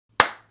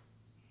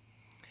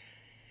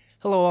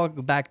Hello,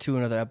 welcome back to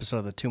another episode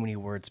of the Too Many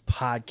Words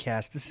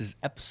podcast. This is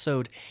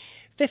episode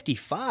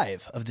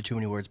 55 of the Too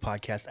Many Words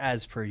podcast.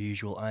 As per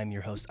usual, I'm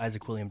your host,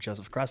 Isaac William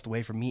Joesph. Across the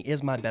way from me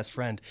is my best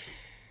friend,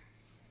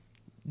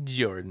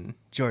 Jordan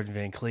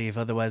Van Cleve,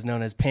 otherwise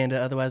known as Panda,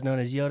 otherwise known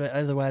as Yoda,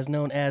 otherwise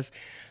known as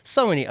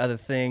so many other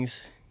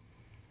things.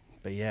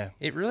 But yeah.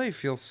 It really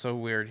feels so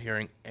weird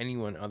hearing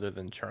anyone other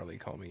than Charlie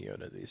call me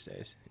Yoda these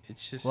days.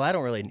 It's just... Well, I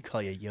don't really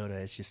call you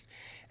Yoda. It's just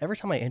every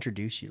time I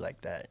introduce you like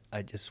that,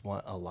 I just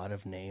want a lot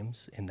of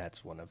names, and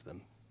that's one of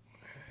them.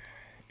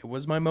 It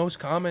was my most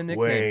common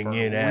nickname for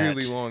a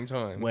really long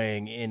time.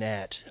 Weighing in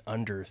at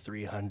under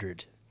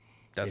 300.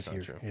 That's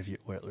not true.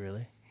 What,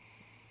 really?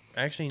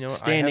 Actually, you know,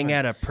 standing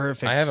at a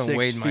perfect 6 feet. I haven't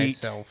weighed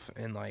myself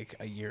in like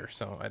a year,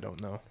 so I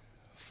don't know.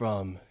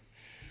 From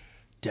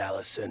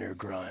Dallas Center,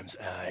 Grimes,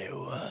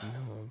 Iowa.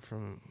 No, I'm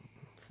from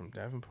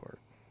Davenport.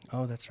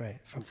 Oh, that's right.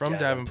 From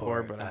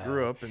Davenport, but I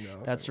grew up in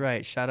Dallas. That's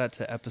right. Shout out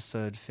to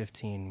episode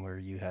 15 where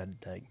you had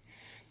like,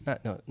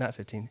 not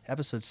 15,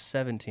 episode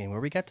 17 where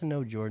we got to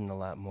know Jordan a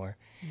lot more.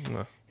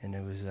 And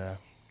it was I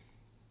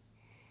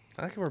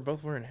like we're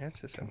both wearing hats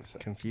this episode.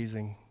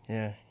 Confusing.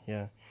 Yeah.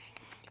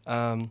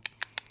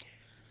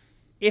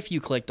 If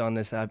you clicked on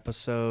this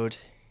episode,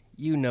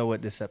 you know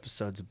what this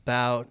episode's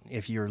about.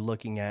 If you're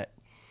looking at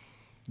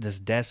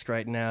this desk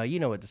right now, you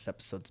know what this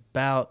episode's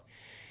about.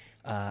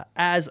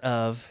 As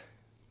of,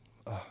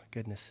 oh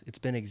goodness, it's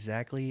been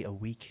exactly a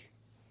week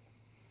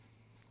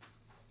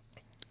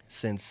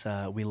since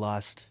we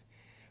lost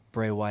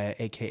Bray Wyatt,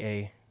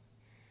 a.k.a.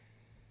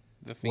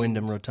 The Fiend.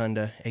 Windham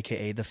Rotunda,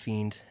 a.k.a. The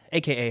Fiend,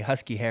 a.k.a.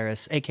 Husky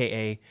Harris,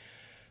 a.k.a.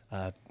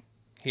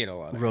 He had a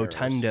lot of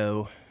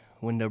Rotundo,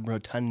 Windham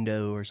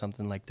Rotundo or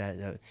something like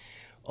that.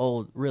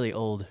 Really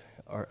old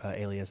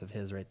alias of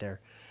his right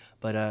there.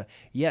 But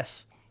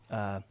yes,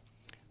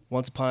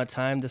 once upon a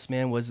time, this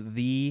man was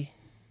the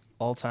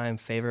all-time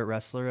favorite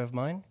wrestler of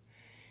mine.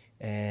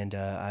 And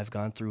I've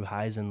gone through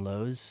highs and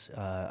lows,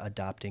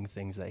 adopting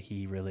things that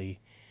he really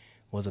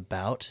was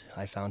about.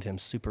 I found him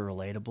super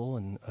relatable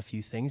in a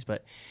few things,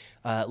 but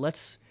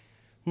let's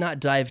not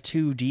dive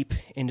too deep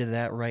into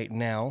that right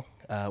now.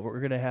 We're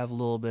going to have a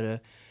little bit of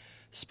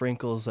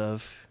sprinkles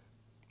of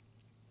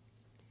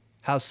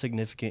how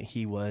significant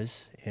he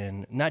was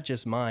in not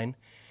just mine,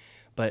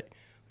 but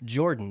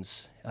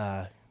Jordan's,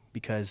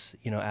 because,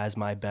 you know, as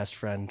my best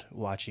friend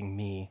watching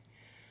me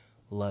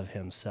love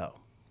him so.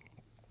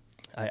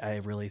 I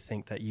really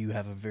think that you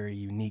have a very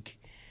unique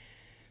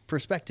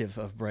perspective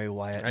of Bray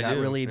Wyatt. Not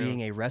really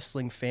being a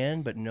wrestling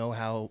fan, but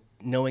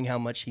knowing how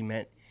much he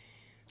meant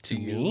to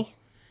me.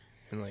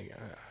 And like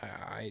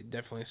I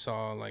definitely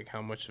saw like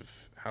how much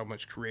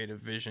creative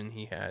vision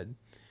he had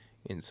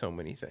in so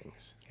many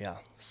things. Yeah.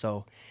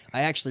 So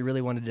I actually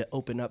really wanted to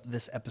open up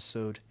this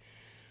episode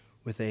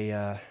with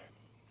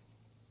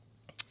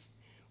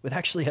with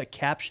actually a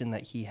caption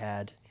that he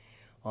had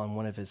on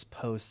one of his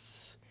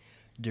posts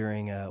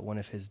during one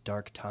of his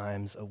dark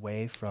times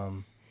away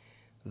from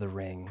the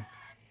ring.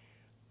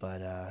 But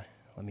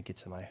let me get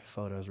to my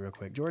photos real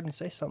quick. Jordan,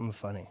 say something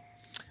funny.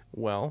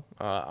 Well,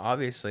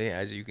 obviously,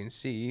 as you can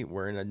see,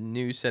 we're in a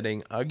new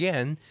setting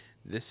again.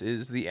 This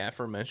is the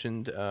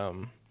aforementioned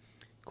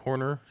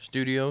corner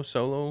studio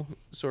solo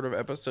sort of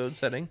episode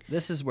setting.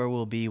 This is where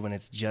we'll be when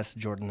it's just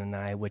Jordan and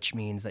I, which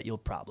means that you'll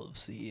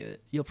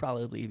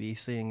probably be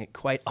seeing it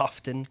quite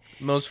often.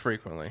 Most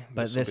frequently.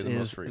 But this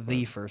is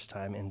the first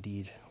time,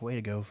 indeed. Way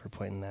to go for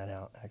pointing that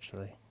out,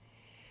 actually.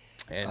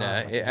 And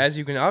as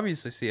you can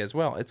obviously see as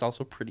well, it's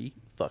also pretty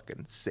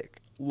fucking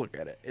sick. Look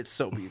at it. It's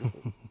so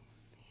beautiful.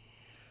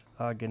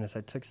 Oh, goodness.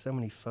 I took so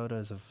many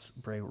photos of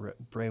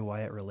Bray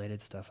Wyatt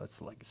related stuff.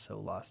 It's like so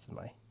lost in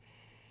my...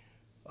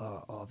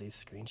 all these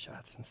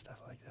screenshots and stuff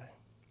like that.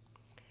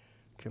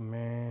 Come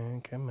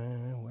on,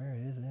 where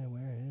is it?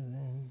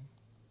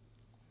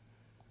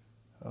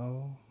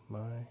 Oh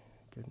my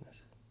goodness.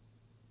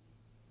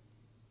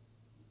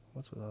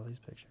 What's with all these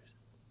pictures?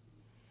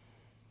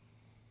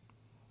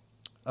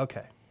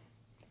 Okay,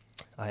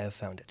 I have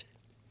found it.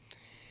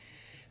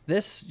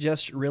 This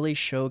just really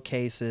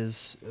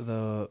showcases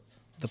the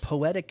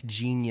poetic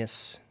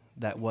genius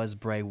that was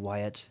Bray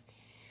Wyatt.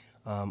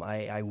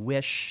 I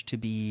wish to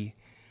be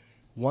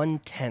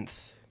 1/10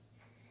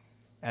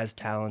 as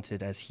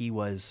talented as he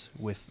was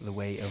with the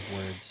way of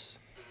words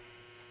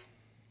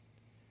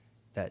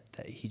that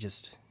he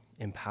just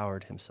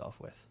empowered himself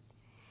with.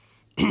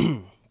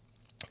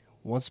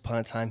 Once upon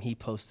a time, he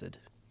posted,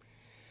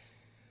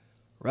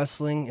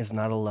 "Wrestling is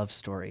not a love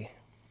story.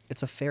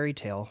 It's a fairy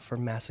tale for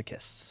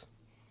masochists.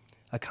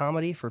 A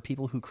comedy for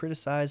people who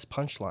criticize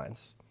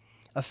punchlines.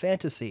 A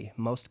fantasy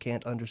most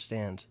can't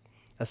understand.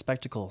 A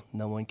spectacle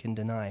no one can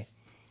deny.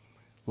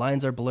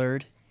 Lines are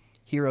blurred.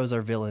 Heroes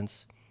are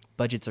villains.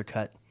 Budgets are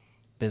cut.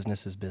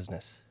 Business is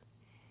business.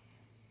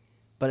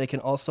 But it can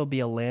also be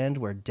a land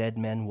where dead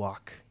men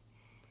walk,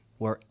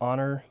 where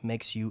honor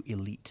makes you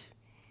elite,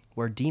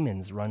 where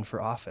demons run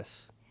for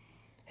office,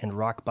 and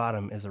rock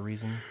bottom is a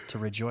reason to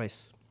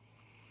rejoice.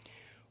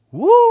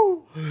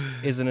 Woo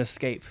is an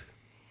escape,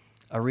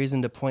 a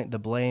reason to point the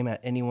blame at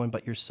anyone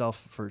but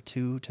yourself for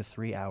 2 to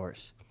 3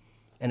 hours.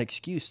 an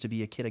excuse to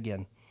be a kid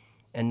again,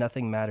 and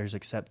nothing matters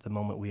except the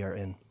moment we are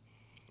in.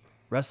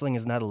 Wrestling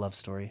is not a love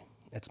story.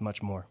 It's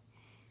much more.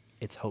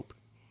 It's hope.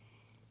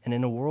 And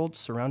in a world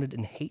surrounded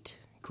in hate,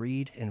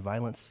 greed, and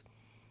violence,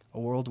 a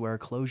world where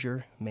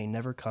closure may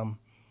never come,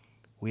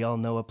 we all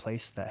know a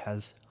place that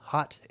has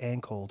hot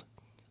and cold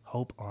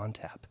hope on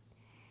tap.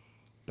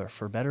 But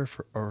for better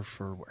or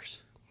for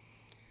worse.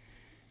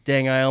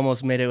 Dang, I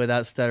almost made it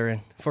without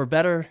stuttering. For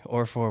better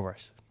or for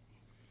worse.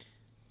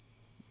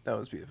 That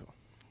was beautiful.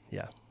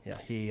 Yeah.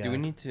 Do we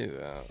need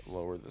to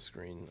lower the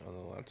screen on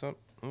the laptop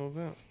a little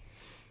bit?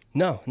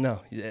 No.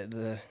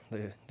 The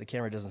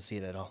camera doesn't see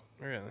it at all.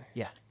 Really?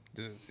 Yeah.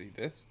 Does it see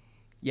this?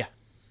 Yeah.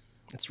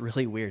 It's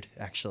really weird,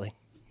 actually.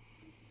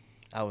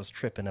 I was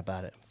tripping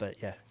about it, but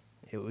yeah,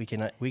 we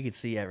could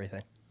see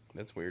everything.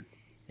 That's weird.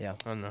 Yeah.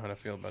 I don't know how to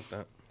feel about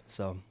that.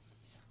 So,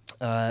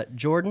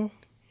 Jordan,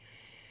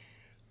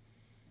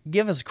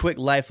 give us a quick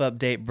life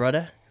update,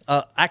 brother.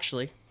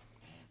 Actually,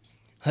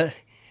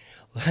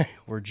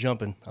 we're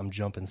jumping. I'm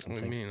jumping some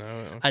What do things. you mean?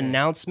 Okay.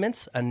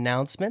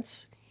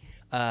 Announcements.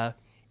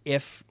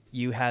 If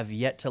you have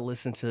yet to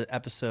listen to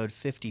episode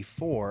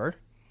 54,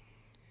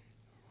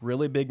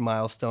 really big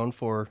milestone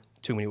for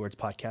Too Many Words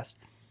podcast.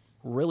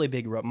 Really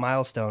big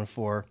milestone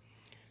for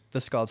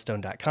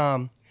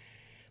thescaldstone.com.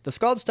 The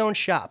Scaldstone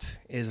shop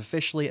is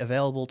officially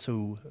available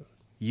to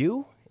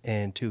you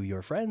and to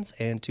your friends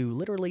and to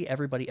literally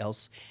everybody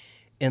else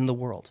in the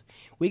world.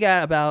 We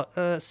got about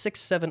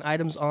 6-7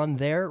 items on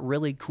there.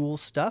 Really cool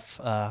stuff.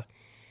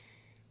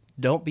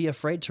 Don't be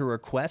afraid to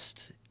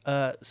request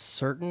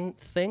certain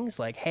things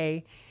like,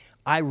 hey,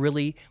 I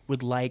really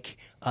would like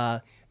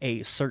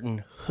a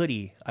certain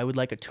hoodie. I would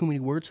like a Too Many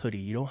Words hoodie.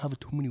 You don't have a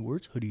Too Many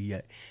Words hoodie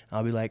yet. And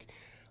I'll be like,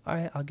 all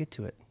right, I'll get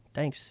to it.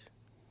 Thanks.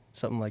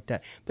 Something like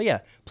that. But yeah,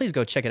 please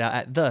go check it out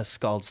at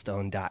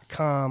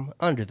thescaldstone.com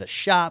under the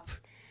shop.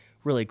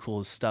 Really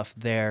cool stuff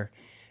there.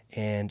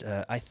 And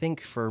I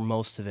think for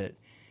most of it,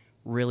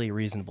 really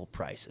reasonable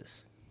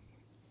prices.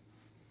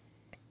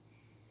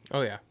 Oh,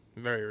 yeah.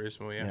 Very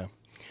reasonable, yeah.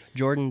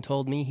 Jordan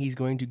told me he's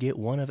going to get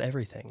one of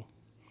everything.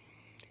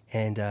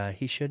 And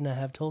he shouldn't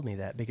have told me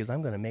that because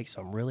I'm going to make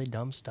some really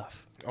dumb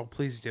stuff. Oh,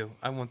 please do.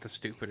 I want the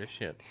stupidest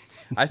shit.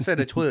 I said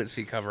a toilet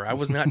seat cover. I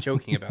was not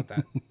joking about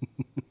that.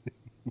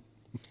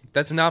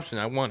 That's an option.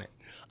 I want it.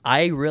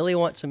 I really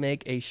want to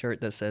make a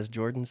shirt that says,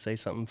 Jordan, say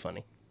something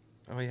funny.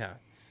 Oh, yeah.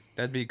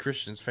 That'd be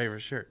Christian's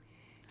favorite shirt.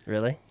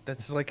 Really?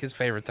 That's like his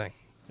favorite thing.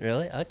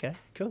 Really? Okay,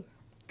 cool.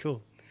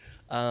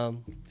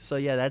 So,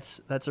 yeah,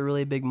 that's a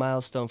really big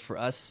milestone for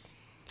us.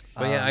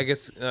 But, yeah, I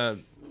guess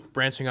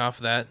branching off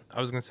of that, I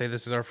was going to say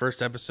this is our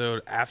first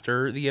episode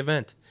after the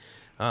event.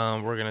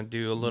 We're going to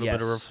do a little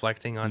bit of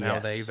reflecting on how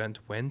the event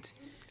went,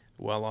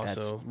 while also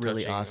that's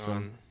really touching awesome.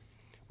 on...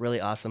 Really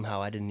awesome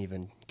how I didn't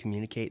even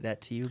communicate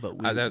that to you, but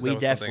we that was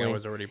definitely something I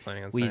was already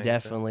planning on we saying.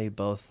 definitely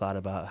both thought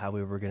about how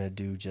we were going to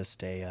do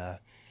just a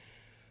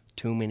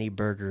Too Many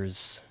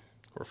Burgers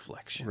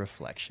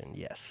reflection.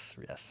 Yes.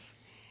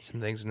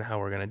 Some things in how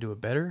we're going to do it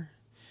better.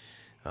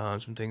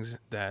 Some things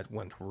that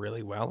went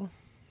really well.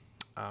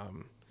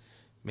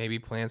 Maybe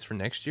plans for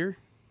next year.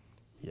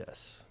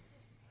 Yes.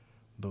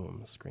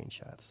 Boom.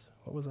 Screenshots.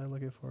 What was I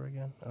looking for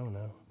again? Oh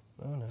no.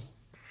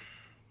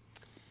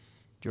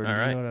 Jordan,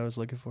 do you know what I was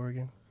looking for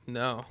again?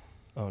 No.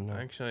 Oh no.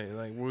 Actually,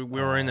 like we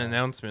were in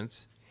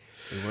announcements.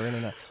 We were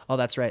in Oh,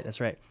 that's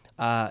right.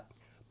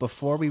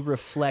 Before we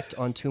reflect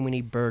on Too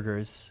Many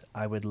Burgers,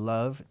 I would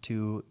love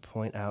to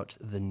point out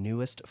the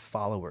newest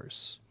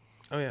followers.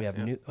 Oh yeah.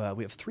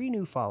 We have 3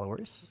 new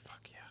followers.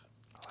 Fuck yeah.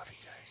 I love you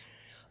guys.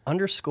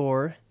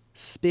 _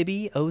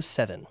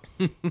 Spibby07.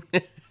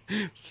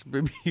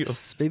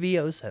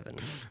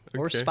 Spibby07.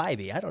 Or Okay.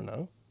 Spivey, I don't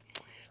know.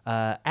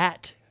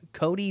 At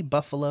Cody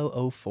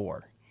Buffalo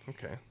 04.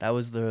 Okay. That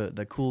was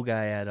the cool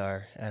guy at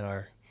our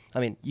I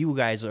mean, you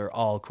guys are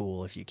all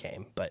cool if you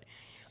came, but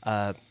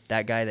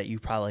that guy that you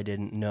probably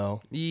didn't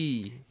know.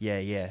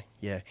 Yeah.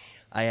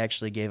 I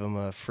actually gave him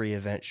a free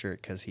event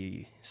shirt because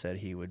he said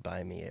he would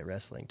buy me a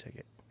wrestling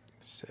ticket.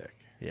 Sick.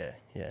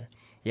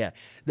 Yeah.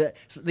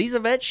 These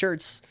event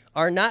shirts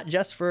are not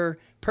just for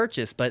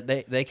purchase, but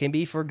they can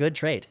be for good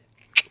trade.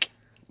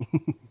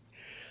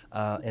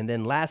 And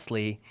then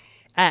lastly,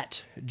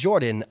 at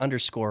Jordan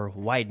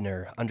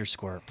 _Widener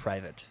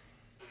 _private.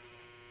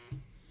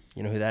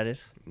 You know who that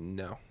is?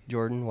 No.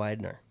 Jordan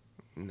Widener.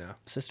 No.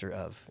 Sister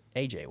of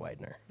AJ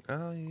Widener.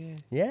 Oh yeah.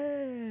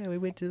 Yeah, we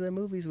went to the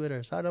movies with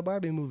her. Saw the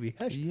Barbie movie.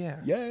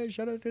 Yeah,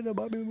 shout out to the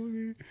Barbie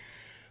movie.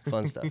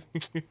 Fun stuff.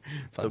 The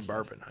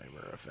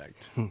Barbenheimer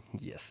effect.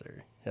 Yes,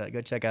 sir.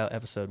 Go check out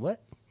episode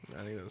what?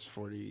 I think that was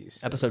 40.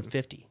 Episode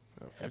 50.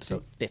 Oh, 50?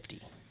 Episode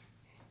 50.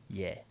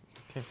 Yeah.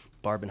 Okay.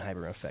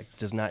 Barbenheimer effect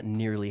does not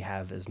nearly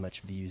have as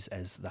much views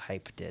as the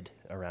hype did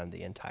around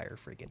the entire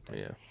freaking thing.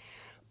 Yeah.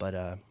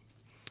 But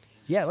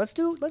yeah, let's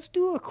do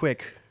a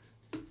quick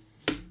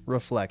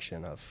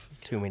reflection of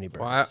Too Many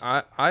Burgers.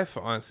 Well, I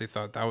honestly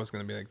thought that was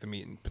going to be like the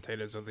meat and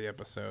potatoes of the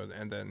episode,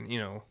 and then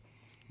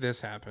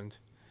this happened.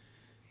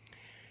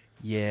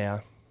 Yeah.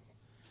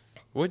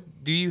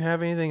 What do you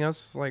have anything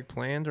else like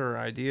planned or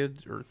idea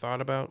or thought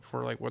about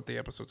for like what the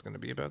episode's going to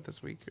be about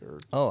this week?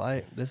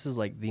 Or this is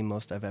like the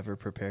most I've ever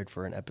prepared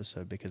for an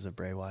episode because of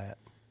Bray Wyatt.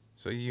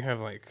 so you have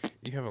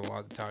a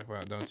lot to talk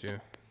about, don't you?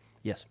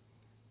 Yes.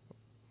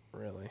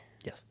 Really?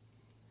 Yes.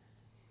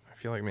 I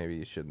feel like maybe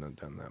you shouldn't have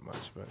done that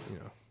much, but you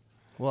know.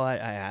 Well, I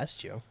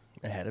asked you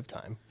ahead of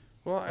time.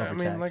 Well, I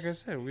mean, like I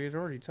text. said, we had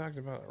already talked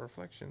about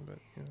reflection, but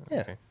you know, Yeah.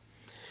 okay.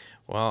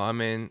 Well, I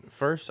mean,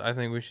 first, I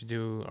think we should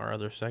do our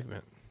other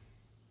segment.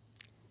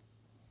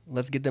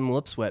 Let's get them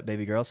lips wet,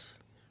 baby girls.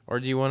 Or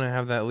do you want to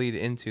have that lead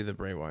into the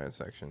Bray Wyatt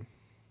section?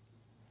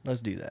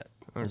 Let's do that.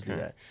 Let's do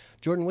Okay. that.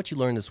 Jordan, what you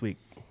learned this week?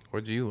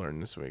 What did you learn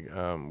this week?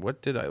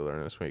 What did I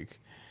learn this week?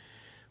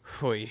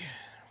 Boy,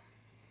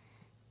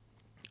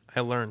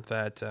 I learned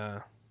that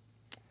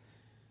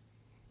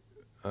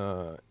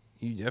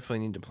you definitely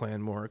need to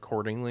plan more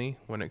accordingly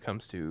when it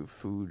comes to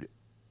food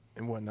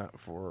and whatnot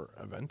for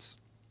events.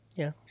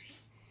 Yeah.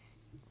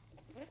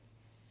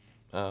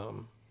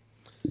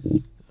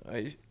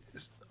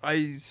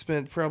 I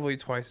spent probably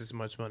twice as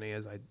much money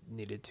as I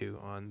needed to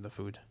on the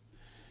food.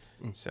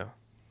 So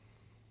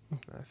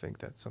I think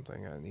that's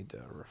something I need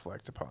to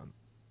reflect upon.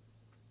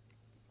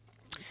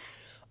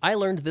 I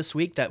learned this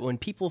week that when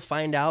people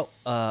find out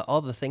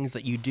all the things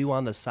that you do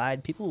on the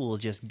side, people will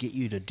just get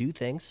you to do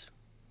things.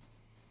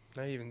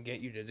 Not even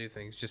get you to do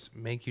things, just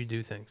make you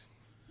do things.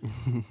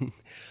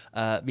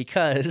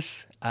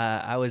 Because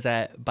I was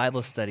at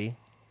Bible study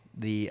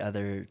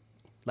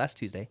last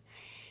Tuesday,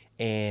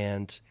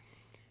 and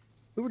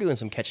we were doing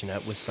some catching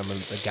up with some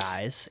of the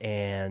guys,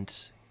 and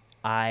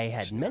I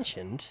had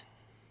mentioned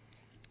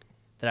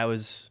that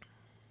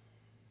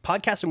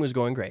podcasting was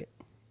going great,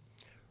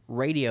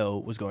 radio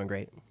was going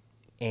great,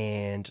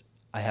 and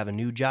I have a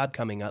new job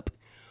coming up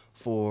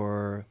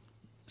for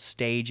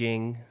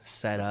staging,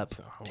 setup,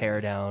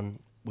 tear down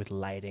with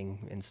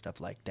lighting and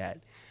stuff like that.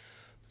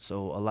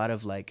 So a lot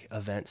of like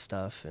event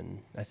stuff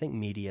and I think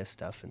media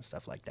stuff and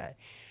stuff like that.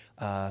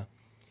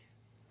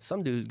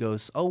 Some dude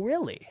goes, "Oh,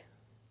 really?"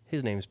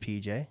 His name's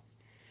PJ.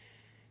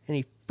 And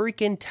he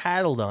freaking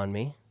tattled on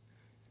me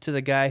to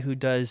the guy who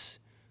does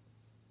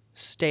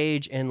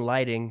stage and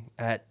lighting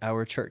at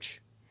our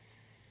church.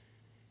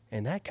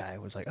 And that guy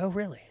was like, "Oh,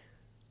 really?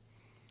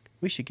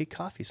 We should get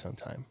coffee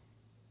sometime."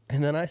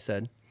 And then I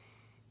said,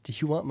 "Do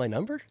you want my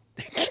number?"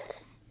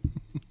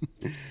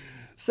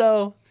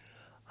 So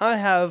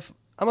I'm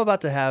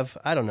about to have,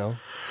 I don't know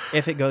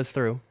if it goes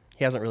through.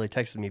 He hasn't really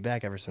texted me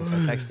back ever since I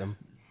texted him.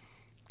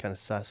 Kind of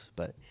sus,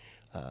 but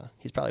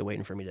he's probably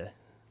waiting for me to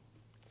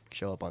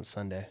show up on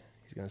Sunday.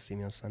 He's going to see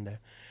me on Sunday.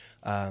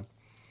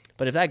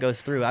 But if that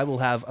goes through, I will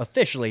have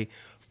officially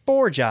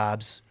 4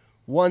 jobs,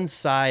 1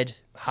 side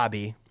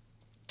hobby,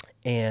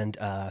 and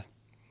I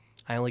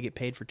only get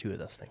paid for 2 of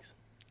those things.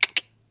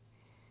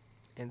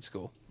 And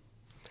school.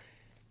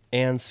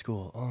 And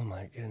school. Oh,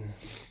 my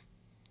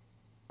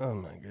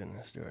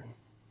goodness, Jordan.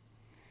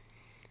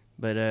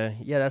 But,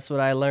 yeah, that's what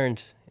I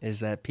learned, is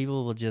that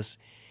people will just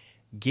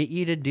get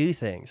you to do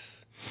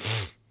things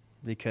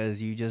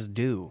because you just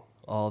do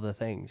all the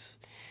things.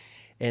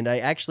 And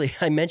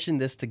I mentioned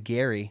this to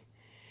Gary.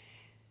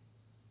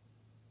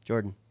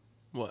 Jordan.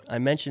 What? I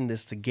mentioned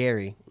this to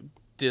Gary.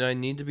 Did I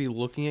need to be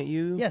looking at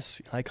you?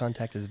 Yes, eye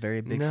contact is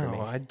very big for me.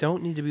 No, I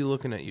don't need to be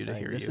looking at you to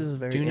hear you. This is a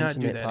very do not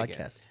do intimate that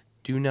podcast. Again.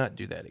 Do not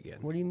do that again.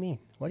 What do you mean?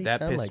 Why do you That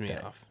sound pissed like me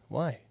that? off.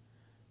 Why?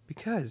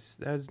 Because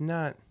that was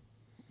not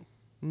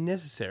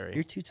necessary.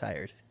 You're too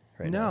tired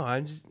right No,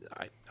 now.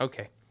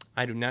 Okay.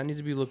 I do not need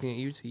to be looking at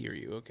you to hear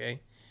you, okay?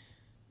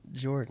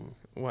 Jordan,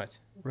 What?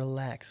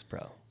 relax,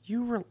 bro.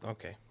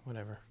 Okay,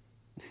 whatever.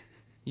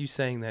 You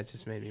saying that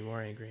just made me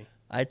more angry.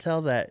 I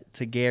tell that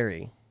to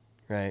Gary,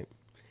 right?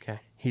 Okay.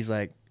 He's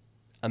like,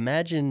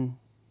 imagine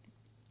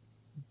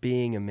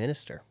being a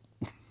minister.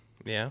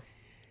 Yeah?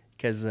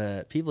 Because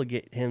people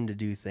get him to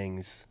do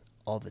things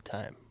all the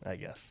time, I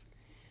guess.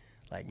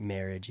 Like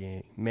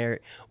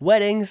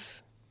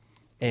weddings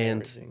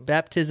and Marriaging.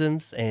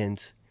 baptisms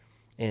and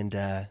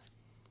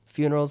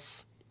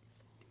funerals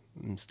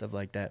and stuff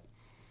like that.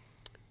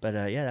 But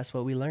yeah, that's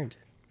what we learned.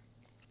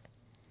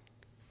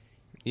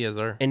 Yes,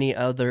 sir. Any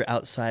other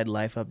outside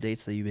life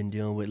updates that you've been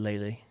dealing with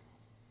lately?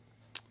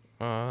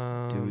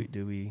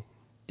 Did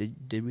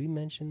we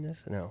mention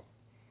this? No.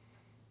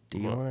 Do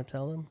you What? want to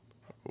tell them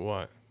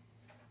What?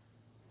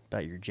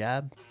 about your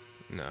job?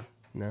 No.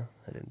 No,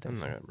 I didn't think I'm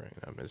so. not going to bring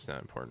it up. It's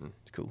not important.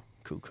 Cool.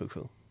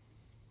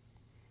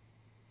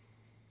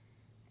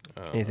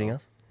 Anything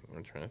else?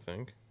 I'm trying to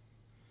think.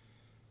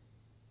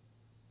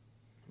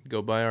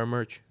 Go buy our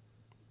merch.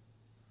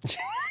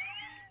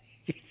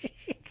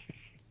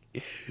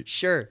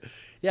 Sure.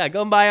 Yeah,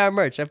 go and buy our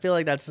merch. I feel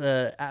like that's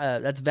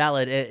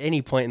valid at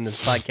any point in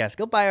this podcast.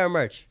 Go buy our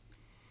merch.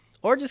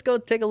 Or just go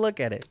take a look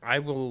at it. I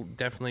will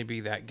definitely be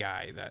that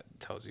guy that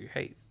tells you,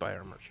 hey, buy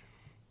our merch.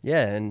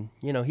 Yeah, and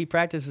he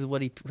practices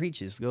what he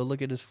preaches. Go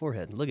look at his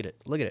forehead. Look at it.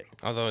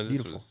 Although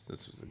It's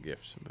this was a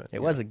gift, but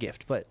It was a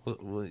gift, but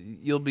well,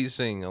 you'll be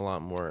seeing a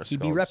lot more He'd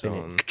be Skull repping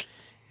Stone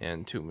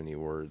and Too Many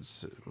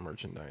Words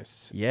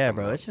merchandise. yeah, coming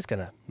bro, up. it's just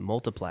gonna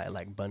multiply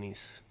like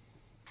bunnies.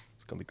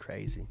 gonna be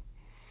crazy.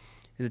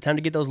 Is it time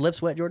to get those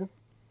lips wet, Jordan?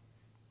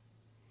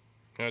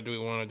 Do we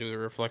want to do the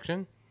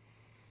reflection?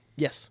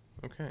 Yes.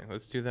 Okay,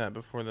 let's do that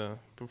before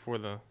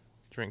the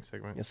drink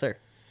segment. Yes, sir.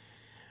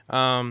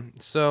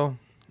 So,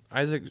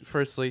 Isaac,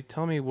 firstly,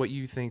 tell me what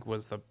you think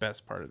was the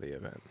best part of the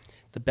event.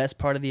 The best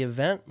part of the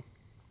event?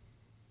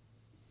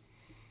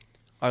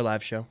 Our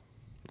live show.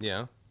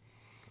 Yeah.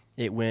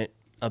 It went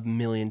a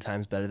million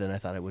times better than I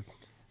thought it would.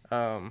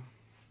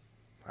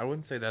 I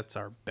wouldn't say that's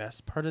our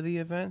best part of the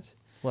event.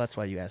 Well, that's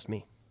why you asked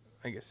me.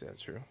 I guess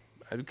that's true.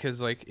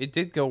 Because, like, it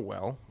did go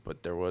well,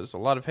 but there was a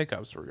lot of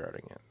hiccups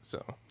regarding it.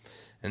 So,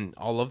 and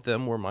all of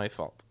them were my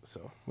fault.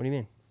 So, What do you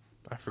mean?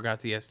 I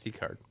forgot the SD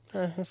card.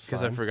 That's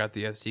Because I fine. forgot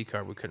the SD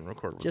card, we couldn't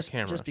record with the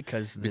camera. Just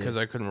because Because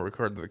I couldn't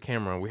record with the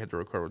camera, we had to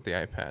record with the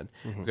iPad.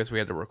 Because we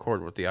had to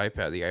record with the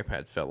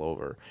iPad fell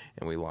over,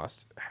 and we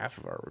lost half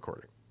of our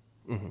recording.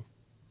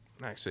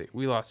 Actually,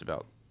 we lost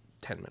about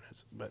 10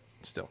 minutes, but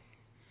still.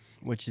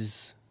 which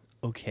is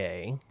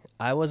okay.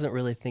 I wasn't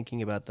really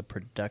thinking about the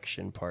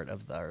production part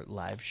of our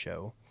live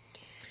show.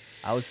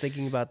 I was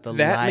thinking about the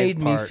That live made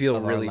me part feel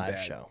of our really live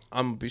bad. show.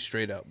 I'm going to be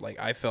straight up. Like,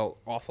 I felt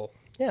awful.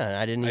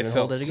 Yeah, I didn't I even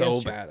felt hold it so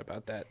against you. bad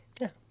about that.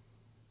 Yeah,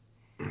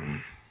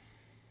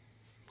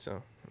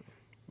 So,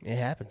 it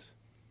happens.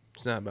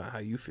 it's not about how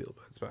you feel,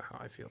 but it's about how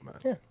I feel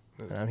about it.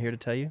 Yeah, and I'm here to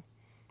tell you,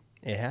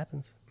 it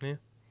happens. Yeah.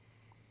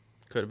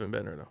 Could have been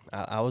better, though.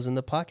 I was in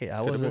the pocket.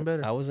 Could have been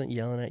better. I wasn't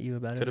yelling at you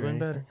about it. Could have or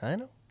been anything. I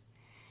know.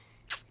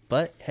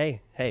 But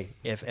hey,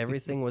 if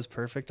everything was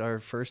perfect, our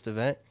first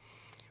event,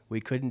 we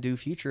couldn't do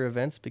future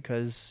events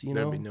because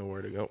There'd be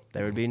nowhere to go.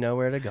 there would be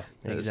nowhere to go.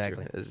 That is true.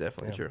 Exactly. That is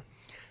definitely true.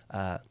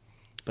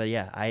 But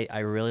yeah, I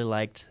really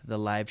liked the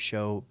live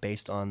show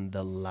based on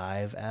the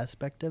live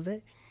aspect of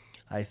it.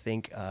 I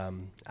think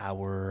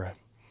our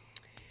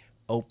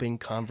open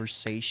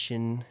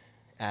conversation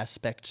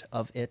aspect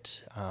of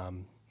it,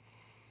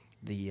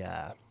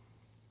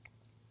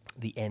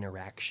 the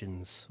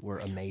interactions were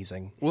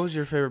amazing. What was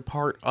your favorite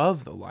part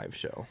of the live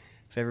show?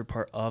 Favorite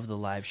part of the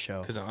live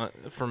show? Because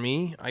for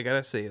me, I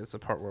gotta say, it's the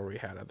part where we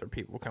had other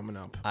people coming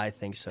up. I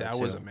think so, That too.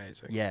 was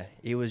amazing. Yeah,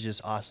 it was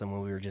just awesome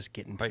when we were just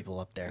getting people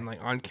up there. And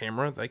like on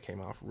camera, they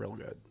came off real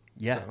good.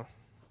 Yeah. So,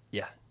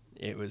 Yeah,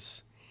 it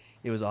was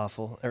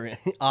awful.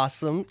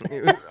 Awesome.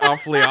 it was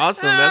awfully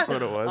awesome. That's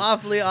what it was.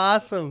 Awfully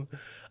awesome.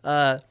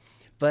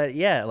 But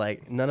yeah,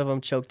 like none of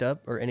them choked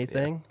up or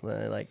anything.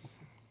 Like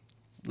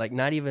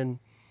not even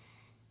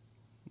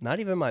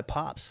my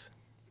pops.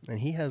 And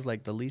he has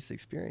like the least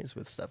experience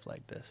with stuff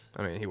like this.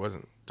 I mean, he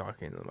wasn't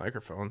talking to the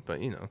microphone,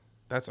 but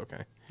that's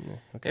okay. Yeah,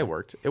 okay. It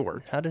worked. It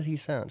worked. How did he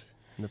sound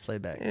in the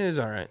playback? It was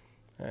all right.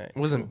 All right. It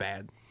wasn't cool.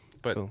 bad,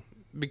 but Cool.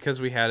 because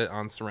we had it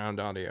on surround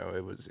audio,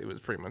 it was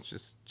pretty much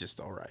just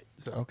all right.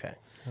 So Okay.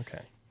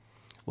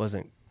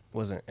 Wasn't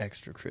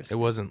extra crispy. it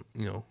wasn't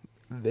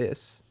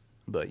this,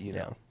 but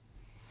Yeah.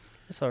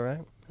 That's all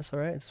right.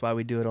 That's why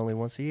we do it only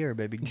once a year,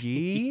 baby.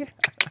 G.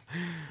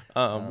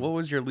 What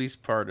was your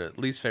least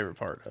favorite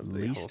part of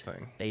the whole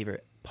thing?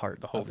 Favorite part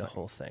The whole of the thing.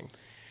 whole thing.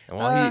 And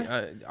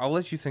while I'll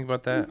let you think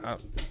about that.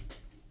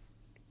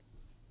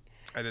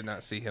 I did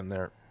not see him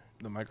there.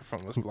 The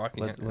microphone was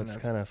blocking it. What's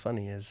kind of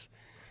funny is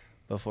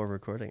before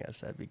recording, I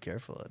said, "Be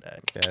careful of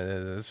that." Yeah, it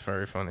is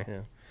very funny.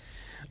 Yeah.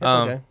 It's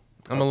okay.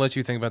 I'm gonna let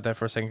you think about that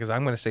for a second because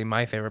I'm gonna say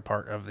my favorite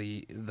part of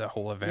the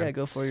whole event. Yeah,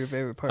 go for your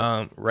favorite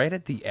part. Right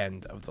at the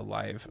end of the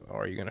live.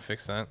 Or are you gonna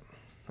fix that?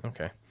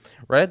 Okay.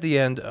 Right at the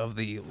end of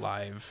the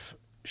live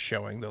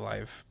showing, the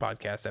live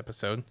podcast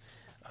episode,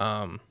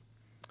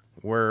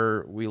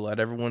 where we let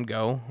everyone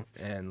go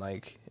and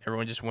like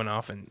everyone just went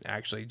off and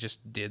actually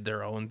just did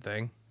their own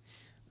thing.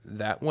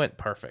 That went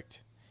perfect.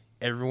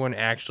 Everyone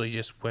actually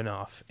just went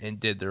off and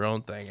did their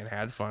own thing and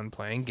had fun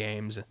playing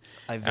games.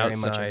 I very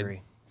much outside.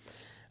 agree.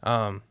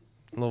 A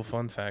little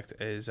fun fact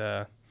is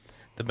the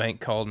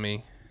bank called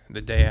me the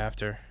day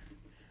after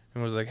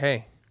and was like,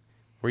 "Hey,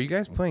 were you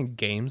guys playing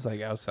games like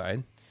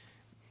outside?"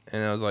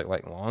 And I was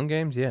like long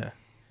games? Yeah.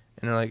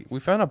 And they're like, "We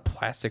found a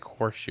plastic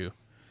horseshoe."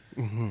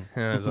 And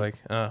I was like,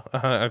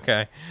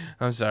 okay,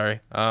 I'm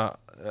sorry. I'll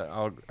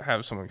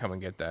have someone come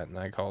and get that. And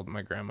I called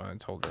my grandma and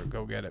told her to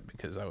go get it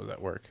because I was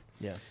at work.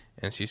 Yeah.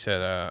 And she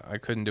said, I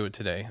couldn't do it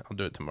today. I'll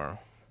do it tomorrow.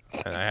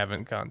 And I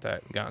haven't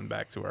gotten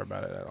back to her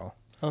about it at all.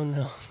 Oh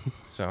no.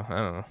 So I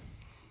don't know.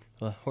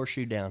 Well,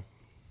 horseshoe down.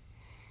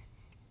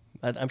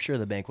 I'm sure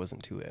the bank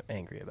wasn't too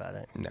angry about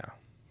it. No.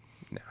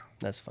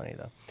 That's funny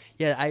though.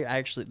 Yeah, I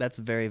actually that's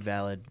a very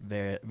valid,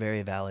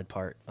 very valid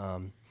part.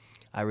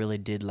 I really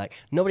did like.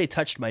 Nobody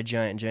touched my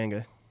giant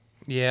Jenga.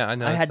 Yeah, I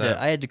know. I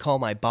had to call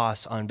my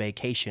boss on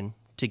vacation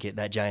to get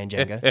that giant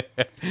Jenga.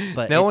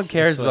 But no one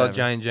cares it's about whatever.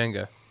 giant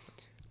Jenga.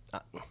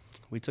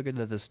 We took it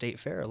to the state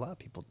fair. A lot of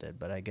people did,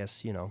 but I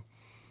guess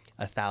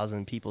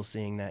 1,000 people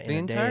seeing that The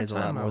in a day entire is a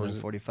lot time I more than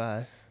was-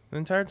 45. The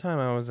entire time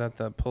I was at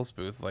the Pulse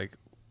booth, like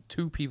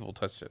 2 people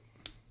touched it.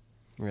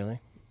 Really?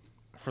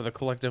 For the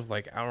collective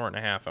hour and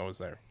a half I was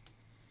there.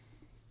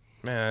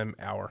 Man,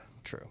 hour.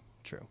 True.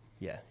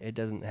 Yeah, it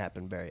doesn't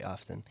happen very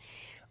often.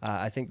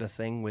 I think the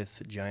thing with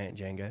giant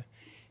Jenga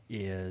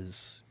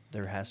is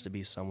there has to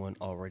be someone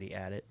already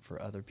at it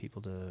for other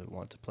people to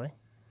want to play.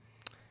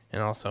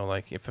 And also,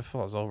 like, if it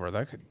falls over,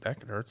 that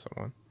could hurt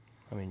someone.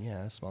 I mean,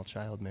 yeah, a small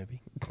child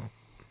maybe.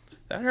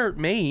 That hurt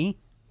me.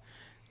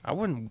 I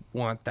wouldn't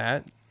want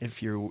that.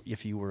 If you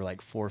were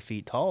like 4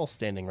 feet tall,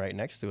 standing right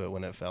next to it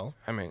when it fell.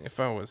 I mean, if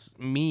I was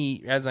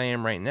me as I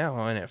am right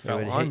now and it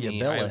fell on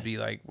me, I would be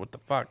like, "What the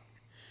fuck?"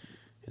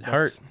 It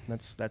hurt.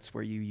 That's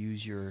where you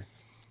use your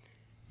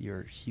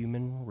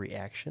human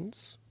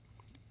reactions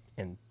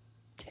and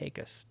take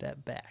a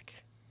step back.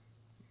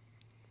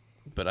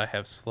 But I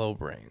have slow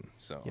brain,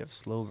 so You have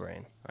slow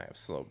brain. I have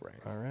slow brain.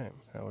 All right,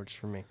 that works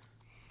for me.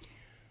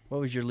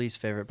 What was your least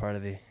favorite part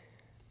of the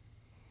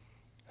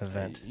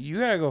event? You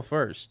gotta go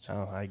first.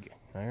 All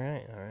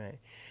right.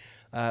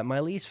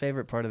 My least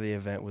favorite part of the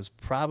event was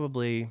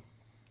probably,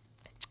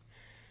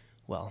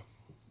 well,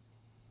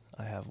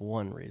 I have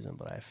one reason,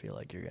 but I feel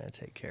like you're going to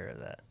take care of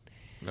that.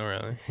 Oh,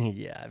 really?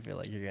 Yeah, I feel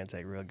like you're going to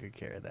take real good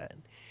care of that.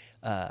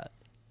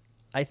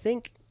 I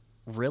think,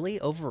 really,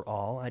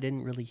 overall, I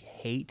didn't really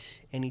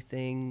hate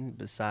anything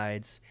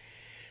besides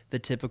the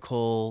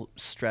typical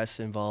stress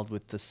involved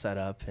with the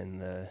setup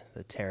and the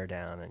tear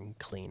down and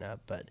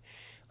cleanup. But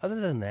other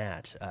than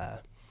that,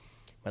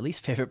 my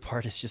least favorite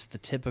part is just the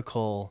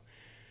typical,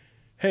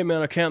 "Hey,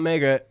 man, I can't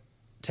make it,"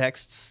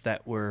 texts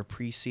that were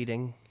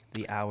preceding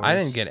the hours. I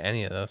didn't get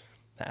any of those.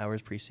 The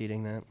hours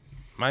preceding that.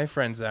 My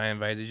friends that I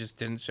invited just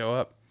didn't show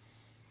up.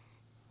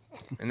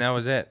 And that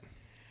was it.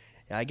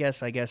 Yeah, I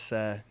guess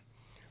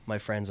my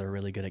friends are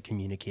really good at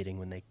communicating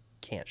when they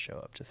can't show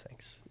up to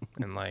things.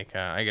 And, like,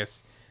 I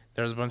guess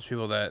there was a bunch of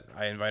people that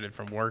I invited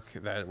from work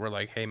that were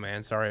like, "Hey,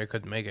 man, sorry I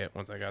couldn't make it,"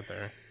 once I got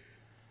there.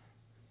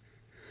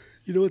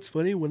 You know what's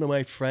funny? One of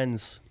my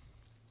friends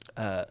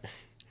on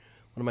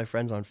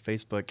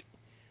Facebook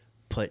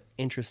put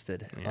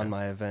interested on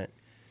my event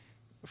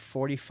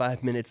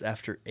 45 minutes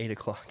after 8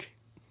 o'clock.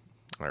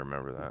 I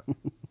remember that.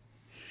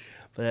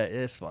 But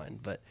it's fine.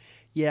 But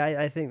yeah,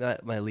 I think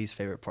that my least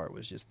favorite part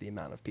was just the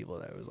amount of people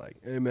that was like,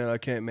 "Hey, man, I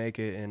can't make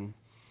it," and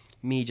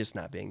me just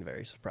not being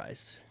very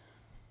surprised.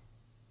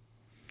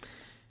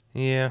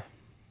 Yeah,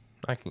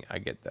 I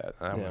get that.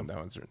 Yeah.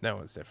 That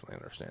was definitely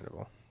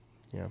understandable.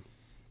 Yeah.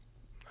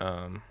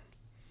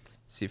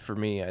 See, for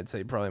me, I'd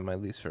say probably my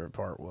least favorite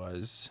part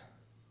was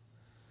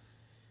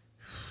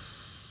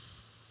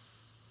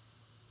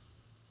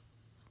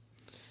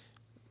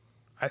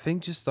I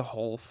think just the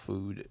whole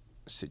food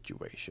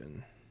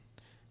situation.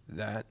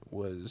 That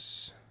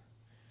was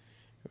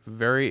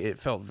it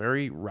felt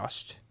very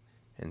rushed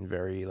and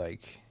very,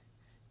 like,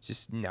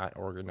 just not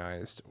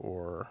organized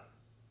or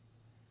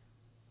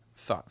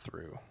thought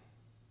through.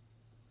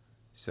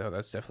 So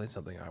that's definitely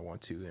something I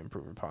want to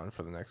improve upon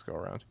for the next go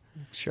around.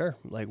 Sure.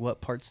 Like,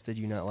 what parts did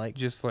you not like?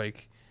 Just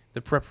like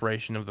the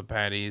preparation of the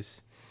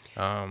patties.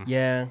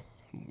 Yeah,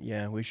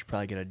 we should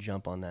probably get a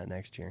jump on that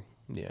next year.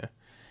 Yeah.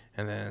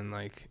 And then,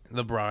 like,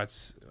 the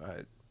brats.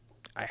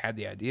 I had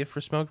the idea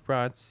for smoked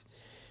brats.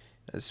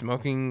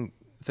 Smoking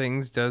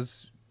things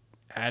does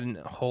add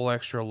a whole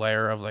extra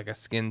layer of, like, a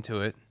skin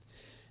to it.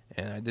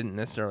 And I didn't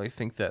necessarily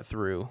think that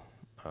through.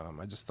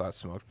 I just thought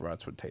smoked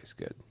brats would taste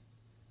good.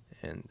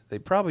 And they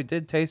probably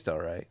did taste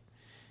all right.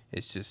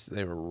 It's just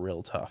they were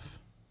real tough.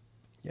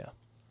 Yeah.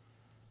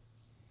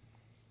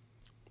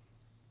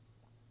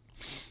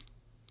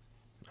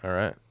 All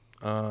right.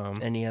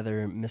 Any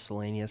other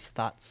miscellaneous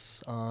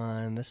thoughts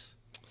on this?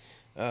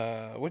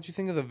 What'd you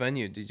think of the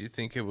venue? Did you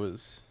think it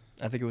was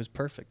I think it was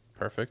perfect.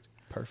 perfect?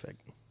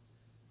 Perfect.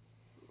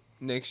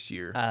 Next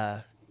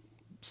year.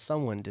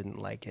 Someone didn't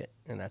like it,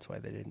 and that's why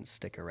they didn't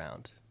stick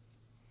around.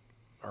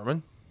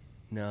 Armin?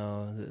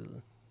 No,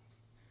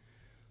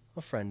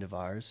 a friend of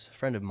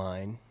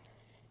mine,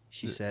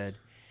 she said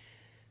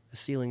the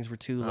ceilings were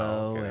too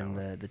low and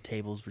the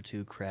tables were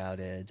too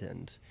crowded,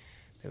 and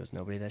there was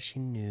nobody that she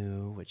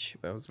knew, which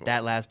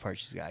that last part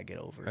she's got to get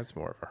over. That's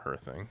more of a her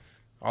thing.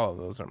 All of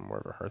those are more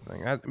of a her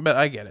thing. But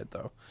I get it,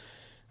 though.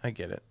 I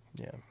get it.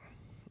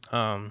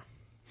 Yeah.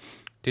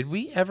 Did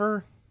we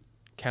ever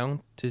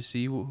count to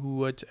see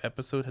what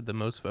episode had the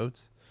most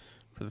votes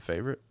for the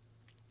favorite?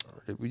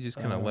 Or did we just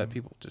kind of let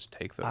people just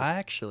take those?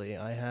 I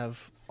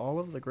have all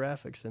of the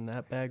graphics in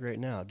that bag right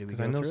now. Do we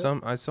go I know through some.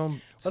 it? I saw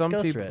Let's some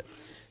go people. through it.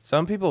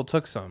 Some people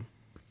took some.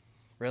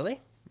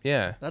 Really?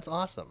 Yeah. That's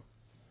awesome.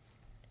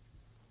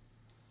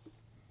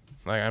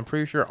 Like, I'm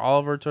pretty sure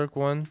Oliver took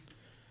one,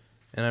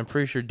 and I'm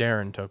pretty sure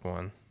Darren took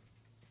one.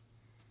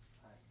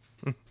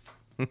 I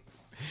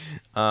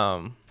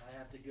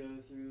have to go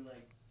through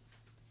like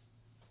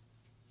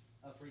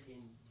a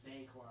freaking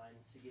bank line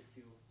to get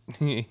to.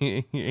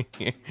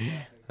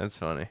 That's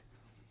funny.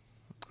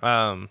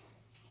 I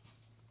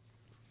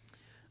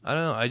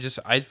don't know.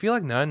 I feel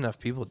like not enough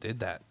people did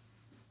that,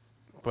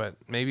 but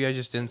maybe I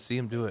just didn't see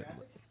them do it.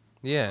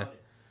 Yeah,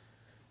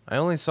 I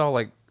only saw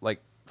like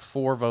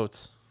 4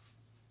 votes.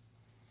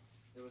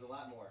 There was a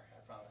lot more,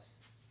 I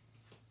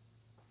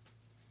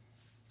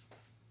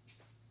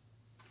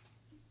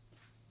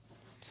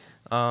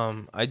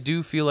promise. I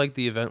do feel like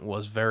the event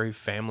was very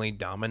family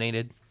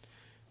dominated,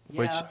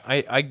 which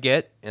Yeah. I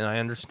get and I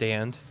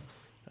understand.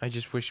 I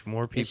just wish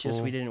more people. It's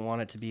just we didn't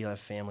want it to be a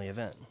family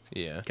event.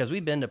 Yeah. Because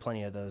we've been to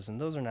plenty of those,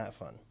 and those are not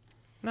fun.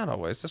 Not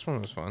always. This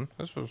one was fun.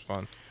 This was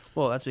fun.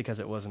 Well, that's because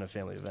it wasn't a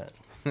family event.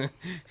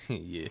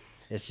 Yeah.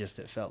 It's just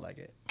it felt like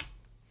it.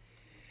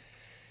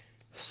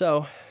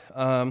 So,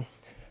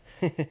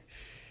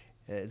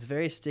 it's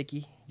very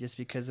sticky just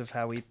because of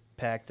how we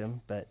packed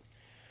them. But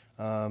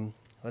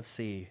let's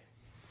see.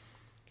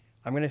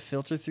 I'm going to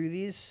filter through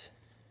these.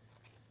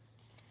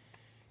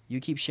 You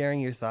keep sharing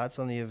your thoughts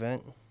on the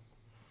event,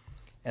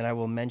 and I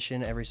will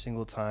mention every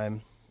single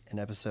time an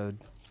episode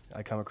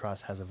I come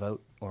across has a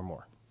vote or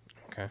more.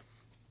 Okay.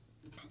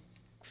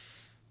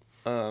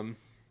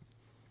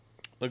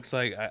 Looks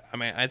like I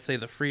mean I'd say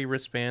the free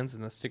wristbands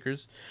and the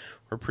stickers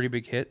were a pretty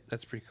big hit.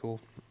 That's pretty cool.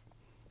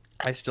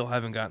 I still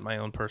haven't got my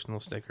own personal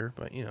sticker,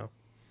 but you know.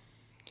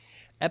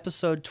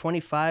 Episode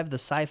 25, the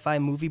sci-fi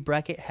movie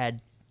bracket,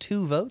 had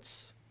 2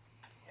 votes.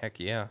 Heck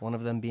yeah. One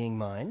of them being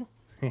mine.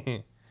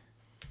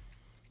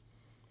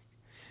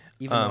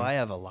 Even though I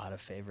have a lot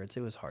of favorites,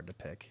 it was hard to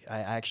pick.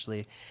 I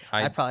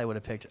probably would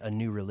have picked A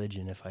New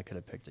Religion if I could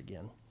have picked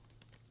again.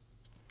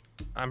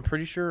 I'm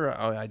pretty sure.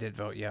 Oh, I did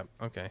vote. Yep.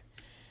 Okay.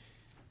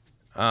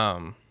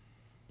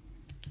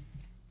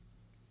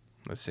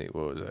 Let's see.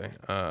 What was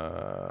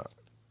I?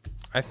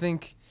 I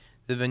think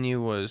the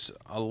venue was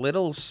a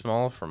little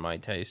small for my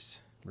taste.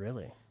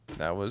 Really?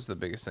 That was the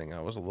biggest thing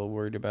I was a little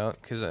worried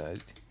about because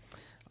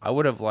I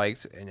would have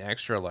liked an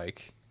extra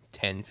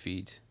 10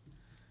 feet.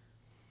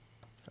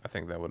 I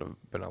think that would have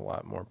been a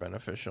lot more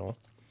beneficial.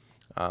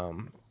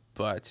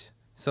 But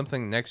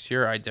something next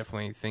year, I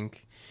definitely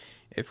think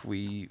if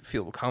we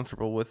feel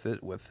comfortable with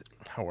it, with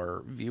how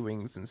our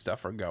viewings and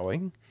stuff are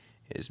going,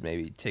 is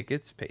maybe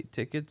tickets, paid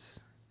tickets.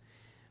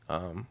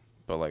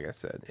 But like I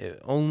said,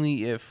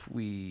 only if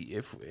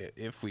we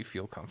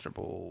feel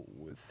comfortable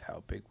with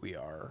how big we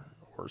are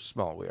or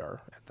small we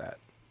are at that.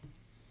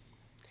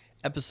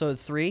 Episode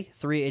 3,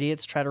 3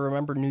 Idiots Try to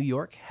Remember New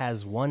York,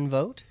 has 1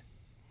 vote.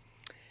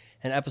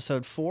 And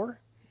episode 4,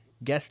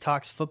 Guest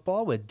Talks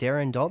Football with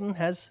Darren Dalton,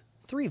 has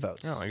 3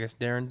 votes. Oh, I guess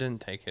Darren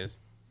didn't take his.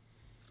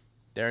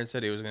 Darren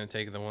said he was going to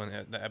take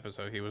the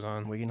episode he was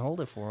on. We can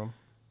hold it for him.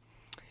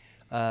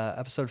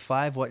 Episode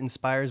 5, What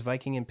Inspires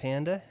Viking and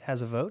Panda,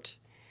 has a vote.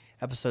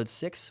 Episode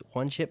 6,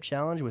 One Chip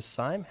Challenge with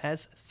Syme,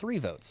 has 3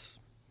 votes.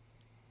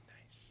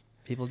 Nice.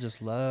 People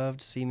just love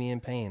to see me in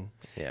pain.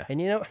 Yeah.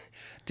 And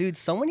dude,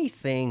 so many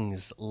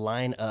things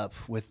line up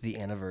with the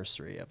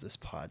anniversary of this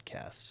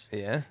podcast.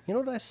 Yeah? You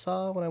know what I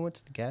saw when I went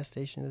to the gas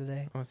station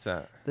today? What's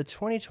that? The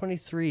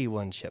 2023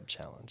 One Chip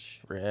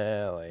Challenge.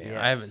 Really?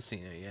 Yes. I haven't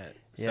seen it yet.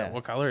 So Yeah.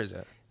 what color is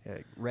it?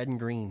 Red and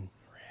green.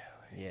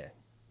 Really? Yeah.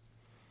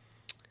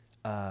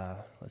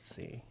 Let's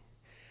see.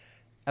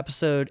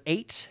 Episode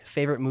 8,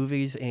 Favorite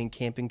Movies and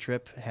Camping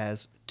Trip,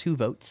 has 2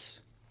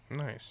 votes.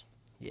 Nice.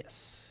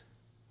 Yes.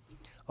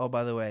 Oh,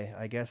 by the way,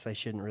 I guess I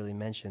shouldn't really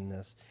mention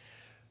this.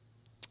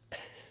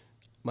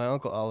 My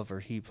Uncle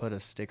Oliver, he put a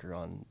sticker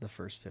on the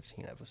first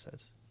 15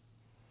 episodes.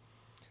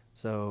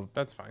 So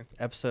That's fine.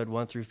 episode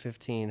 1 through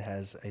 15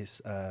 has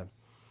a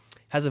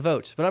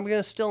vote. But I'm going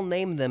to still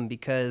name them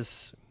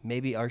because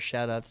maybe our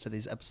shout-outs to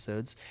these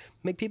episodes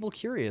make people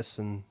curious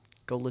and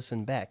go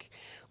listen back.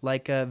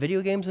 Like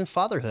Video Games and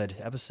Fatherhood,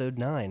 episode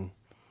 9.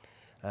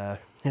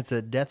 It's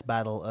a death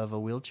battle of a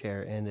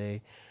wheelchair and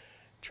a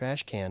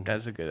trash can.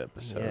 That's a good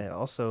episode. Yeah,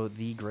 also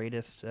the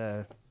greatest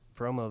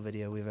promo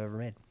video we've ever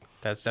made.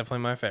 That's definitely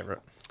my favorite.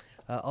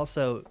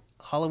 Also,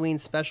 Halloween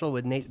special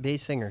with Nate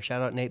Basinger.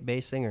 Shout out Nate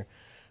Basinger.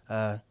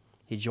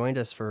 He joined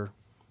us for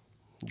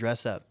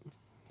Dress Up,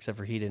 except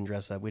for he didn't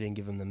dress up. We didn't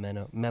give him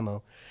the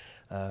memo.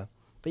 But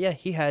yeah,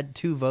 he had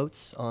 2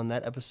 votes on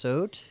that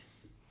episode.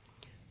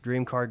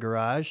 Dream Car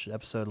Garage,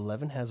 episode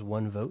 11, has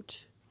 1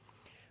 vote.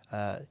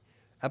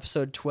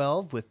 Episode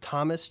 12 with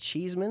Thomas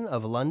Cheeseman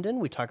of London.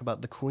 We talk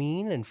about the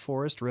Queen and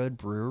Forest Road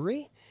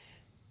Brewery.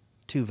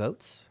 2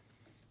 votes.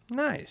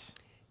 Nice.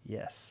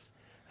 Yes.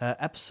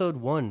 Episode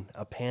 1,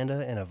 a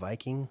panda and a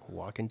Viking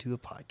walk into a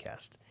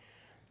podcast.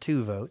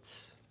 2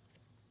 votes.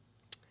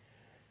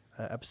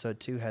 Episode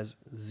 2 has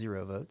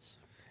 0 votes.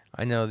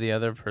 I know the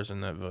other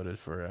person that voted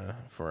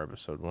for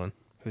episode 1.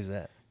 Who's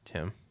that?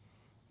 Tim.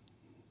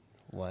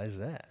 Why is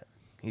that?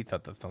 He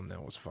thought the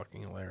thumbnail was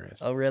fucking hilarious.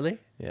 Oh, really?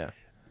 Yeah.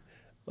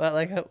 Well,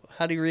 like,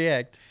 how do you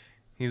react?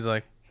 He's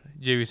like,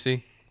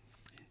 JVC,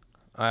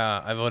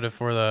 I voted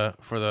for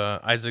the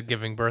Isaac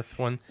giving birth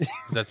one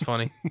because that's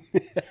funny.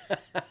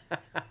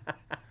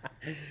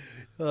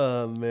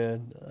 Oh,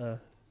 man.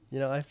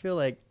 I feel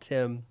like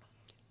Tim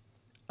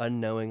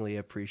unknowingly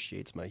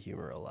appreciates my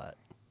humor a lot.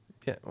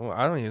 Yeah, well,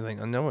 I don't even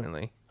think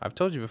unknowingly. I've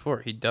told you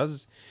before, he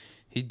does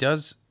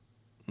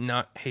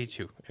not hate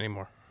you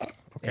anymore.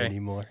 Okay?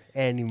 Anymore.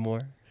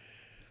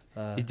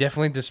 He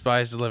definitely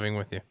despised living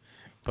with you.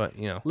 But,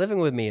 Living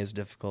with me is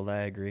difficult,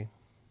 I agree.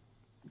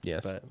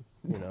 Yes. But,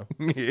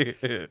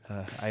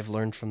 I've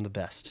learned from the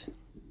best.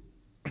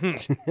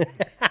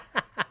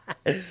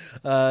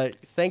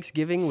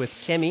 Thanksgiving with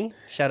Kemi.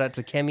 Shout out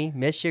to Kemi.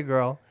 Miss you,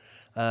 girl.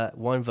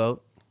 1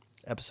 vote.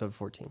 Episode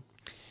 14.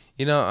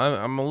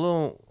 I'm a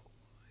little...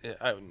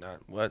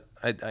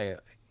 I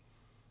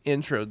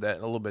introed that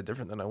a little bit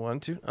different than I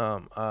wanted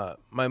to.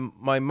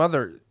 My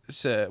mother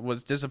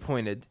was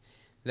disappointed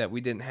that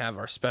we didn't have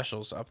our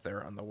specials up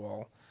there on the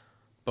wall,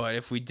 but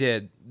if we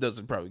did, those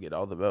would probably get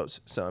all the votes.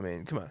 So I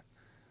mean, come on.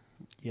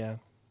 Yeah.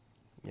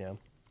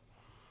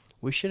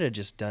 We should have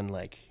just done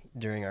like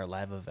during our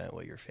live event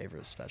what your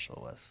favorite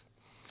special was.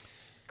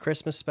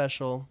 Christmas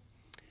special,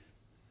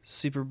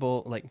 Super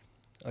Bowl,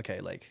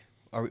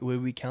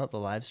 would we count the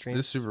live streams?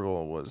 The Super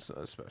Bowl was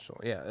a special.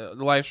 Yeah,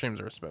 the live streams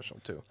are special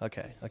too.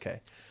 Okay.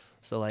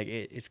 So like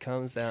it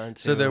comes down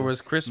to So there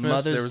was Christmas,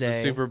 Mother's there was Day.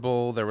 the Super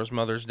Bowl, there was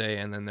Mother's Day,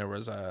 and then there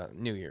was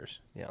New Year's.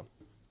 Yeah.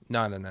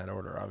 Not in that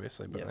order,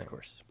 obviously, but Yeah, of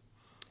course.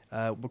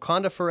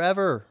 Wakanda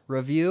Forever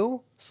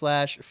review /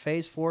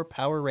 Phase 4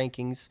 Power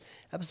Rankings,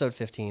 episode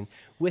 15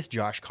 with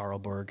Josh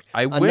Carlberg.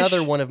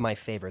 Another one of my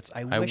favorites.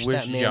 I wish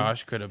that man,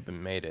 Josh could have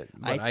made it,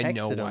 but I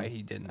know why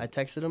he didn't. I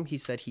texted him. He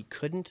said he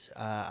couldn't.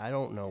 I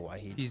don't know why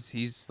he.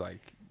 He's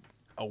like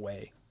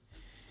away.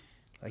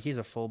 Like he's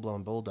a full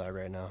blown bulldog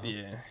right now.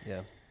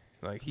 Yeah.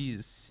 Like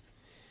he's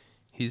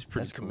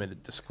pretty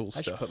committed to school stuff.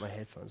 I should put my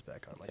headphones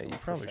back on. Like yeah, you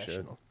probably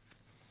should.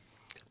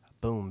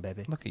 Boom,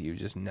 baby. Look at you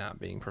just not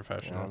being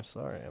professional. No, I'm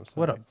sorry.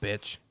 What a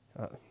bitch.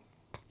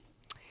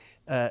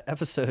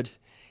 Episode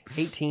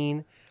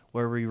 18,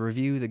 where we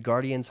review the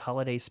Guardians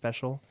Holiday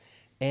Special,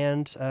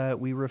 and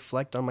we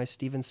reflect on my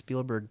Steven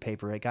Spielberg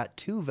paper. I got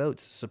 2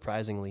 votes,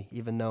 surprisingly,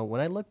 even though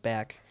when I look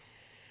back,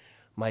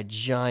 my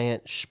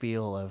giant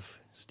spiel of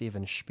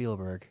Steven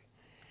Spielberg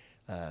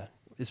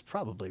is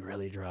probably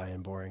really dry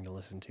and boring to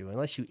listen to,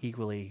 unless you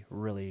equally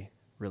really,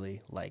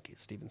 really like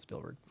Steven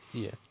Spielberg.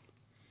 Yeah.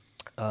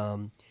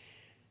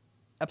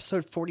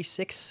 Episode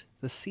 46,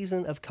 The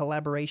Season of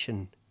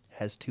Collaboration,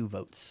 has 2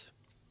 votes.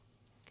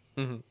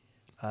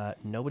 Mm-hmm.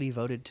 Nobody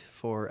voted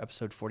for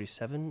episode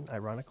 47,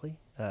 ironically,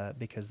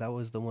 because that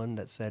was the one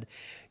that said,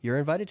 you're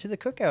invited to the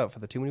cookout for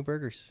the too many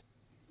burgers.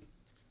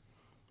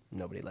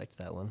 Nobody liked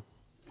that one.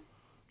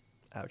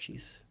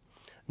 Ouchies.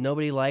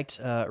 Nobody liked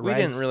we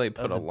didn't really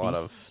put a lot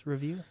of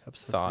review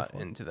thought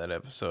into that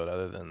episode,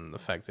 other than the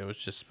fact that it was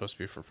just supposed to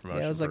be for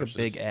promotion. Yeah, it was like purposes. a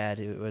big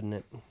ad, wasn't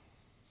it?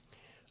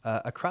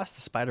 Across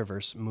the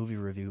Spider-Verse movie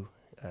review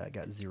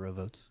got 0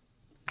 votes.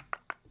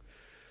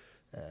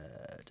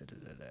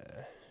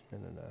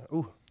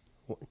 Ooh,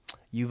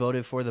 you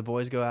voted for The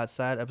Boys Go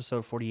Outside,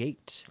 episode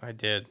 48. I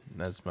did.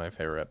 That's my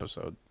favorite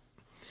episode.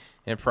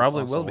 It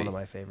probably will be one of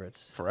my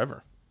favorites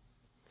forever.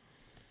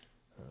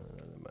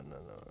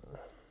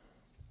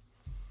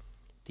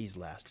 These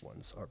last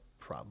ones are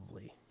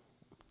probably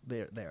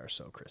they are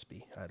so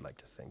crispy. I'd like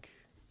to think,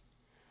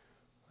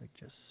 like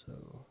just so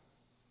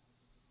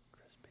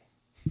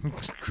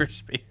crispy.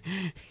 Crispy.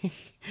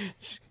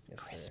 Yes,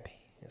 crispy.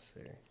 Yes,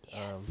 sir.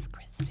 Yes,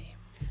 crispy.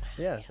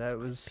 Yeah, that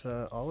was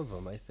all of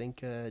them. I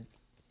think I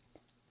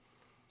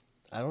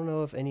don't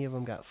know if any of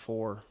them got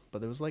 4, but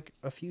there was like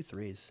a few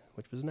 3s,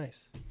 which was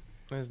nice.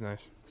 That was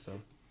nice. So,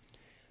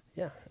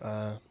 yeah.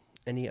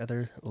 Any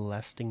other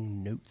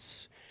lasting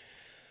notes?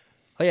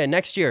 Oh yeah,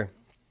 next year.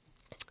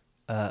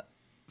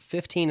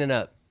 15 and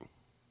up.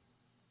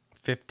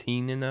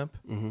 15 and up?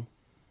 Mm-hmm.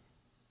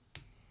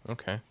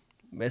 Okay.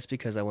 That's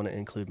because I want to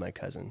include my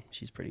cousin.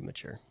 She's pretty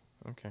mature.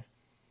 Okay.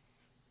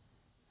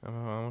 I'm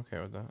okay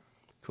with that.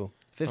 Cool.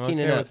 I'm 15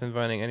 okay and up. with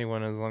inviting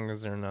anyone as long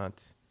as they're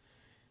not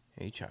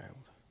a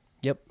child.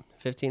 Yep,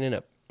 15 and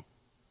up.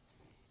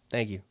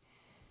 Thank you.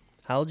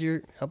 How old's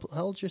your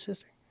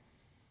sister?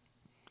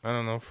 I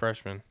don't know,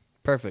 freshman.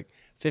 Perfect.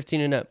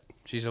 15 and up.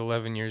 She's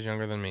 11 years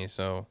younger than me,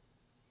 so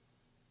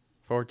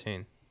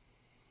 14.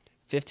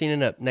 15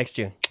 and up next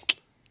year.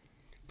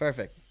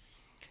 Perfect.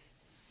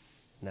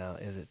 Now,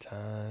 is it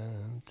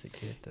time to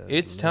get the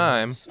It's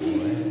time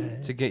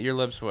to get your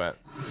lips wet.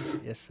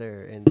 Yes,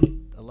 sir.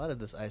 And a lot of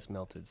this ice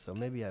melted, so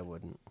maybe I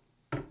wouldn't.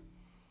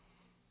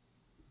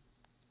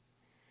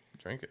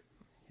 Drink it.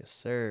 Yes,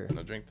 sir.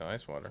 I'll drink the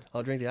ice water.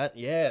 I'll drink the ice.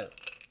 Yeah.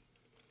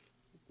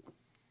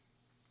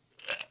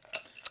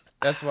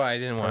 That's why I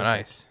didn't want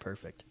ice.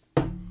 Perfect.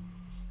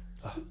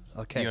 Oh,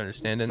 okay. You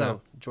understand it so,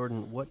 now?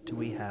 Jordan, what do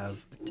we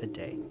have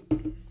today?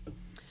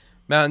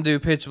 Mountain Dew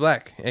Pitch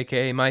Black,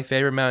 a.k.a. my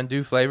favorite Mountain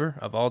Dew flavor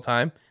of all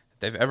time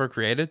that they've ever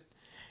created.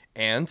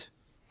 And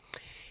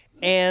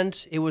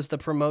it was the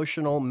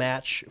promotional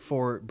match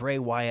for Bray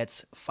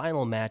Wyatt's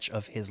final match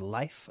of his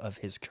life, of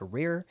his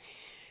career.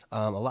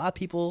 A lot of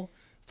people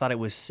thought it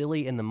was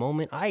silly in the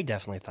moment. I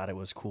definitely thought it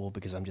was cool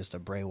because I'm just a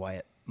Bray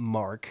Wyatt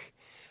mark.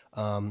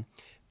 One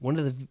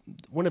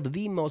of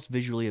the most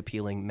visually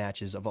appealing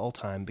matches of all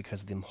time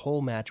because the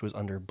whole match was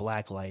under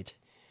black light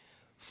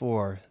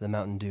for the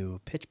Mountain Dew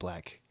Pitch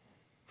Black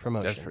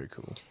promotion. that's pretty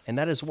cool. And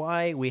that is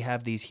why we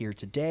have these here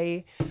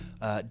today.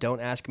 Don't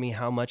ask me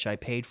how much I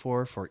paid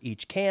for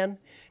each can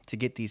to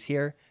get these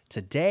here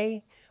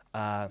today.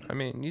 I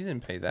mean, you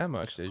didn't pay that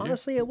much, did you?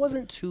 Honestly, it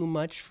wasn't too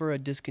much for a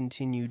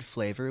discontinued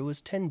flavor. It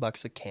was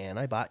 $10 a can.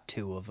 I bought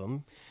 2 of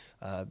them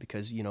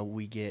because,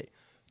 we get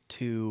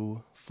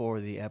 2 for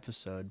the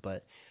episode.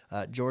 But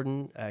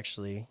Jordan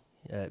actually,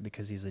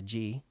 because he's a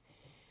G,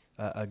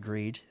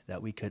 agreed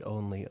that we could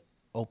only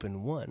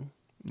open one,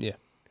 Yeah.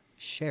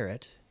 share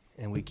it,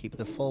 and we keep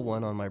the full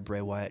one on my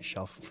Bray Wyatt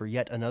shelf for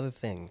yet another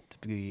thing to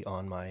be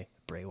on my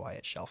Bray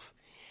Wyatt shelf.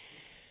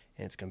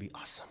 And it's going to be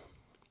awesome.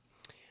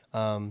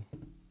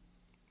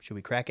 Should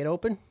we crack it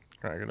open?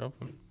 Crack it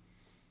open.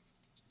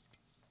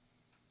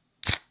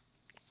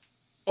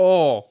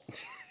 Oh,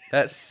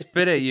 that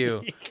spit at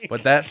you,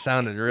 but that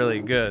sounded really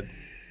good.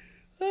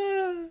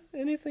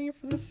 Anything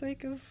for the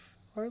sake of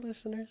our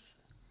listeners.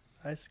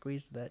 I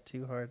squeezed that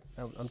too hard.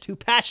 I'm too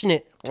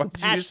passionate. Why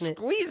did you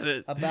squeeze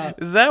it?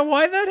 About. Is that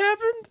why that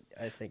happened?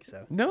 I think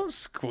so. Don't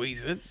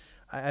squeeze it.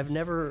 I've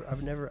never. I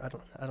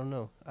don't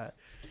know. I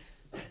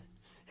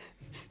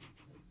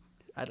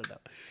don't know.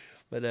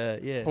 But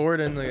yeah. Pour it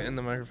in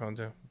the microphone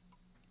too.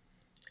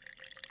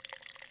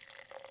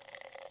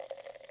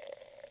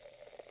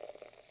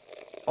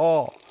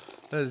 Oh,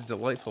 that is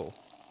delightful.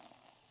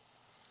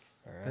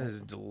 All right. That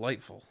is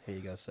delightful. Here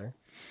you go, sir.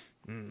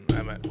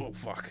 Oh,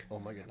 fuck. Oh,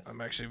 my goodness.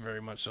 I'm actually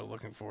very much so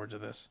looking forward to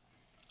this.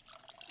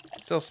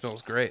 It still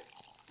smells great.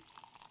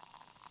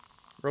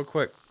 Real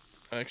quick.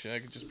 Actually, I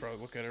could just probably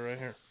look at it right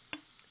here.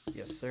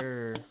 Yes,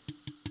 sir.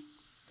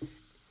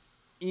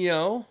 You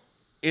know,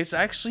 it's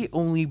actually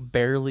only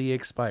barely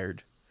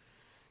expired.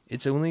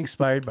 It's only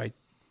expired by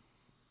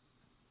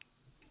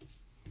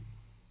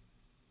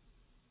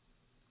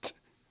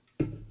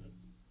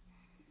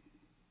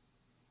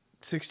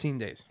 16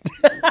 days.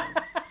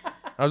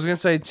 I was going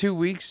to say 2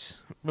 weeks,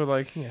 but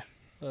like, yeah.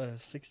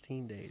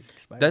 16 days.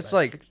 Expired That's by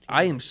like, 16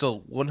 I am days.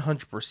 still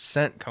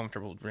 100%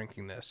 comfortable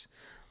drinking this.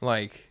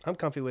 Like, I'm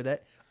comfy with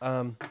that.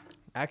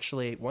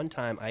 Actually, one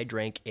time I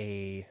drank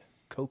a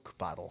Coke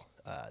bottle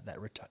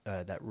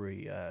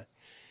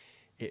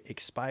it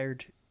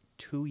expired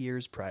 2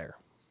 years prior.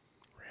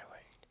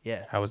 really?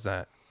 Yeah. How was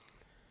that?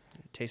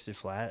 It tasted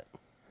flat.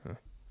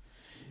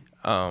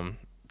 2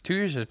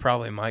 years is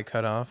probably my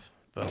cutoff,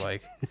 but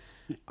like,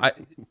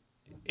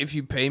 if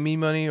you pay me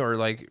money or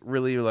like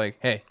really you're like,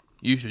 hey,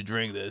 you should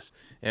drink this,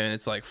 and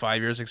it's like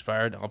 5 years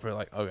expired, I'll be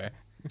like, okay.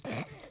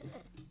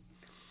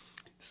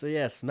 So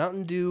yes,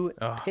 Mountain Dew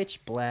Oh.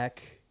 Pitch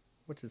Black.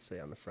 What's it say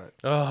on the front?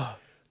 Oh,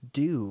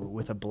 Dew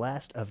with a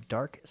blast of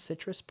dark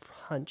citrus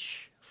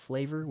punch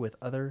flavor with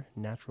other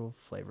natural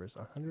flavors.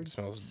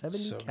 smells 170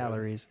 so good.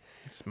 calories.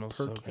 it smells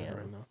Per so good can.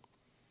 right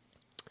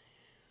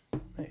now.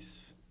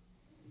 Nice.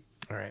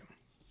 All right,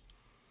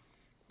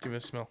 give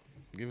it a smell.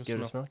 Give it a Give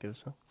it a smell. smell. Give it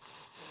a smell.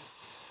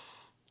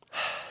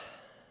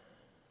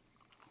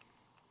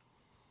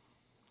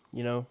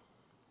 You know,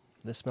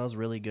 this smells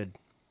really good.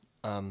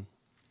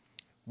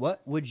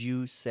 What would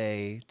you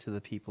say to the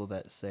people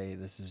that say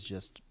this is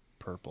just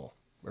purple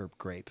or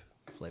grape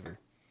flavor?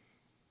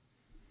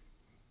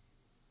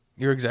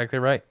 You're exactly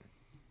right.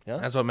 Yeah,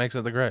 That's what makes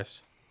it the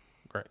greatest.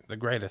 The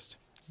greatest.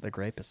 the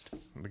grapest.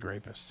 The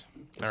grapest.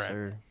 Yes, All right.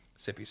 sir.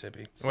 Sippy,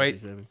 sippy. Sippy,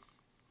 Wait. sippy.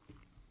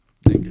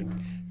 Thank you.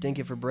 Dink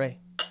it for Bray.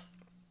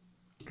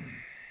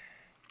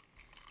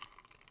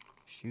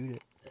 Shoot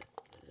it.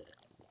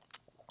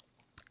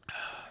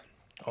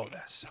 Oh,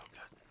 that's so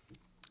good.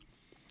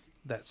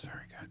 That's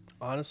very good.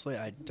 Honestly,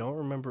 I don't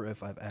remember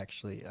if I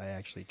actually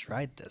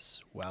tried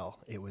this while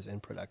it was in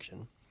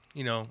production.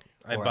 You know,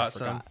 I Or I bought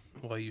some forgot.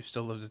 while you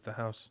still lived at the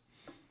house,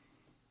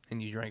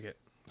 and you drank it.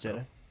 Did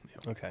I?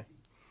 yeah. Okay.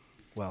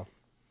 Well,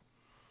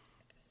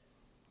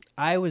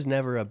 I was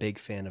never a big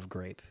fan of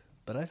grape,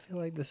 but I feel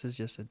like this is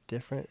just a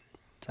different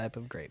type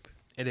of grape.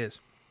 It is.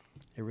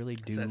 It really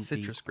It's that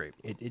citrus grape.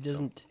 It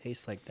doesn't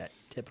taste like that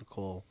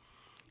typical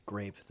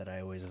grape that I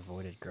always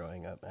avoided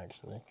growing up,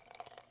 actually.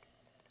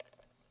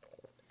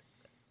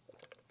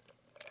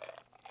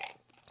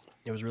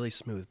 It was really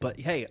smooth. But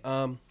hey,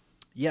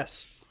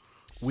 yes,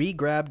 we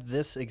grabbed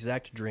this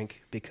exact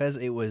drink because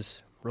it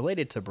was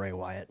related to Bray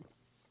Wyatt,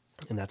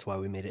 and that's why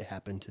we made it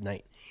happen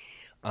tonight.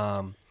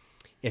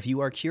 If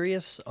you are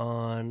curious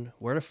on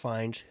where to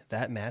find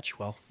that match,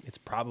 well, it's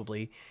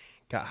probably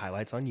got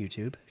highlights on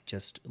YouTube.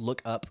 Just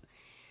look up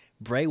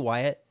Bray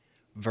Wyatt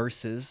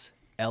versus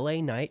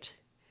LA Knight,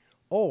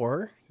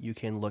 or you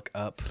can look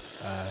up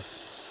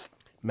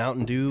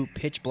Mountain Dew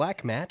Pitch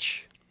Black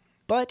match.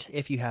 But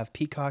if you have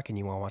Peacock and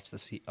you want to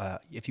watch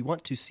if you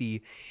want to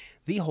see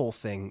the whole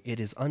thing, it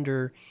is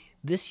under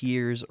this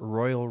year's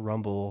Royal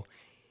Rumble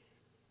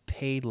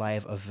paid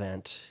live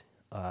event.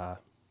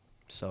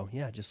 So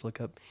yeah, just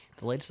look up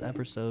the latest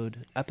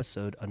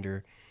episode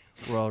under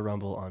Royal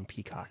Rumble on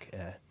Peacock.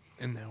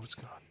 And now it's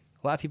gone.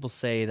 A lot of people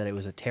say that it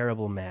was a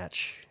terrible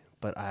match,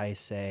 but I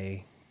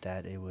say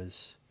that it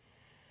was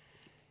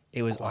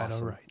Quite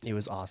awesome. all right. It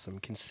was awesome,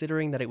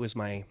 considering that it was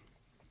my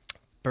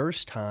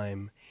first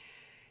time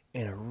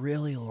in a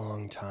really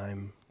long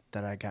time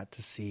that I got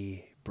to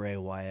see Bray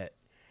Wyatt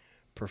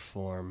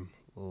perform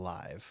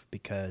live,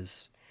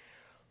 because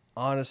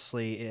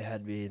honestly, it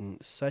had been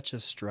such a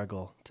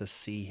struggle to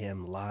see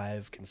him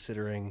live,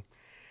 considering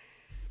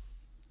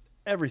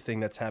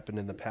everything that's happened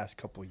in the past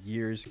couple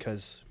years.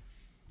 Because,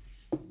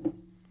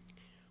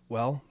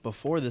 well,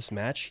 before this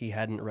match, he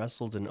hadn't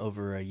wrestled in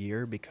over a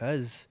year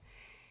because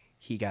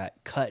he got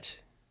cut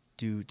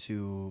due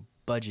to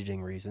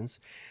budgeting reasons.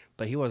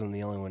 But he wasn't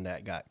the only one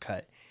that got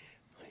cut.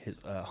 his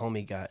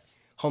homie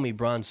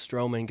Braun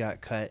Strowman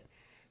got cut.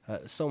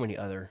 So many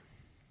other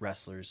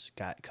wrestlers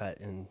got cut,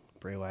 and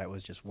Bray Wyatt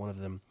was just one of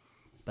them.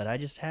 But I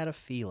just had a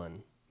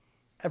feeling,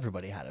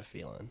 everybody had a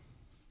feeling,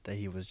 that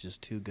he was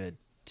just too good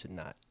to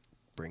not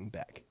bring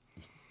back.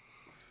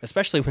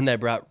 Especially when they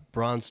brought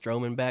Braun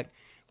Strowman back.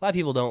 A lot of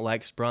people don't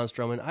like Braun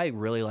Strowman. I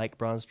really like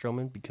Braun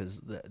Strowman because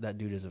that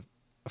dude is a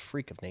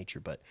freak of nature.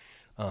 But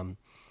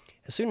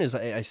as soon as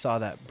I saw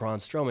that Braun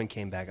Strowman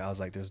came back, I was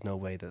like, there's no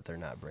way that they're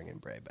not bringing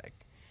Bray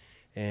back.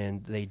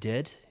 And they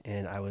did,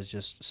 and I was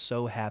just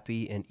so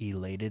happy and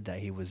elated that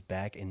he was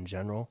back in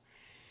general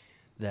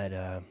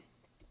that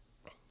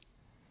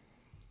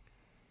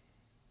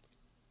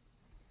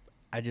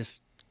I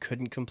just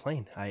couldn't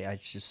complain. I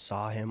just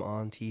saw him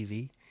on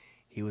TV.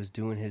 He was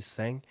doing his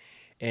thing.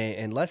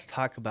 And let's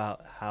talk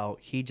about how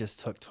he just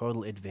took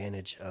total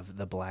advantage of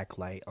the black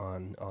light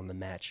on the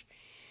match.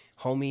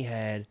 Homie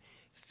had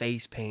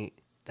face paint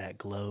that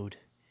glowed,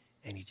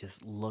 and he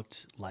just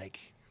looked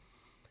like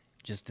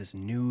just this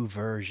new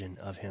version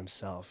of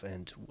himself.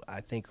 And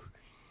I think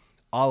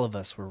all of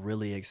us were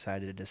really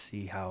excited to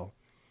see how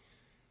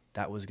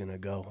that was going to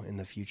go in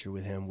the future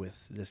with him, with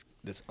this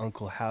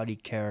Uncle Howdy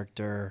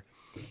character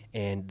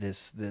and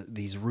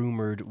these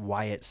rumored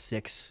Wyatt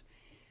 6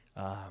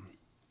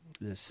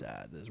 this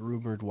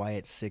rumored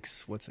Wyatt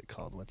 6 what's it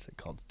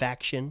called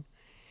faction.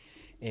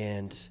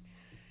 And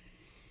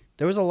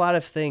there was a lot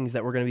of things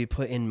that were going to be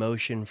put in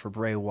motion for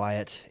Bray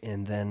Wyatt,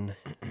 and then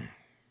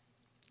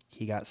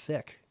he got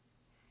sick.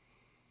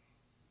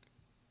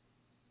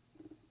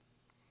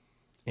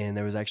 And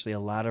there was actually a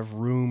lot of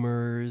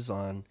rumors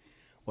on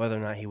whether or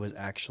not he was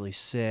actually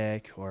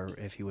sick or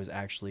if he was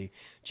actually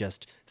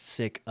just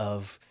sick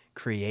of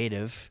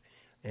creative,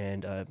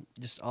 and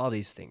just all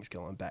these things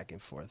going back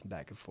and forth.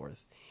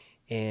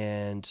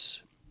 And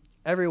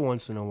every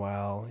once in a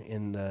while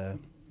in the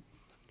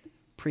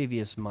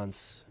previous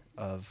months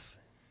of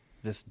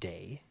this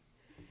day,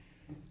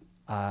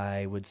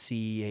 I would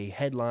see a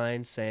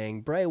headline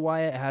saying Bray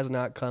Wyatt has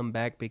not come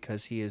back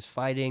because he is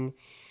fighting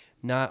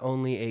not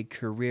only a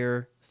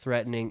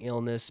career-threatening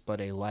illness,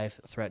 but a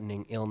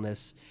life-threatening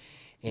illness.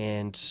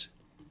 And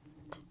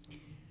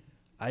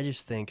I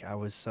just think I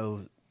was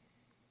so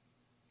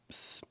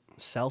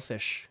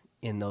selfish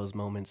in those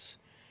moments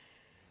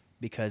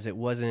because it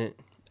wasn't,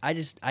 I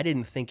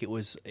didn't think it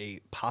was a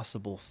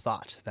possible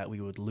thought that we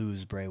would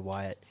lose Bray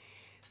Wyatt.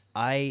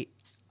 I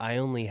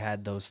only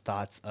had those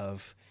thoughts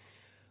of,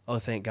 oh,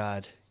 thank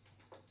God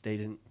they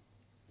didn't.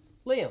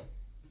 Liam,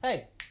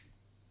 hey,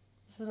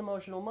 this is an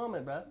emotional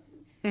moment, bro.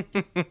 What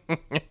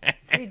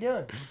are you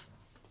doing?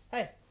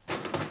 Hey.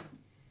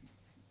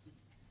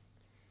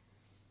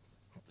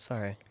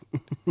 Sorry.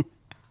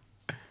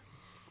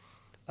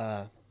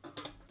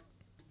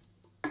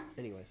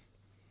 Anyways.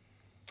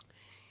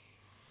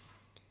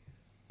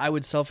 I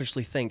would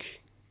selfishly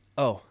think,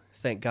 oh,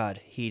 thank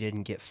God he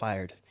didn't get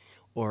fired.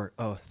 Or,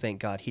 oh, thank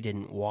God he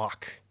didn't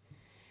walk.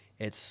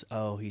 It's,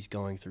 oh, he's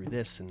going through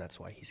this and that's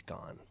why he's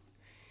gone.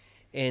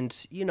 And,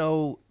 you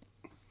know,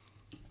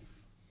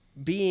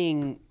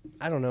 being,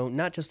 I don't know,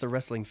 not just a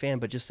wrestling fan,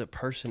 but just a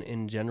person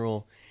in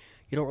general,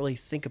 you don't really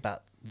think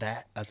about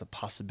that as a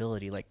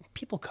possibility. Like,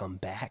 people come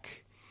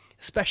back,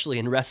 especially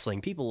in wrestling.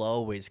 People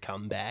always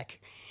come back.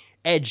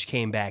 Edge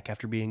came back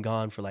after being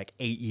gone for like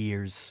 8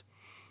 years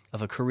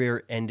of a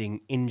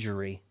career-ending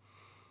injury,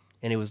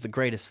 and it was the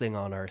greatest thing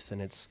on earth.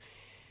 And it's,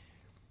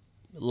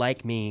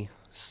 like me,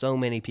 so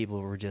many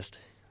people were just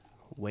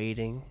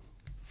waiting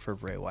for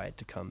Bray Wyatt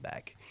to come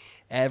back.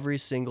 Every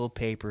single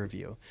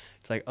pay-per-view,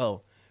 it's like,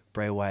 oh,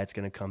 Bray Wyatt's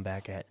going to come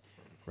back at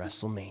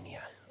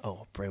WrestleMania.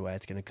 Oh, Bray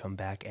Wyatt's going to come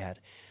back at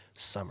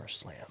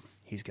SummerSlam.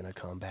 He's going to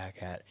come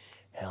back at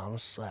Hell in a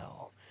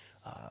Cell,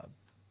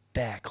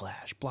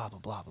 Backlash, blah, blah,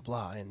 blah, blah,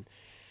 blah. And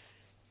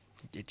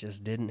it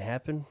just didn't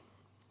happen.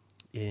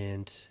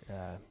 And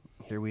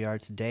here we are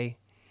today.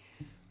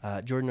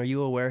 Jordan, are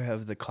you aware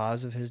of the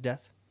cause of his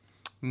death?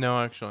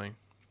 No, actually.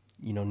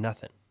 You know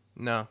nothing?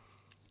 No.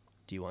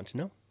 Do you want to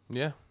know?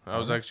 Yeah, I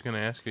was actually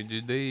going to ask you,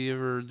 did they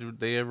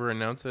ever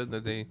announce it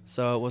that they...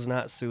 So it was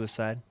not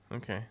suicide.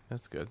 Okay,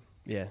 that's good.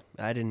 Yeah,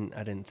 I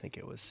didn't think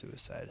it was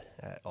suicide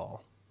at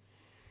all.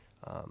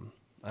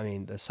 I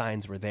mean, the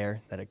signs were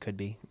there that it could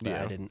be, but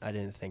Yeah. I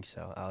didn't think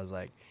so. I was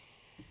like,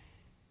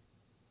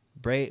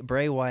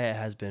 Bray Wyatt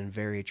has been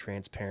very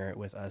transparent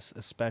with us,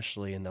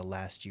 especially in the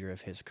last year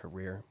of his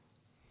career.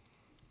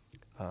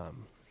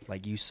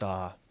 Like you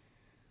saw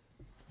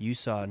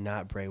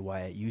not Bray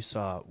Wyatt, you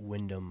saw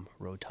Windham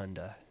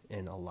Rotunda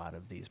in a lot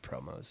of these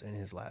promos in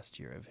his last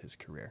year of his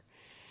career.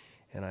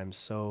 And I'm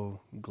so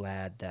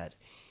glad that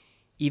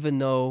even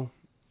though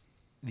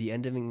the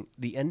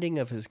ending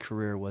of his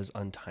career was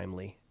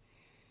untimely,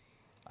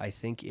 I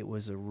think it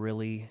was a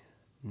really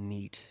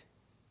neat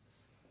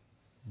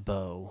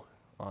bow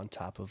on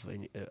top of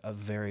a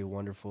very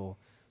wonderful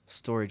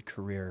storied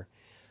career.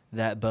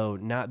 That bow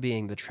not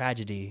being the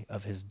tragedy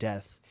of his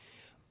death,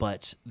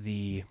 but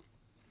the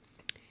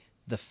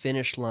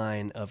finish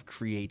line of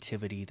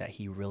creativity that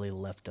he really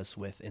left us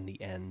with in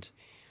the end,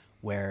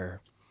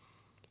 where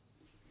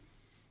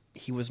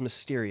he was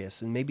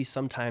mysterious, and maybe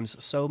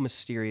sometimes so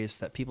mysterious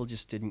that people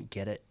just didn't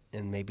get it,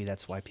 and maybe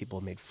that's why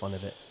people made fun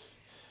of it.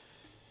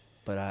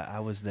 But I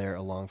was there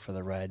along for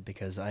the ride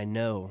because I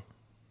know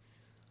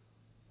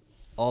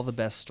all the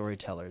best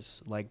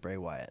storytellers, like Bray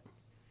Wyatt,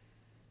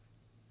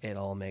 it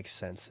all makes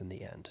sense in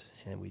the end,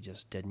 and we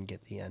just didn't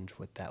get the end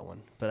with that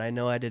one. But I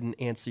know I didn't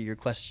answer your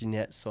question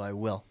yet, so I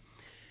will.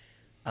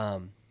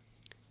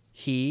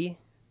 He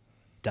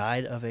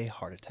died of a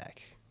heart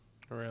attack.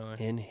 Really?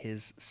 In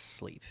his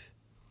sleep.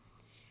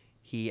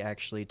 He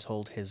actually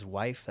told his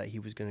wife that he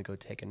was going to go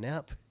take a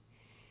nap,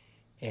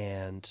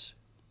 and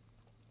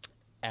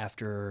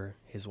after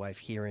his wife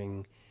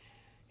hearing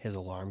his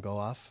alarm go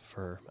off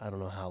for I don't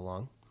know how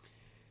long,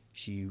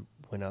 she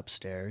went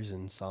upstairs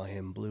and saw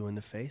him blue in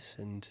the face,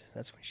 and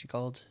that's when she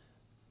called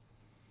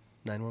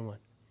 911.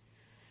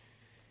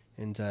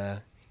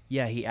 And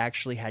yeah, he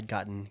actually had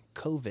gotten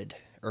COVID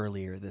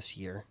earlier this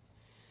year,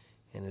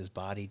 and his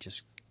body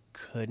just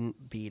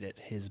couldn't beat it.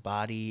 His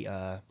body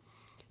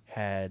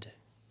had,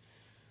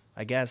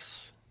 I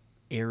guess,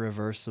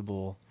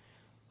 irreversible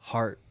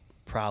heart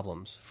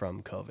problems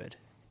from COVID.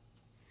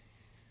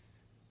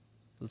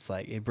 It's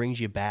like it brings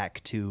you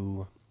back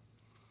to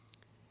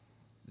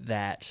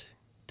that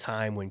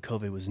time when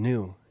COVID was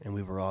new and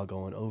we were all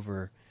going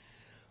over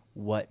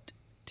what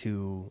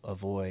to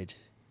avoid.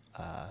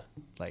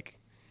 Like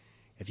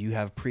if you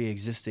have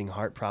pre-existing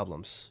heart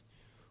problems,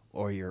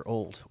 or you're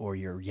old or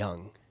you're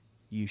young,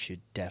 you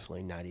should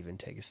definitely not even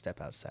take a step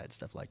outside,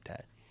 stuff like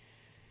that.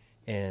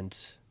 And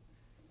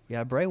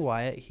yeah, Bray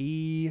Wyatt,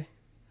 he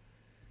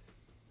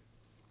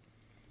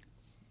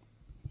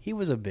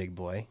was a big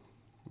boy,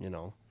 you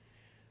know,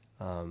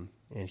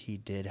 and he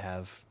did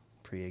have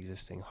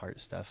pre-existing heart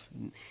stuff.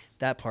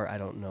 That part I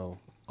don't know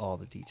all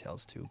the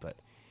details to, but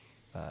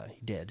he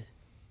did.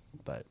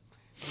 But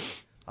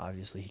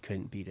obviously he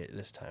couldn't beat it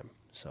this time.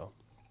 So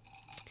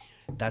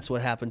that's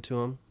what happened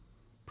to him.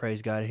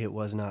 Praise God, it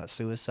was not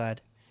suicide.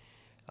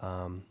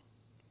 But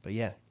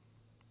yeah.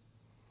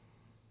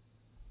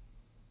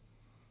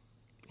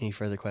 Any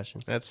further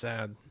questions? That's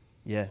sad.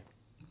 Yeah.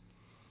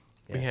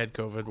 We had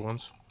COVID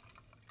once.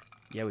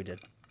 Yeah, we did.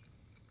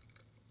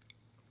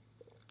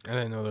 I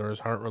didn't know there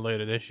was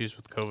heart-related issues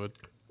with COVID.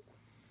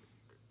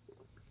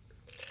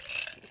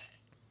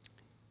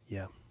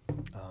 Yeah.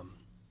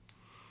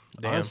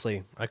 Damn,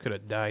 Honestly, I could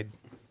have died.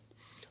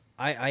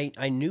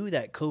 I knew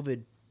that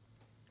COVID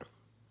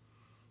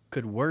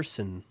could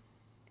worsen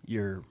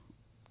your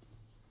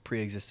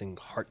pre-existing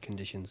heart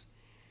conditions,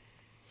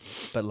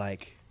 but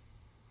like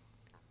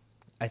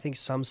I think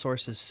some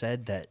sources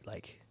said that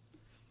like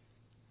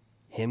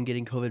him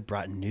getting COVID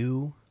brought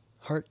new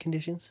heart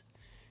conditions,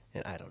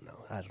 and I don't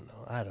know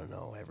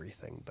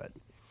everything, but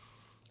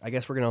I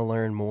guess we're gonna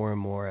learn more and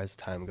more as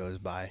time goes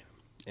by.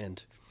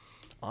 And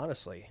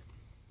honestly,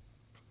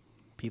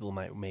 people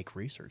might make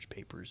research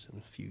papers in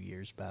a few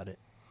years about it.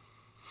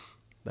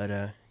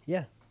 But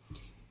yeah,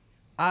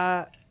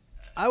 I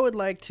would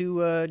like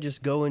to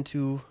just go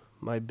into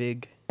my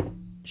big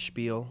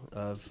spiel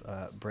of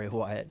Bray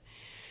Wyatt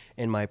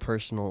and my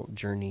personal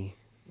journey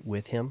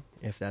with him,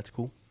 if that's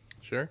cool.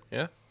 Sure,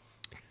 yeah.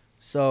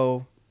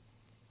 So,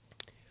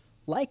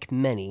 like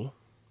many,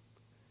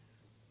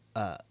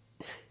 the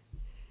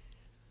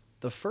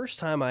first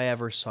time I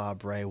ever saw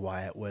Bray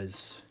Wyatt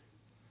was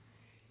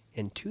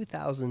in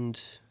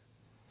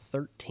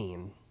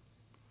 2013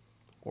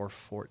 or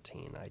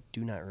 14. I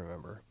do not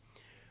remember.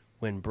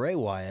 When Bray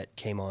Wyatt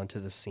came onto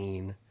the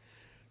scene,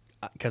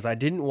 because I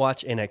didn't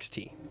watch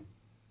NXT.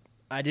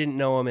 I didn't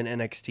know him in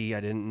NXT.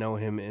 I didn't know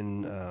him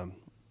in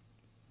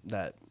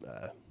that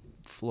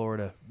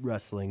Florida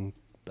wrestling,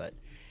 but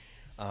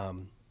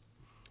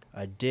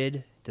I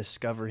did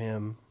discover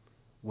him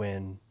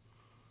when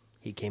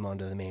he came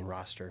onto the main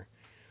roster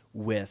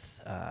with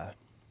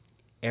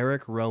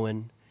Eric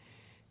Rowan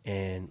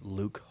and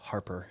Luke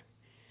Harper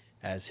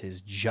as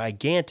his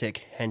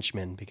gigantic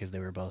henchmen, because they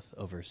were both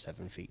over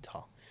 7 feet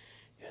tall.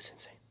 It was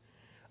insane.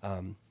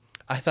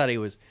 I thought he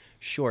was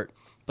short,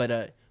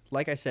 but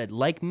like I said,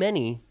 like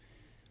many,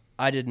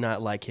 I did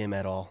not like him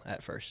at all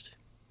at first,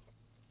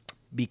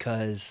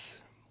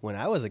 because when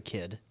I was a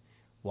kid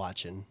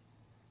watching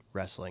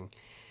wrestling,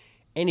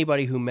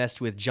 anybody who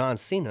messed with John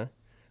Cena,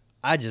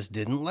 I just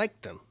didn't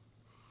like them.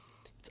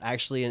 It's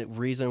actually a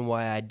reason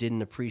why I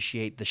didn't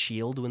appreciate The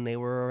Shield when they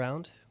were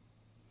around.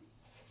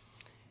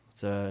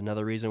 It's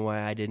another reason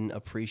why I didn't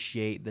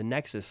appreciate the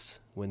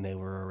Nexus when they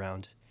were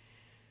around.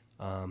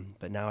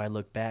 But now I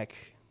look back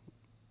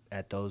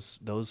at those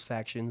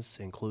factions,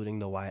 including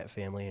the Wyatt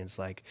family, and it's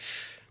like,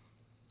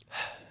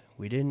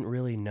 we didn't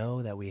really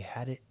know that we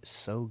had it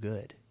so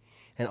good.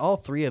 And all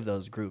three of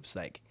those groups,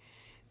 like,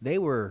 they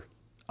were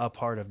a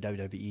part of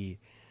WWE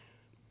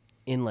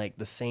in like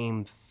the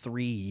same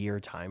 3-year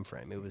time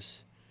frame. It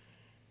was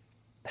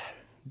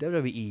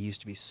WWE used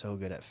to be so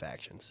good at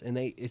factions, and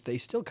they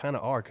still kind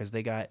of are, because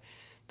they got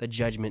the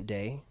Judgment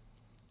Day,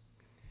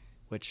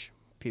 which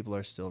people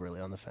are still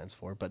really on the fence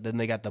for, but then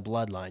they got the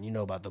Bloodline. You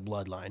know about the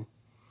Bloodline.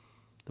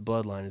 The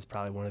Bloodline is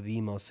probably one of the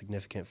most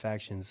significant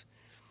factions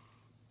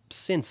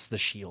since the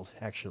Shield,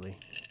 actually.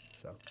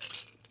 So,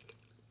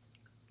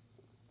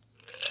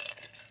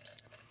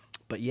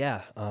 but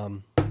yeah,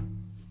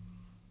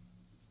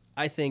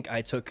 I think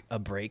I took a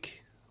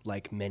break,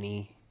 like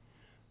many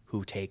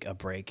who take a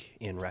break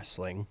in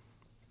wrestling.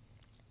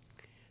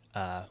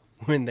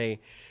 When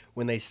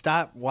they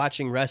stop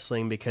watching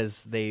wrestling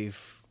because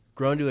they've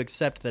grown to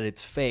accept that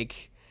it's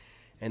fake,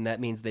 and that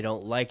means they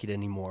don't like it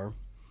anymore.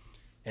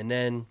 And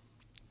then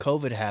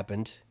COVID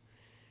happened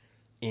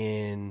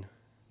in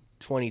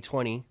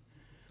 2020,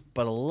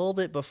 but a little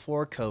bit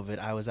before COVID,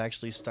 I was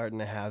actually starting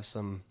to have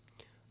some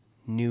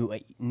new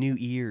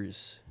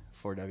ears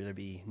for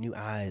WWE, new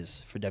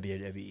eyes for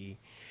WWE,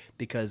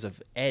 because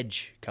of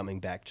Edge coming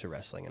back to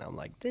wrestling, and I'm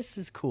like, this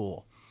is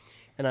cool.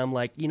 And I'm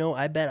like,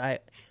 I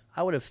bet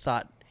I would have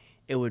thought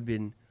it would have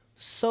been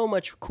so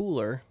much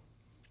cooler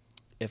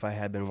if I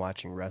had been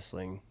watching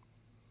wrestling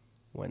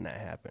when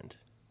that happened.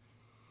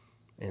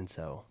 And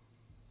so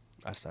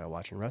I started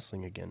watching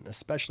wrestling again,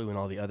 especially when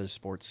all the other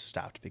sports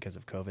stopped because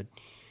of COVID.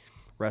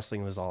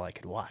 Wrestling was all I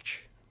could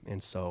watch.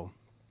 And so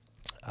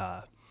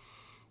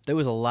there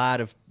was a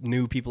lot of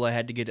new people I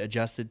had to get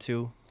adjusted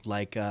to,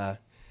 like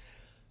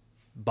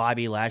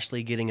Bobby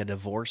Lashley getting a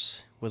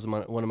divorce was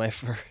one of my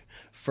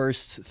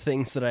first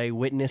things that I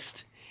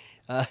witnessed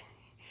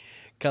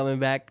coming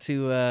back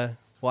to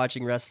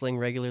watching wrestling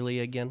regularly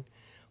again.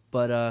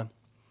 But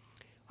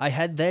I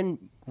had then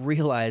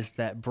realized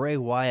that Bray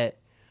Wyatt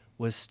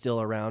was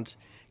still around.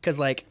 Because,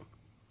 like,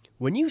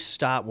 when you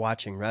stop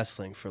watching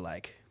wrestling for,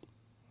 like,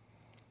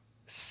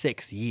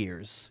 6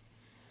 years,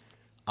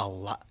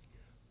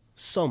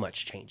 so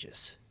much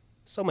changes.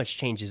 So much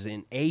changes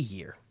in a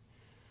year.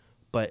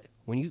 But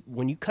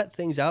when you cut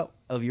things out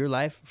of your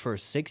life for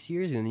 6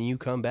 years and then you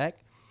come back,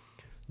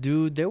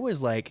 dude, there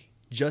was, like,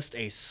 just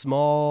a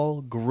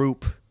small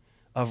group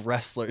of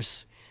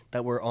wrestlers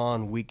that were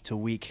on week to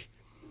week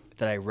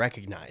that I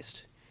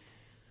recognized.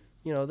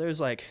 There's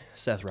like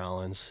Seth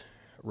Rollins,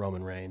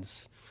 Roman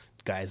Reigns,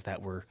 guys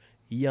that were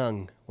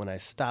young when I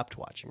stopped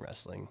watching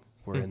wrestling,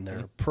 were in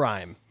their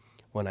prime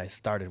when I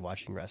started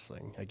watching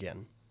wrestling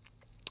again.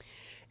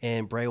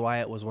 And Bray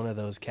Wyatt was one of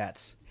those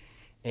cats.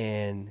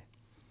 And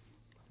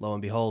lo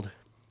and behold,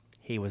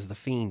 he was the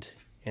Fiend.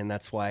 And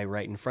that's why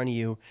right in front of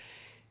you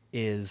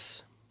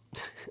is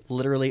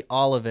literally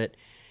all of it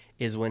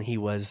is when he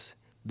was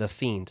the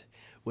Fiend,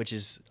 which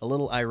is a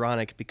little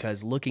ironic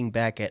because looking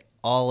back at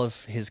all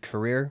of his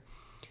career,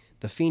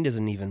 the Fiend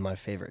isn't even my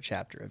favorite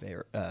chapter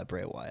of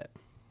Bray Wyatt.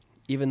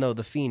 Even though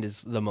the Fiend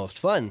is the most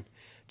fun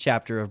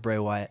chapter of Bray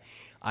Wyatt,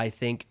 I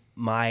think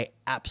my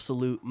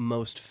absolute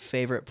most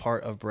favorite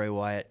part of Bray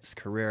Wyatt's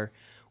career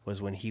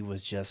was when he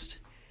was just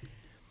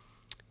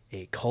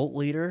a cult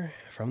leader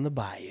from the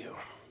Bayou.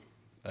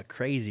 A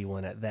crazy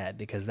one at that,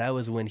 because that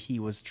was when he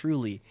was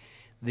truly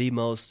the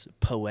most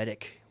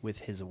poetic with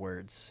his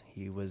words.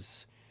 He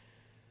was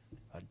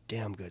a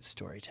damn good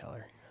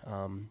storyteller.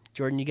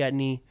 Jordan, you got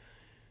any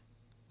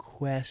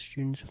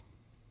questions?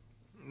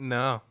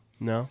 No.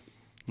 No?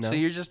 So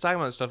you're just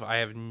talking about stuff I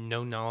have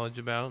no knowledge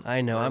about?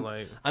 I know.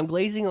 I'm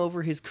glazing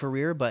over his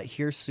career, but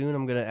here soon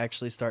I'm going to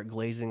actually start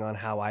glazing on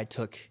how I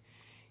took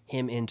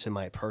him into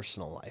my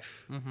personal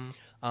life.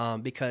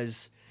 Mm-hmm.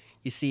 Because,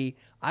 you see,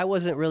 I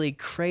wasn't really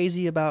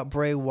crazy about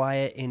Bray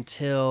Wyatt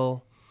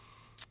until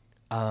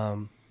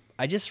I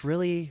just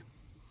really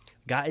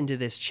got into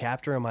this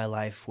chapter in my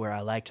life where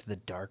I liked the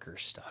darker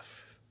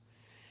stuff.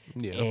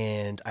 Yeah.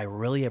 And I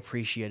really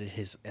appreciated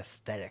his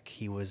aesthetic.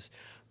 He was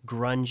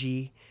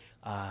grungy.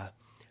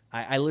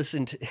 I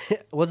listened,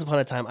 once upon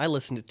a time, I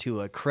listened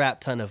to a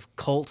crap ton of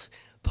cult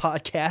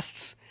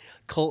podcasts,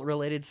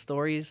 cult-related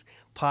stories,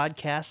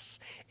 podcasts,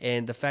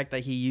 and the fact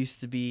that he used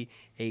to be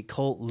a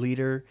cult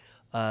leader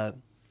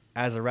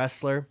as a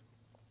wrestler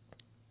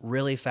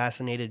really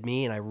fascinated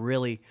me, and I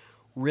really,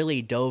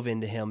 really dove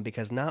into him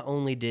because not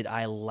only did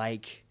I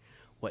like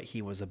what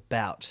he was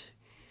about,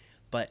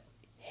 but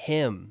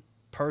him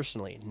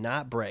personally,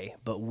 not Bray,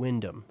 but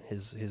Windham,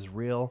 his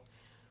real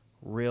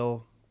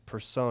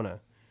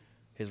persona,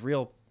 his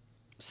real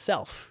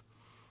self.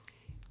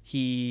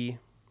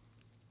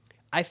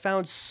 I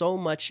found so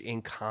much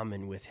in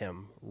common with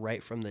him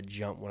right from the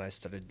jump when I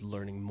started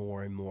learning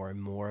more and more and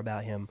more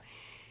about him.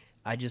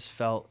 I just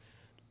felt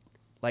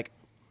like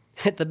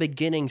at the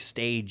beginning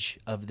stage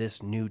of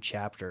this new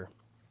chapter,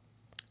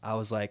 I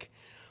was like,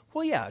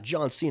 well, yeah,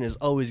 John Cena is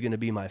always going to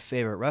be my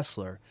favorite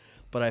wrestler,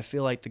 but I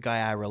feel like the guy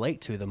I relate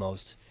to the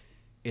most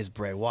is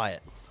Bray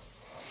Wyatt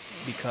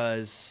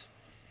because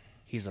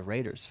he's a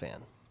Raiders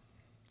fan.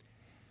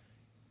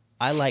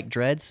 I like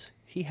dreads.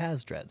 He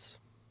has dreads.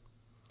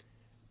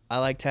 I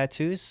like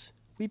tattoos.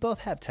 We both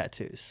have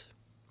tattoos.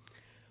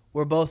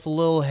 We're both a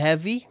little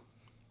heavy,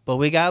 but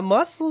we got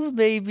muscles,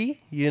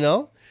 baby,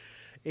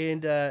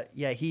 And,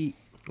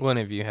 one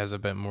of you has a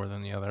bit more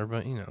than the other,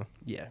 but,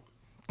 Yeah.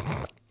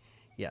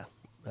 Yeah.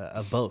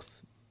 Of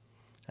both,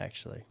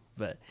 actually.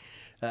 But,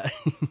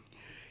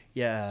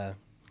 yeah.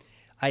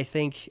 I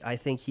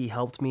think he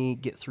helped me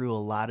get through a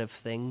lot of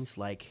things.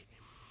 Like,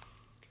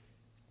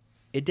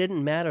 it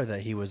didn't matter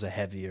that he was a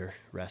heavier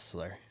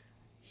wrestler.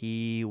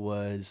 He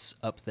was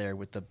up there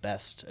with the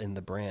best in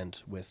the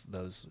brand with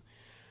those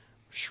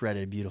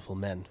shredded, beautiful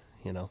men,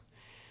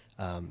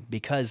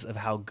 because of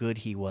how good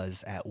he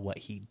was at what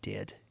he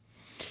did.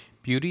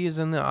 Beauty is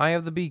in the eye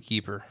of the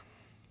beekeeper.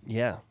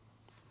 Yeah.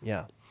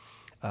 Yeah.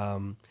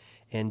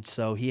 And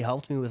so he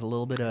helped me with a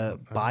little bit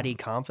of body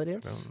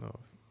confidence. I don't know.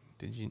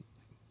 Did you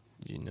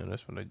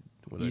notice what I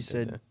You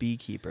said there?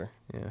 beekeeper.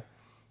 Yeah.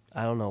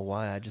 I don't know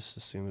why. I just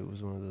assumed it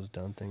was one of those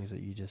dumb things that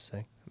you just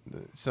say.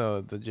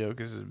 So the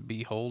joke is a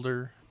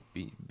beholder,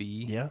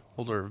 Yeah.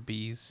 holder of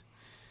bees.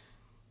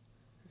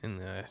 And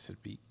I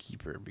said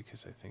beekeeper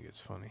because I think it's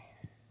funny.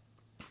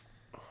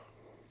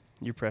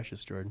 You're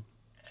precious, Jordan.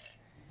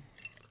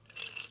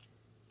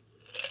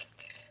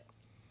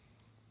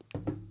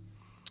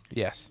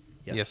 Yes.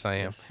 Yes, I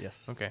am.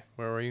 Yes. Okay,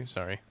 where were you?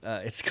 Sorry.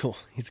 It's cool.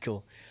 It's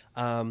cool.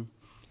 And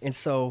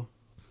so,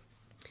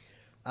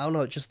 I don't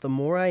know, just the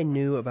more I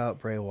knew about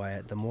Bray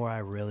Wyatt, the more I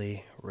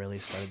really, really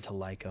started to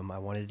like him. I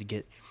wanted to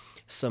get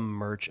some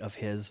merch of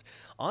his.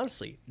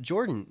 Honestly,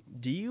 Jordan,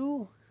 do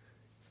you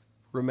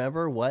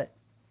remember what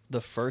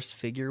the first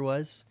figure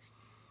was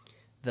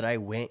that I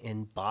went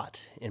and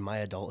bought in my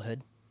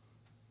adulthood?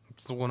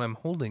 It's the one I'm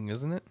holding,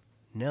 isn't it?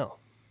 No.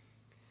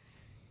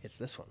 It's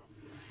this one.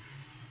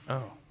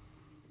 Oh.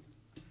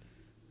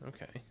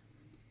 Okay.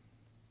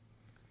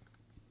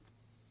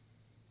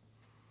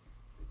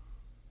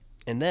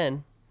 And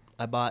then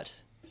I bought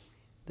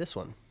this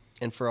one.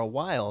 And for a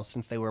while,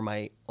 since they were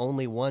my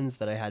only ones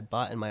that I had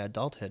bought in my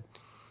adulthood,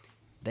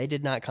 they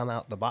did not come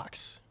out the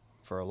box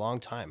for a long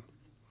time.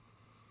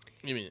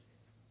 You mean?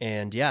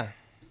 And yeah,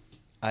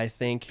 I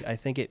think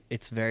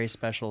it's very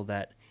special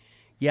that,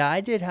 yeah,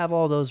 I did have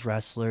all those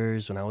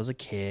wrestlers when I was a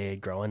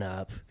kid growing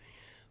up,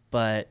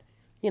 but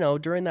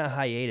during that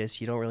hiatus,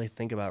 you don't really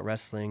think about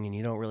wrestling and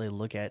you don't really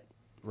look at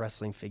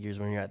wrestling figures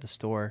when you're at the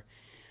store.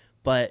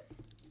 But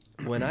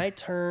when I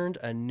turned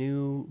a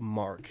new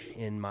mark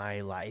in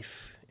my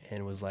life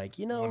and was like,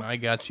 when I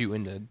got you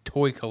into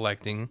toy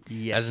collecting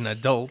as an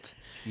adult.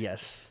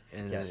 Yes.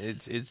 And yes.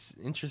 it's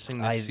interesting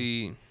to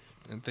see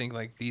and think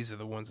like these are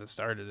the ones that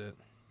started it.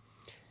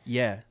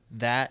 Yeah,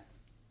 that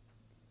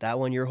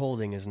one you're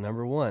holding is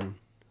number 1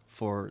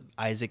 for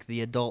Isaac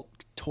the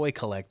adult toy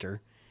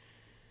collector.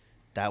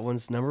 That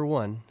one's number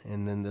 1,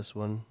 and then this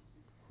one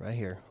right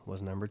here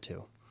was number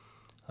 2.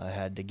 I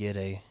had to get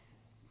a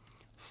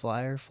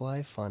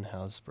Firefly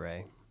Funhouse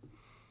Bray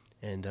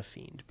and a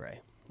Fiend Bray,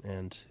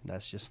 and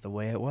that's just the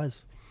way it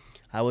was.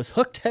 I was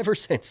hooked ever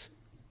since.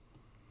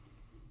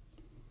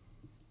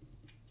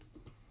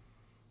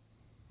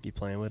 You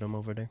playing with him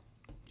over there?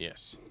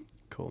 Yes.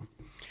 Cool.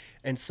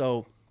 And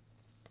so,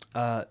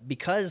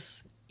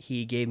 because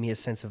he gave me a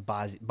sense of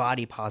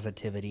body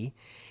positivity,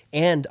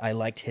 and I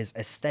liked his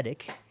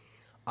aesthetic,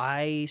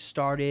 I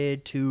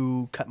started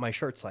to cut my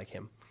shirts like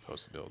him.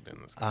 Post build in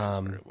this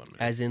guy's very limited.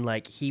 As in,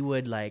 he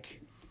would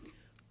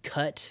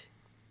cut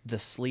the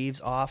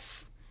sleeves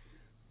off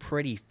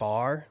pretty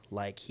far.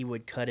 He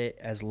would cut it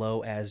as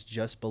low as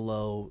just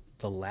below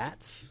the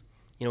lats.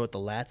 You know what the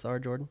lats are,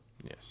 Jordan?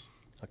 Yes.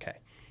 Okay.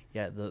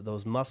 Yeah,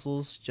 those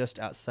muscles just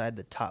outside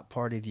the top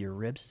part of your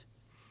ribs.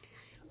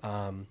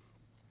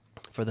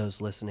 For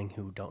those listening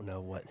who don't know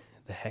what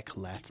the heck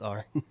lats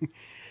are.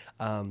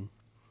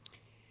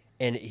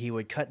 And he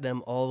would cut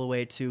them all the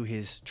way to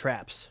his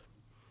traps.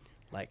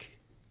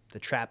 The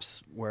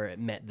traps where it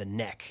met the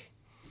neck.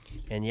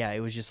 And yeah,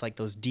 it was just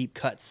those deep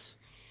cuts.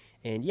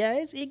 And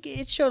yeah,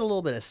 it showed a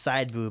little bit of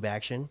side boob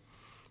action.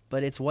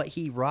 But it's what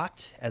he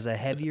rocked as a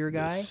heavier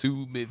guy. The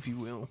soob, if you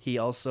will. He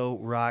also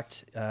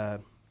rocked...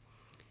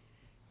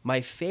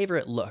 my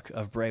favorite look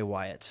of Bray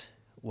Wyatt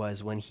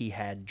was when he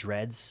had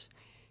dreads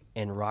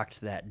and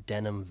rocked that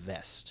denim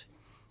vest.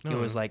 It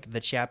was the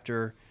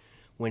chapter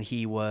when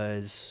he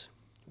was,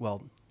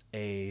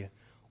 a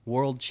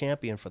world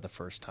champion for the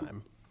first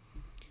time.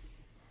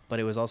 But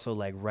it was also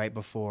right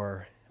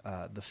before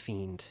The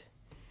Fiend.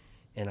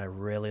 And I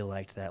really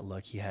liked that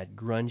look. He had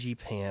grungy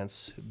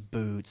pants,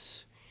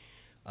 boots,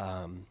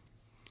 and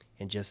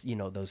just,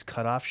 those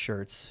cut-off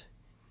shirts.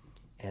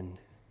 And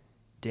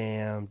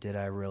damn, did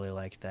I really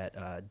like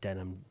that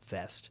denim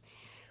vest.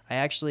 I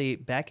actually,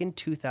 back in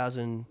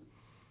 2000,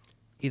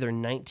 either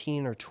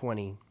 19 or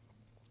 20,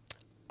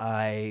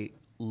 I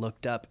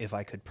looked up if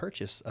I could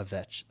purchase a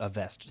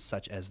vest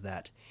such as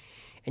that.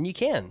 And you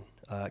can.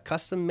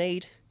 Custom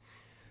made,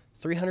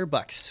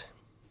 $300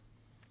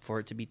 for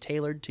it to be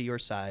tailored to your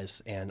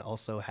size and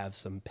also have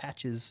some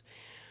patches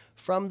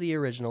from the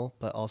original,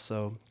 but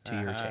also to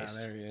your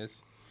taste. There he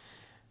is.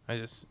 I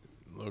just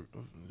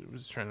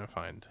was trying to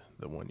find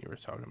the one you were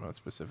talking about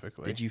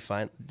specifically.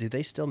 Did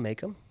they still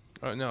make them?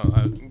 Oh, no.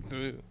 I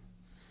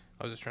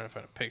was just trying to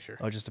find a picture.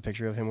 Oh, just a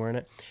picture of him wearing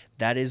it?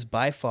 That is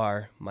by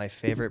far my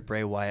favorite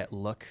Bray Wyatt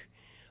look.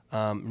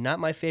 Not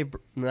my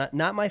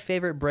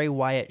favorite Bray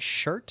Wyatt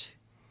shirt,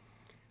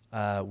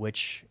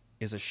 which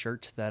is a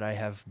shirt that I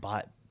have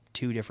bought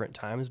 2 different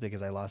times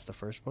because I lost the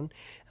first one,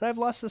 and I've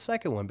lost the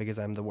second one because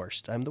I'm the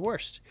worst. I'm the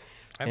worst.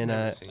 I've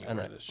never seen you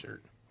wear this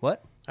shirt.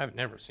 What? I've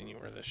never seen you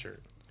wear this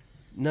shirt.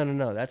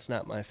 No. That's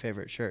not my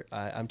favorite shirt.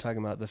 I'm talking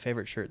about the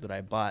favorite shirt that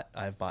I bought.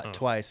 I've bought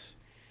twice,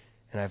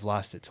 and I've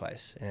lost it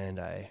twice. And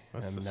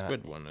That's the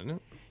squid one, isn't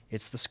it?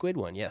 It's the squid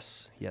one.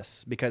 Yes,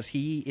 because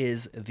he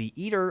is the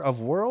eater of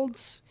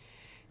worlds,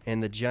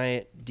 and the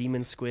giant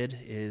demon squid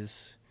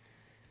is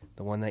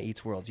the one that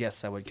eats worlds.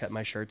 Yes, I would cut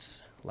my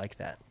shirts like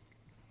that.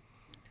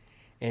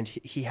 And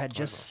he had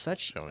just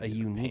such a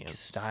unique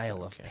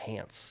style of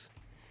pants.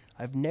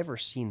 I've never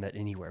seen that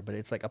anywhere, but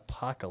it's like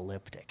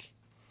apocalyptic.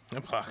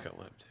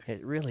 Apocalyptic.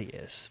 It really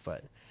is.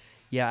 But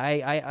yeah,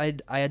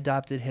 I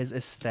adopted his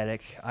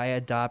aesthetic. I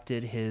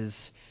adopted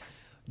his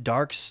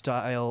dark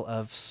style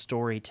of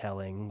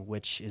storytelling,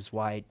 which is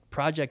why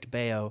Project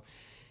Bayo,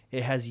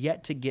 it has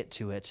yet to get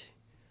to it,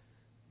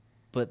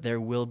 but there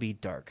will be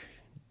dark.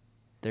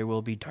 There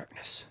will be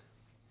darkness.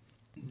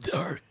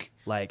 Dark.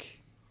 Like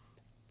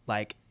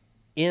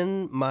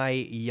in my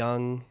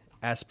young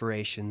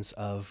aspirations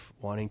of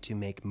wanting to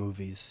make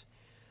movies,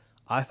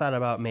 I thought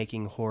about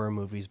making horror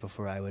movies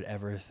before I would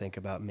ever think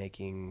about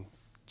making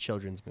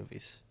children's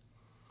movies.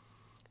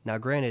 Now,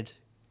 granted,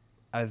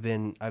 I've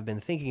been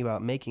thinking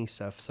about making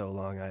stuff so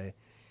long.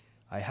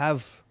 I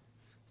have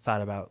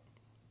thought about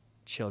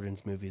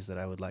children's movies that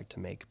I would like to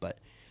make, but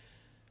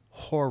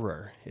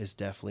horror is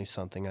definitely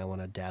something I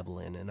want to dabble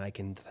in, and I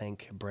can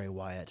thank Bray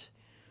Wyatt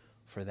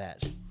for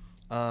that.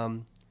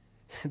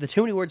 The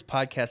Too Many Words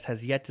podcast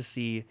has yet to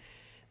see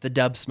the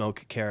Dub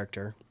Smoke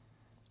character,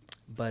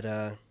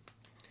 but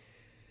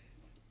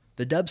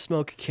the Dub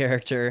Smoke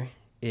character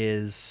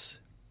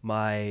is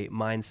my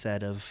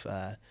mindset of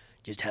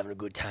just having a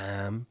good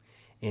time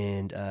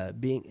and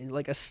being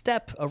like a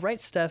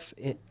right step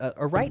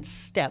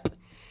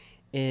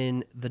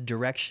in the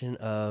direction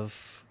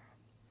of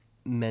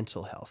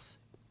mental health.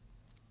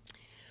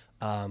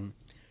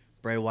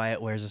 Bray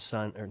Wyatt wears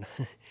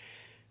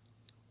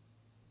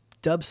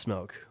Dub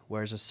Smoke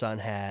wears a sun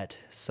hat,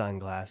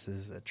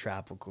 sunglasses, a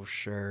tropical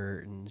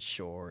shirt, and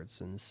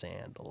shorts, and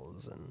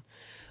sandals, and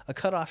a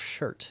cut-off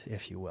shirt,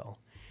 if you will.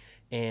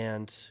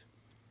 And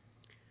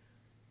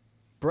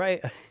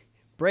Bray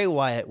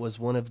Wyatt was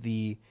one of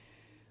the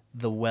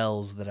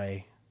wells that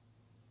I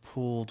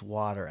pulled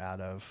water out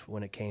of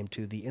when it came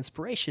to the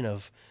inspiration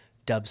of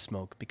Dub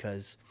Smoke,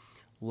 because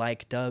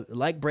like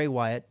Bray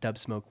Wyatt, Dub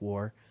Smoke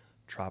wore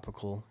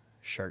tropical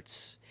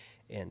shirts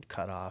and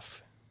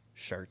cut-off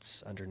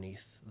shirts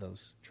underneath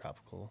those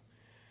tropical.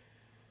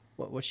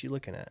 What's you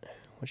looking at?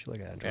 What you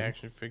looking at, Jordan?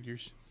 Action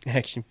figures.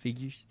 Action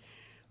figures.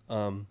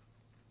 I,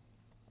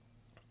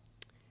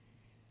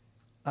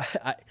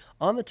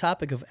 on the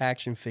topic of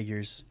action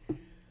figures,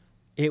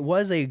 it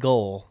was a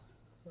goal,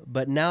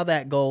 but now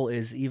that goal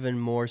is even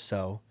more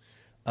so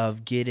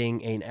of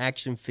getting an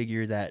action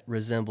figure that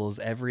resembles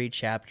every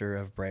chapter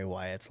of Bray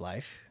Wyatt's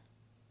life,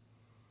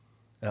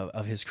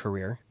 of his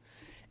career.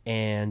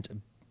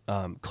 And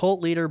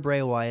cult leader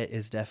Bray Wyatt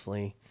is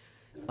definitely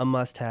a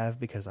must-have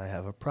because I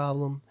have a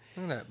problem.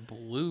 Look at that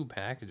blue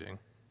packaging.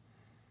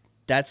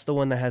 That's the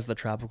one that has the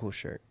tropical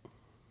shirt.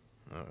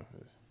 Oh,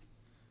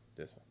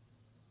 this one.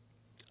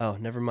 Oh,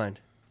 never mind.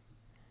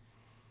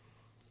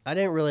 I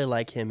didn't really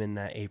like him in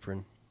that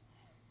apron.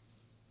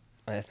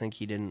 I think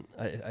he didn't.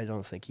 I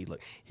don't think he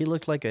looked. He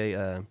looked like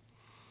a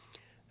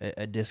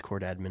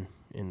Discord admin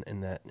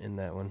in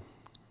that one.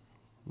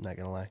 I'm not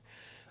gonna lie.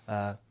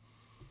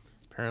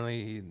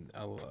 Apparently,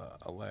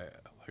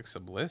 Alexa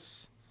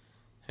Bliss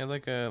had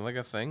like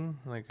a thing,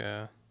 like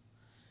a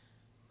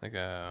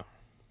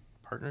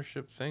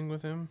partnership thing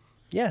with him.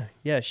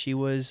 Yeah. She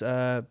was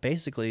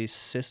basically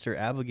Sister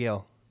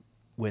Abigail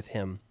with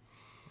him.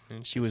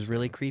 She was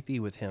really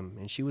creepy with him,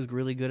 and she was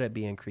really good at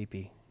being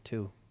creepy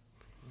too.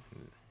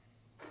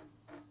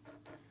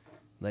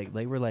 Like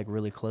they were like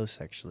really close,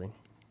 actually.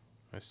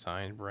 I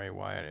signed Bray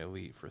Wyatt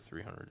Elite for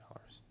 $300.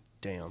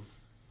 Damn.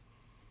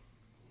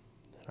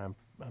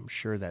 I'm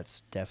sure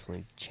that's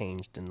definitely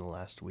changed in the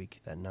last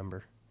week, that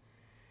number.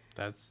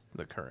 That's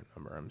the current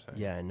number, I'm saying.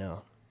 Yeah, I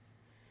know.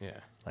 Yeah.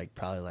 Like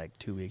probably like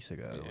 2 weeks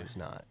ago, Yeah.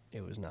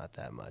 It was not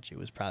that much. It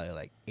was probably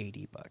like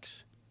 $80.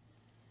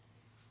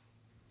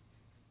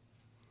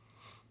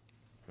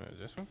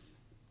 This one?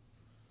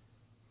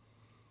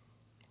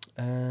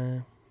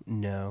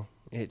 No.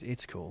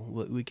 It's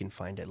cool. We can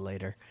find it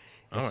later.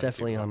 Alright, It's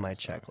definitely keep on going. my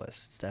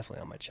checklist. It's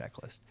definitely on my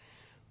checklist.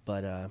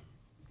 But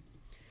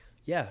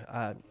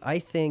yeah, I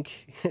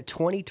think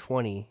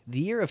 2020, the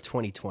year of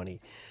 2020,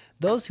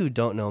 those who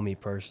don't know me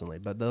personally,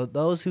 but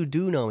those who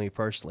do know me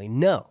personally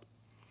know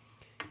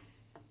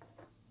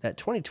that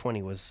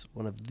 2020 was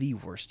one of the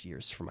worst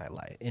years for my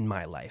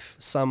life.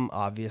 Some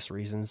obvious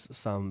reasons,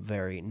 some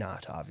very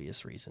not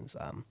obvious reasons.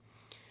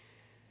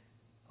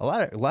 A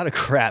lot of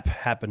crap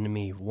happened to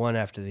me one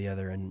after the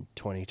other in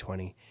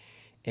 2020,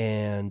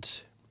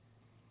 and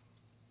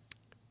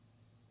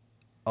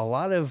a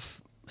lot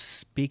of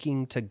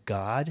speaking to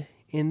God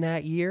in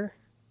that year.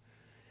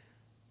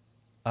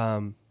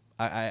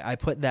 I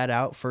put that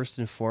out first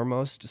and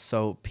foremost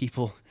so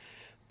people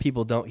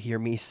don't hear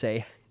me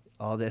say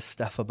all this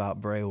stuff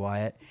about Bray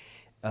Wyatt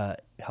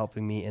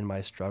helping me in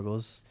my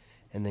struggles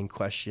and then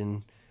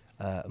question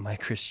my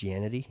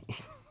Christianity.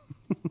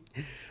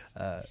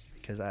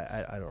 Because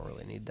I don't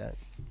really need that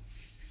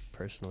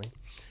personally.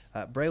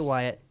 Bray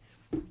Wyatt,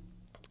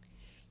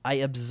 I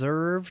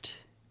observed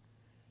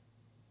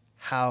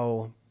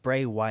how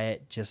Bray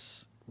Wyatt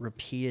just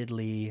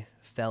repeatedly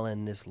fell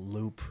in this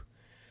loop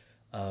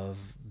of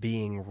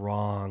being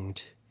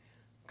wronged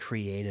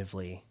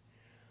creatively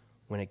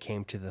when it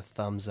came to the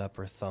thumbs up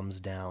or thumbs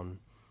down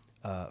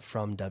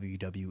from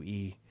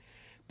WWE,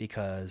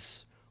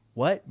 because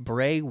what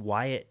Bray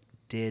Wyatt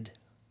did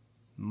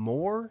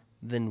more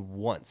than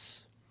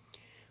once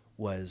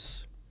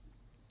was,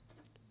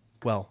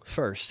 well,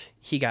 first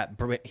he got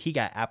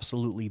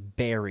absolutely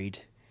buried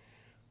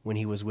when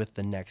he was with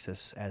the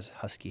Nexus as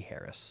Husky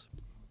Harris.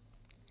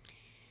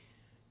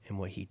 And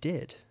what he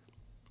did,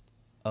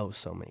 oh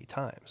so many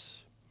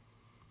times,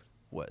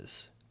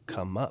 was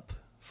come up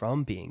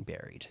from being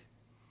buried,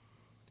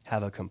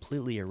 have a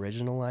completely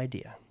original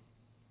idea,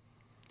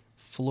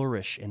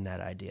 flourish in that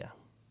idea,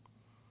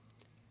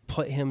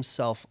 put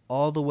himself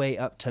all the way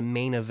up to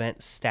main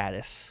event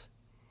status,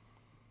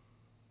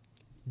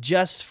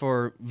 just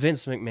for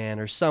Vince McMahon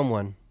or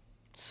someone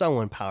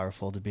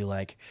powerful to be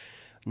like,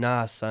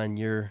 nah, son,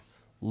 you're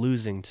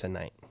losing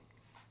tonight.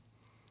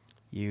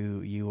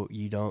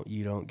 You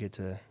don't get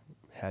to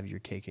have your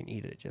cake and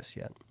eat it just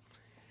yet,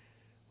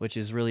 which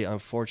is really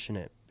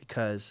unfortunate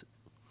because,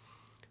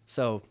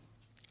 so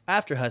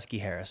after Husky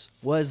Harris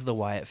was the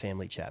Wyatt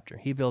family chapter,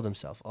 he built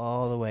himself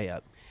all the way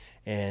up,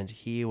 and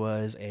he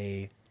was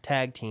a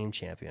tag team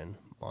champion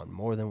on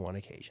more than one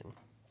occasion.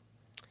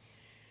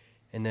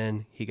 And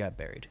then he got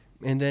buried,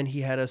 and then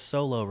he had a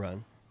solo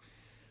run,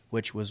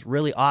 which was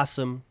really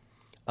awesome,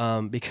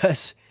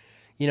 because,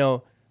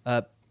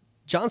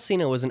 John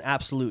Cena was an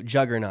absolute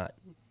juggernaut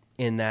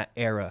in that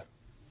era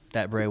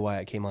that Bray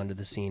Wyatt came onto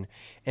the scene.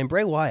 And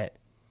Bray Wyatt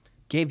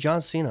gave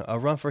John Cena a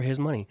run for his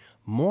money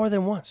more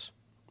than once.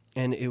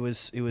 And it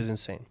was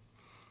insane.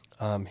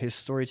 His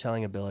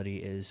storytelling ability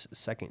is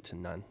second to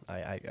none.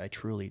 I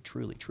truly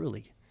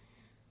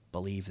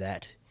believe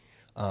that.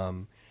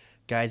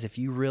 Guys, if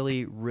you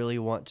really, really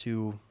want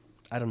to,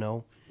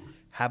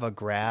 have a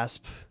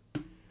grasp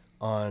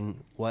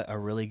on what a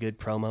really good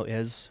promo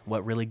is,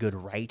 what really good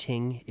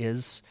writing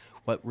is,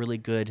 what really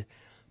good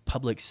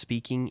public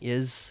speaking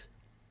is,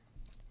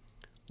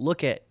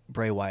 look at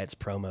Bray Wyatt's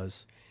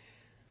promos.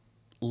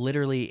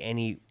 Literally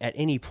at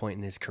any point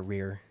in his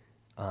career.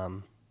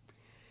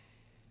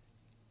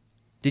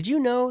 Did you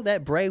know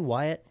that Bray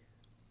Wyatt,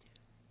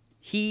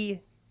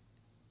 he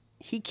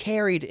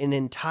carried an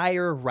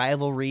entire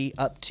rivalry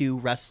up to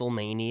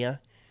WrestleMania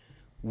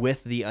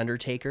with The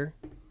Undertaker,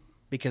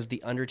 because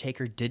The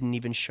Undertaker didn't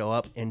even show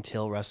up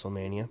until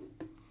WrestleMania?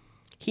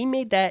 He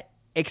made that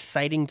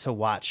exciting to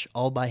watch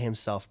all by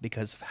himself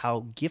because of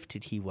how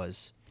gifted he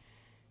was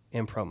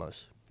in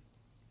promos.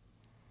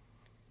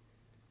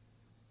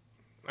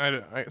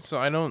 So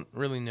I don't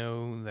really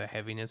know the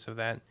heaviness of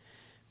that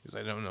because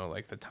I don't know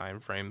like the time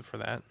frame for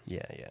that.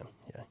 Yeah.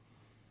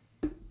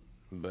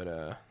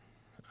 But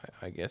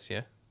I guess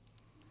yeah.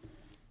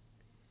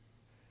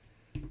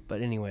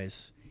 But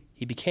anyways,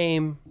 he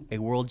became a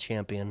world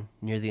champion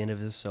near the end of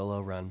his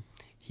solo run.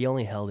 He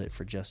only held it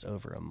for just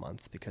over a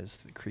month because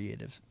the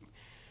creative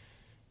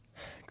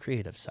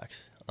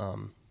sucks.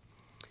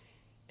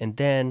 And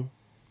then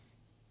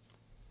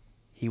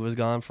he was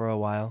gone for a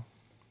while,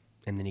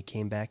 and then he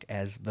came back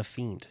as The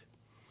Fiend.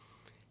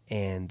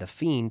 And The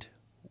Fiend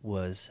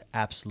was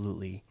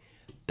absolutely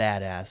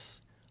badass.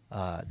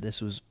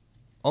 This was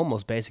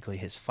almost basically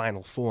his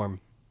final form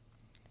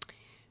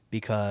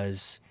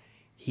because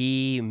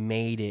he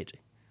made it.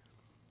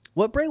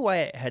 What Bray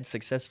Wyatt had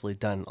successfully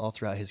done all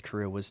throughout his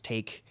career was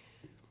take,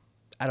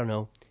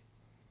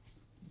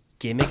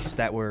 gimmicks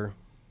that were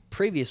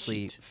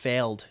previously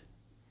failed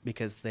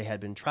because they had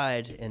been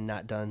tried and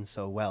not done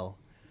so well,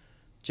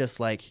 just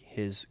like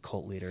his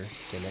cult leader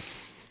gimmick.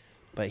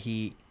 But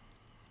he,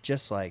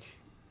 just like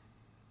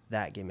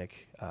that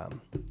gimmick,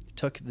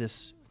 took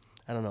this,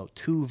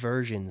 two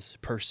versions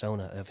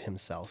persona of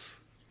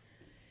himself,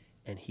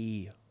 and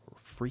he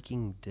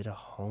freaking did a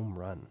home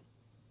run.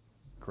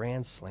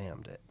 Grand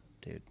slammed it,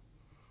 dude.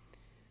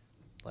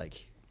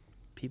 Like,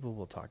 people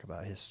will talk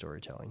about his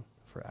storytelling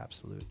for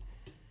absolute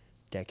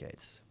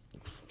decades.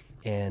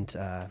 And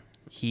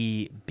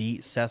he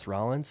beat Seth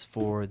Rollins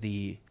for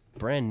the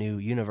brand new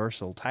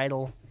Universal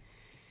title,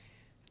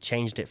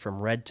 changed it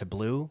from red to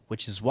blue,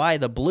 which is why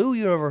the blue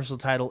Universal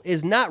title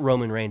is not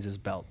Roman Reigns'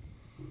 belt.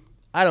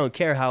 I don't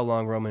care how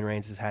long Roman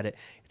Reigns has had it.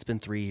 It's been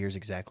 3 years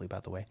exactly, by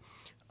the way.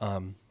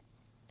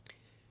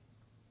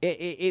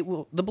 It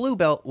will, the blue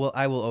belt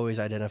I will always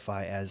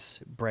identify as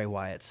Bray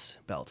Wyatt's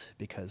belt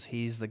because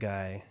he's the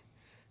guy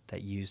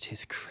that used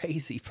his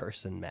crazy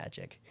person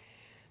magic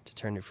to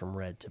turn it from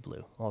red to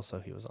blue. Also,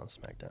 he was on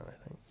SmackDown, I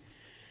think.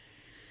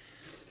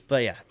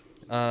 But yeah,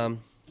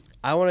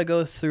 I want to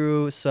go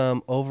through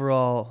some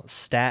overall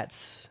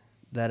stats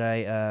that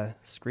I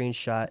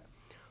screenshot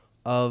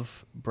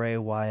of Bray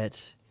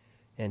Wyatt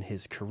and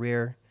his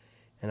career,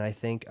 and I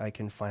think I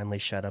can finally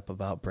shut up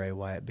about Bray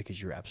Wyatt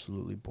because you're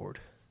absolutely bored.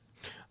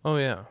 Oh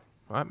yeah,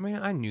 I mean,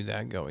 I knew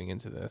that going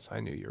into this. I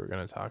knew you were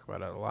going to talk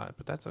about it a lot,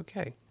 but that's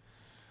okay.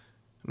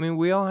 I mean,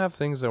 we all have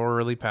things that we're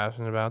really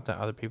passionate about that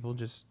other people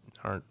just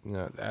aren't,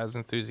 as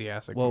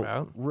enthusiastic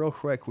about. Real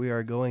quick, we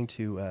are going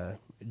to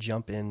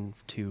jump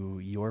into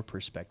your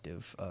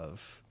perspective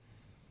of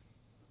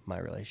my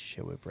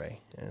relationship with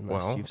Bray.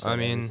 Unless you've said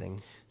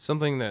everything.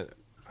 Something that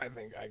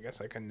I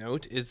guess I can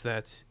note is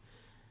that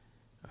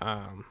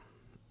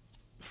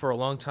for a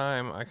long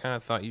time, I kind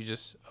of thought you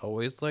just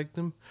always liked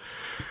him.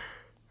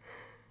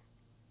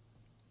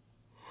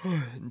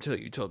 Until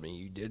you told me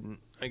you didn't,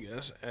 I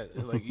guess.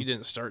 Like, you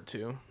didn't start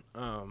to.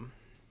 And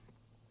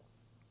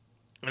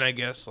I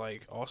guess,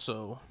 like,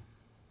 also,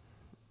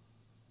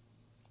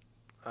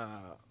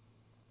 I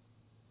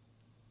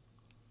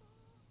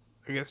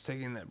guess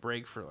taking that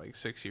break for, like,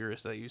 6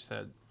 years that you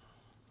said,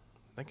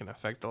 that can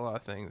affect a lot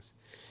of things.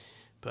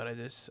 But I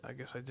guess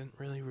I didn't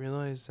really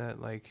realize that,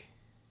 like,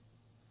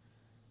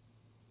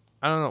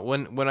 I don't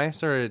know, when I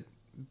started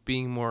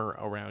being more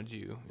around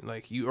you,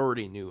 like, you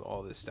already knew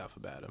all this stuff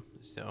about him,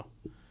 so.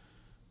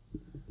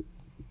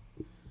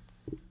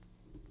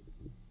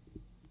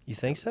 You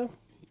think so?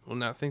 Well,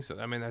 not think so.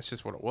 I mean, that's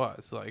just what it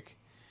was. Like,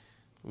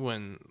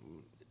 when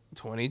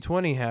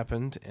 2020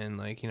 happened and,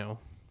 like,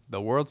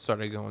 the world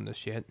started going to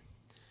shit,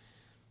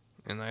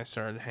 and I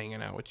started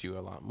hanging out with you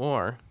a lot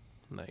more,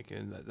 like,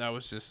 and that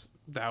was just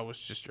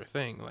your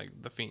thing. Like,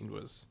 The Fiend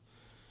was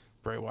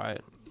Bray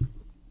Wyatt.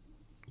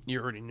 You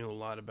already knew a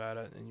lot about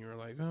it, and you were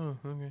like, oh,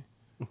 okay.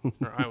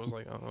 Or I was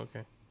like, oh,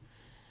 okay.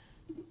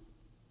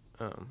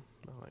 I'm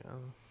like,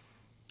 oh.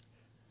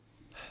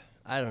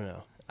 I don't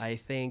know. I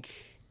think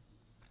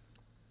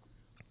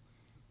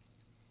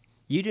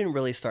you didn't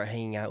really start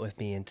hanging out with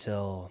me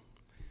until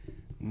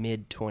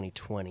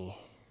mid-2020.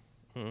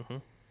 Mm-hmm.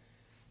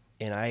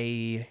 And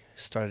I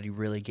started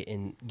really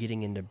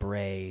getting into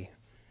Bray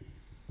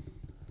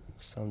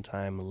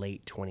sometime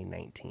late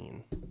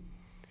 2019.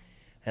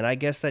 And I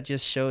guess that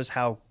just shows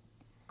how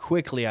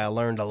quickly I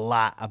learned a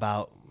lot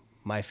about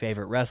my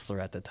favorite wrestler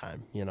at the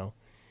time,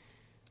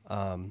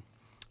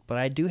 But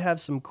I do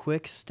have some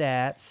quick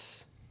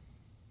stats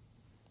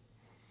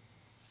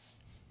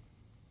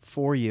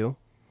for you.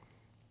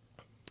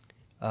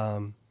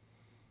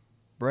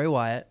 Bray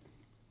Wyatt,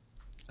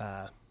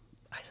 I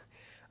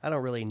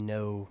don't really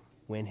know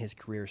when his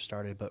career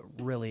started, but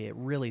it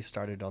really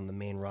started on the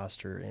main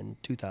roster in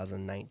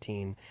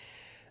 2019,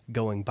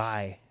 going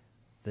by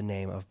the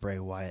name of Bray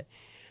Wyatt.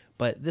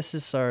 But this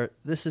is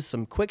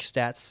some quick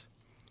stats.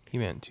 He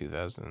meant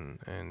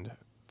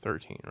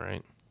 2013,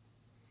 right?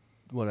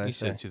 What did I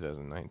say? You said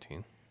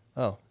 2019.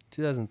 Oh,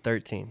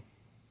 2013.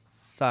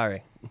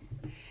 Sorry.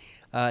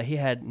 He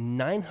had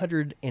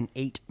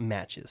 908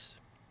 matches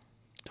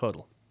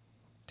total.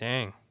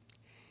 Dang.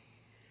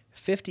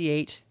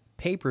 58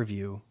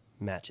 pay-per-view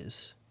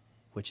matches,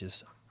 which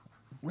is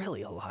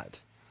really a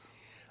lot.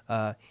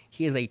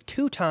 He is a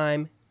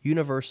 2-time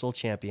Universal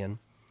Champion,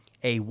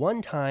 a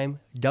 1-time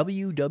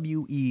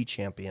WWE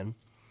Champion,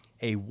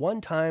 a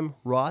 1-time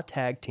Raw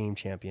Tag Team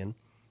Champion,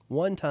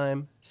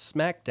 1-time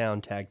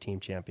SmackDown Tag Team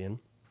Champion.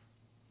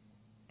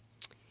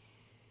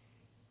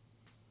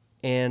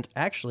 And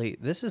actually,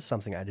 this is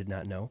something I did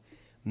not know.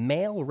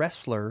 Male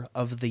Wrestler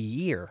of the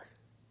Year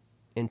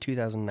in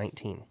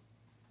 2019.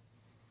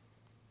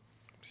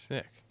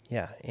 Sick.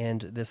 Yeah,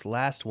 and this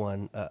last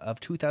one of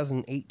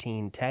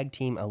 2018 Tag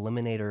Team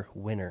Eliminator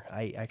winner.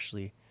 I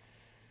actually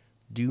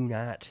do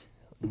not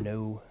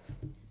know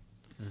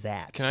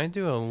that. Can I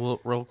do a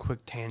real quick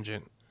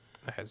tangent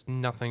that has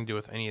nothing to do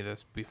with any of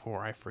this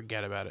before I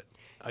forget about it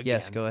again?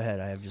 Yes, go ahead.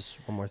 I have just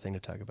one more thing to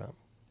talk about.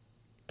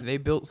 They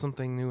built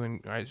something new,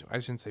 and I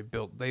shouldn't say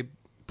built. They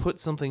put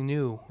something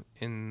new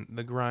in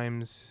the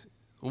Grimes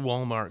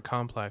Walmart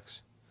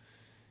complex.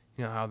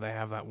 You know how they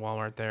have that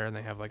Walmart there, and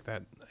they have like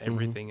that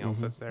everything else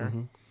that's there.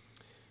 Mm-hmm.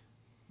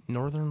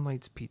 Northern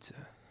Lights Pizza.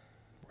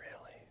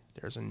 Really?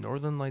 There's a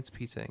Northern Lights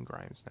Pizza in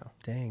Grimes now.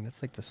 Dang,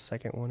 that's like the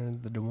second one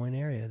in the Des Moines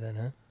area, then,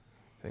 huh?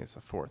 I think it's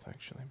the fourth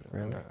actually, but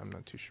really? I'm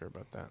not too sure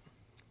about that.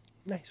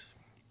 Nice.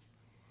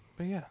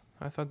 But yeah,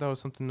 I thought that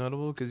was something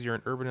notable because you're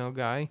an Urbandale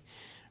guy.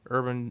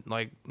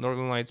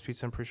 Northern Lights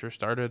Pizza, I'm pretty sure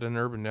started in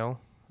Urbandale,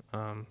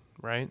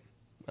 right?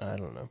 I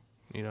don't know.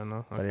 You don't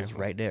know? But okay. It's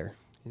right there.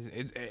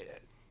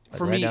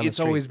 For me, it's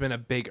always been a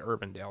big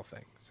Urbandale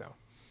thing. So,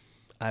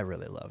 I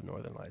really love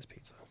Northern Lights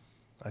Pizza.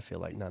 I feel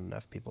like not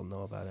enough people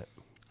know about it.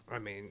 I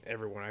mean,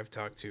 everyone I've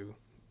talked to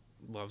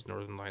loves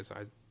Northern Lights.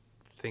 I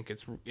think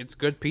it's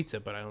good pizza,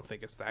 but I don't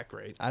think it's that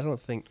great. I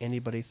don't think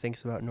anybody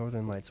thinks about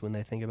Northern Lights when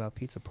they think about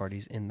pizza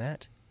parties, and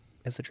that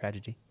is a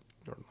tragedy.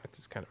 Northern Lights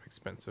is kind of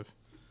expensive.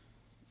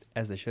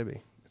 As they should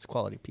be. It's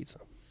quality pizza.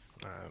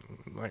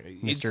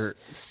 Mr.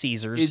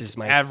 Caesar's is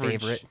my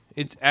favorite.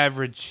 It's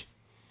average.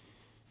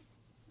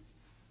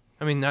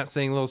 I mean, not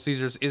saying Little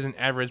Caesars isn't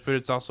average, but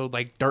it's also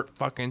like dirt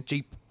fucking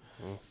cheap.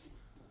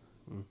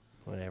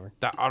 Whatever.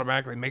 That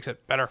automatically makes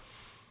it better.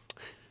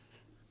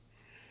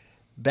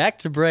 Back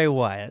to Bray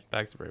Wyatt.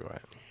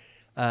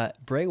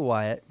 Bray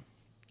Wyatt,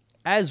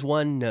 as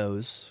one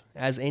knows,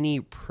 as any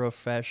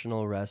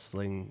professional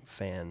wrestling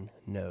fan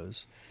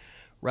knows,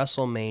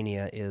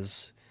 WrestleMania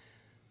is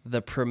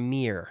the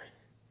premier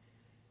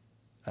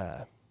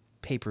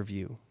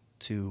pay-per-view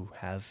to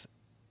have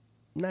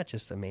not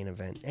just a main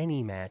event,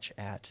 any match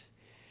at.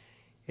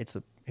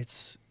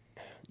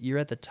 You're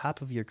at the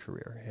top of your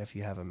career if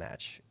you have a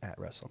match at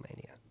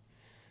WrestleMania,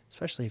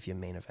 especially if you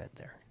main event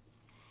there.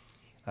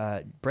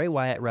 Bray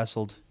Wyatt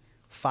wrestled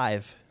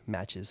 5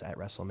 matches at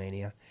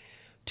WrestleMania,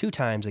 2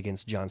 times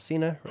against John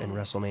Cena in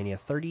WrestleMania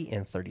 30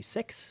 and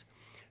 36,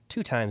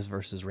 2 times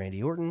versus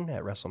Randy Orton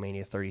at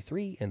WrestleMania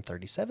 33 and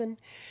 37,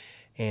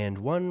 and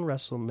 1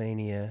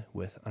 WrestleMania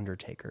with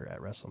Undertaker at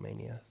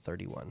WrestleMania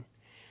 31.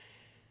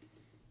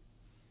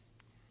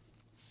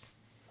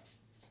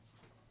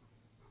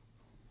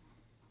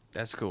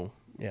 That's cool.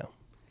 Yeah.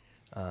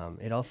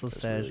 It also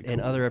says really cool. In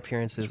other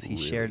appearances, he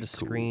shared a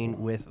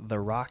screen with The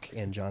Rock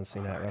and John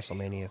Cena at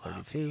WrestleMania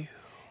 32.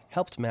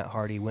 Helped Matt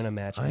Hardy win a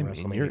match at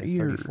WrestleMania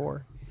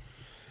 34.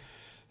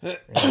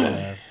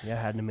 And,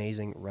 had an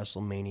amazing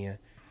WrestleMania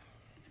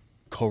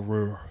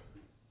career.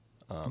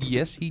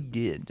 Yes, he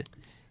did.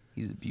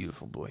 He's a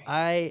beautiful boy.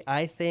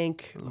 I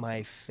think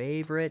my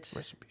favorite.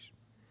 Rest in peace.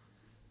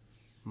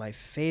 My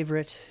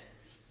favorite.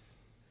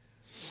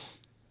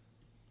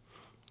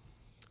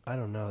 I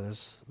don't know.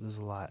 There's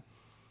a lot.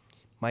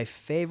 My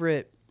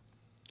favorite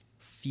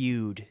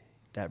feud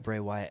that Bray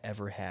Wyatt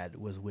ever had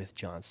was with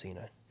John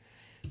Cena,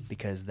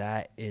 because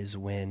that is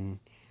when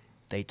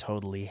they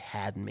totally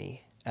had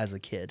me as a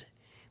kid.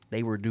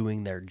 They were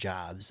doing their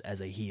jobs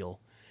as a heel,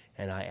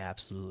 and I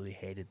absolutely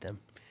hated them.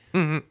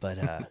 But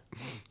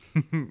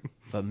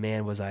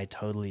man, was I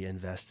totally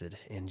invested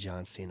in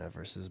John Cena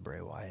versus Bray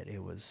Wyatt.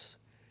 It was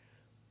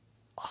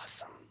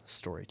awesome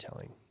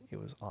storytelling.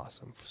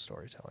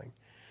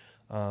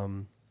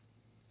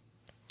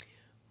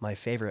 My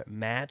favorite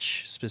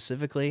match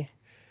specifically,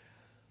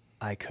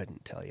 I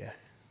couldn't tell you.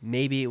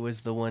 Maybe it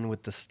was the one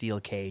with the steel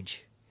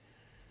cage,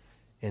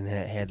 and then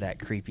it had that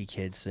creepy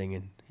kid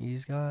singing,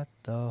 "He's got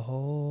the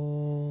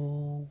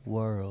whole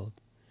world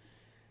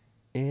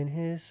in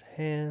his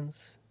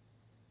hands."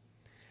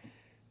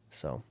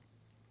 So,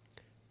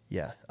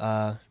 yeah.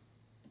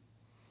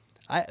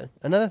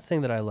 Another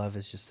thing that I love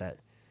is just that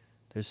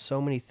there's so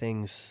many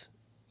things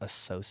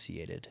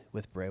associated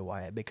with Bray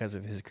Wyatt because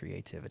of his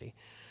creativity.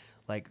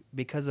 Like,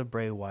 because of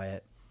Bray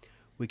Wyatt,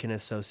 we can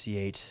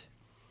associate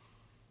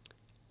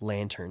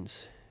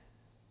lanterns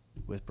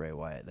with Bray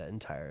Wyatt, that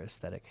entire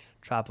aesthetic.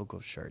 Tropical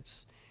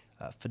shirts,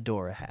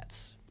 fedora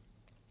hats,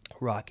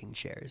 rocking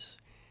chairs,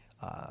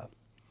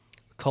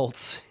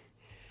 cults,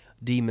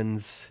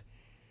 demons,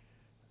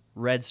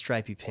 red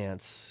stripy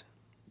pants,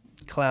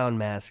 clown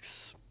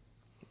masks,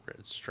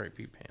 red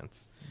stripy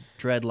pants,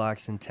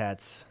 dreadlocks and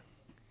tats,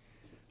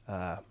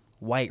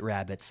 white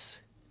rabbits,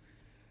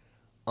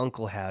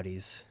 Uncle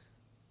Howdies,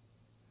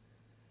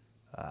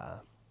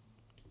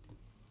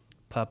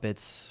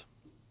 puppets,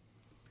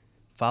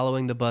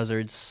 following the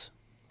buzzards,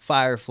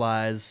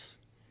 fireflies,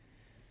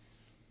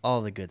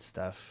 all the good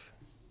stuff,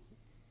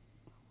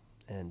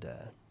 and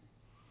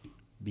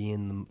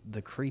being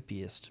the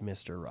creepiest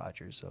Mr.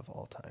 Rogers of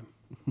all time.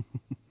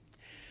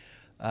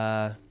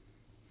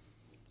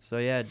 So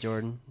yeah,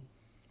 Jordan,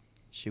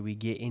 should we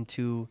get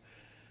into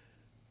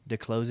the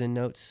closing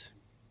notes?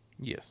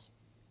 Yes.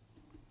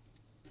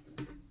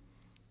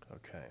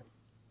 Okay.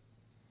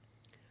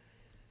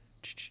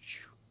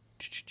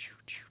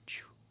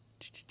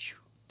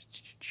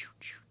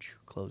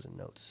 Closing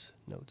notes.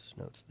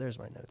 There's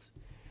my notes.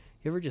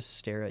 You ever just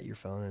stare at your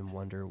phone and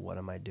wonder, what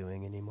am I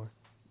doing anymore?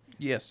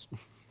 Yes.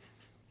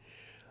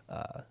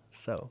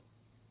 So,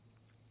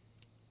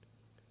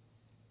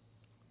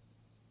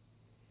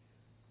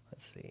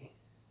 let's see.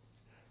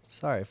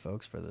 Sorry,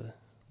 folks, for the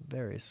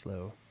very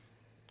slow.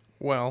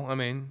 Well, I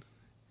mean,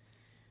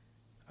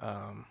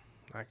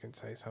 I can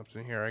say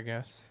something here, I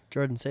guess.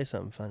 Jordan, say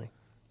something funny.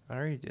 I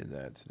already did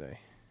that today.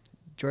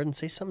 Jordan,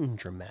 say something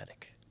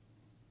dramatic.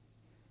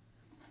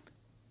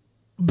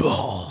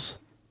 Balls.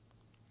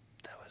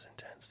 That was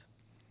intense.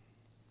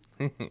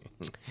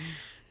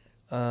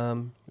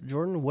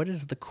 Jordan, what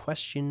is the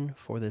question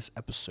for this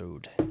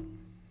episode?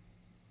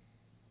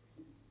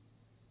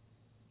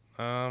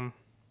 I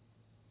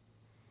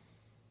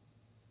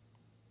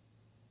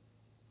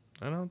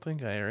don't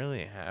think I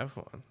really have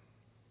one.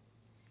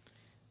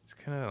 It's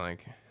kind of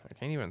like, I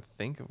can't even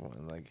think of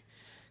one. Like,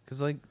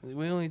 because, like,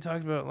 we only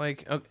talked about,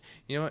 like, okay,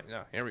 you know what?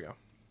 No, here we go.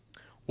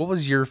 What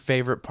was your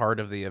favorite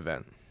part of the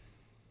event?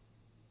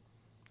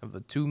 Of the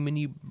Too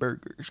Many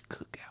Burgers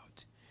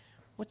cookout.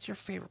 What's your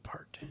favorite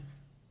part?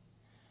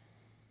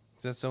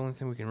 'Cause that's the only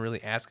thing we can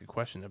really ask a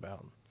question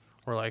about.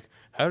 Or, like,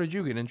 how did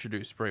you get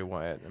introduced to Bray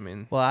Wyatt? I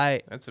mean, well,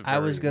 I I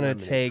was going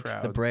to take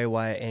crowd. the Bray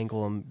Wyatt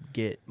angle and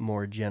get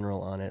more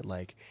general on it.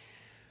 Like,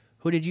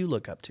 who did you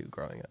look up to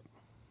growing up?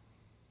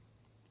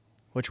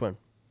 Which one?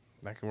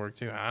 That can work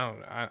too.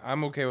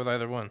 I'm okay with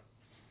either one.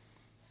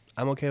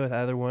 I'm okay with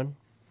either one.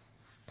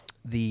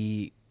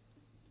 The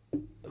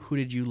who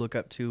did you look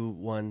up to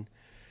one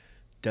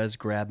does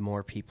grab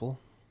more people.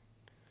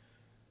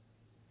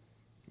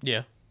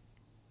 Yeah.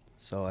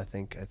 So I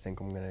think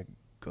I'm gonna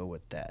go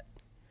with that.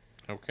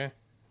 Okay.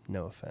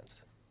 No offense.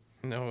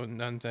 No,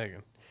 none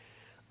taken.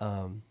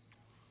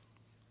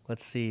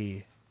 Let's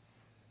see.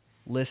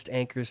 List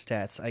Anchor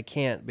stats. I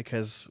can't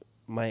because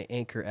my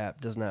Anchor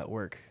app does not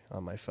work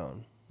on my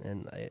phone,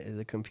 and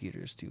the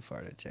computer's too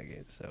far to check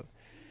it. So,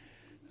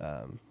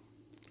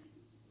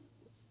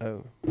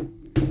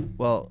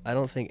 well, I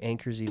don't think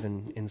Anchor's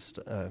even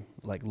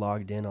like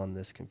logged in on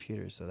this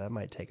computer, so that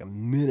might take a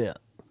minute.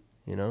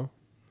 You know.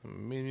 A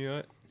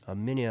minute. A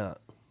minute.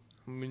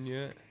 A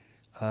minute.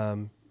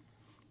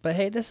 But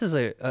hey, this is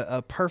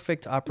a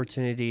perfect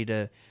opportunity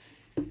to.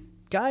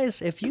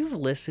 Guys, if you've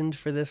listened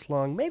for this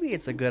long, maybe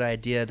it's a good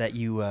idea that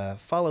you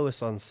follow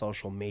us on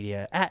social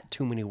media at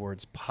Too Many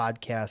Words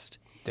Podcast.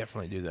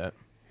 Definitely do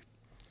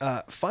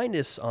that. Find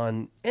us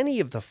on any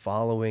of the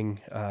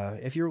following.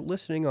 If you're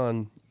listening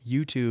on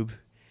YouTube,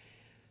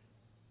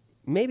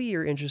 maybe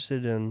you're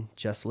interested in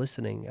just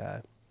listening.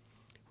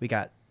 We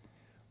got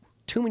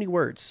Too Many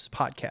Words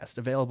Podcast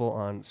available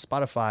on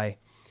Spotify,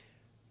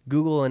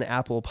 Google and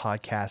Apple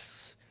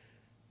Podcasts,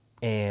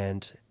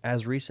 and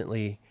as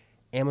recently,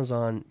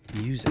 Amazon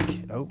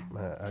Music. Oh,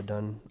 I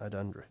done.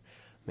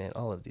 Man,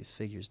 all of these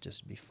figures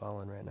just be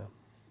falling right now.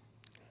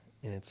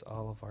 And it's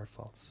all of our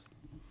faults.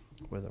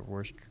 We're the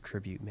worst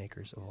tribute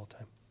makers of all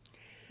time.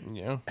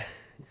 Yeah.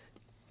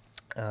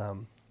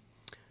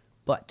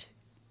 But,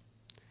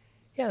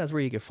 yeah, that's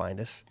where you can find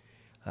us.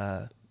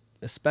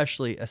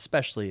 Especially,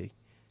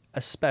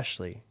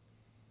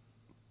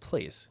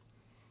 please,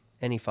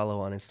 any follow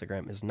on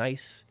Instagram is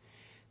nice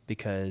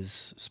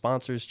because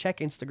sponsors check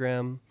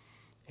Instagram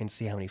and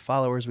see how many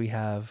followers we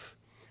have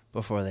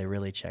before they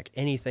really check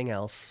anything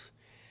else.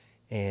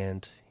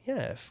 And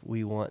yeah, if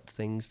we want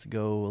things to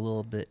go a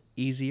little bit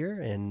easier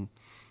and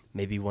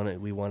maybe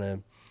we want to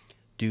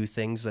do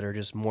things that are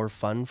just more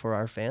fun for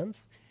our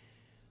fans,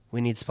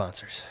 we need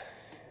sponsors.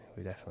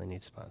 We definitely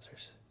need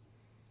sponsors.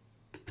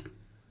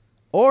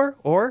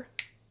 Or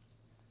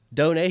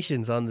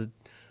donations on the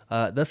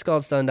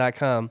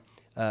thescaldstone.com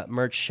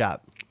merch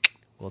shop.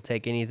 We'll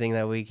take anything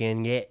that we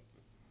can get.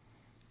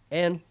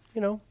 And,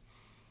 you know,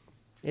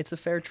 it's a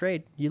fair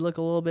trade. You look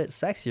a little bit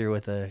sexier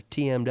with a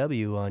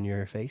TMW on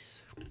your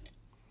face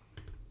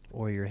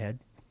or your head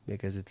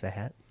because it's a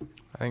hat.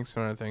 I think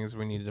some of the things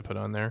we need to put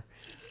on there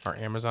are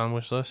Amazon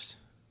wish list.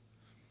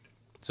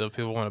 So if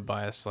people want to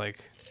buy us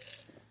like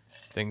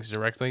things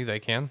directly, they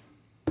can.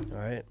 All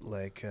right.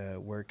 Like,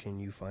 where can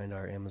you find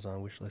our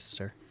Amazon wish list,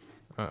 sir?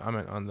 I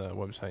meant on the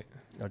website.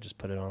 I'll just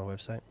put it on the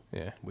website.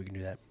 Yeah. We can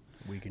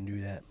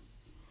do that.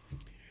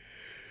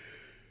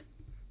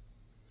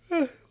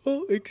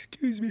 Oh,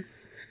 excuse me.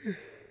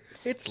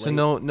 It's so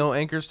late. no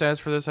anchor stats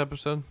for this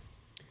episode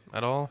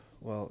at all?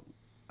 Well,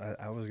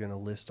 I was going to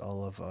list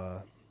all of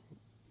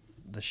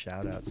the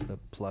shout-outs, the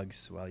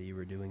plugs while you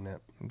were doing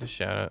that. The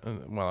shout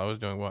out while I was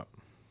doing what?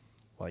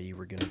 While you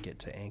were going to get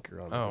to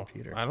Anchor on the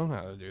computer. I don't know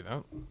how to do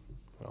that.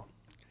 Well,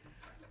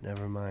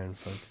 never mind,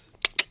 folks.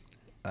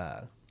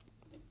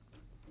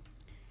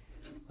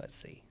 Let's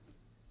see.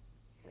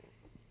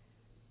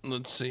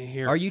 Let's see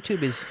here. Our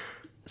YouTube is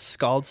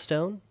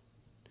Scaldstone.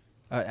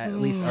 At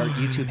least our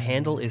YouTube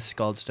handle is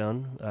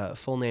Scaldstone.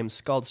 Full name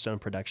Scaldstone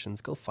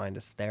Productions. Go find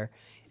us there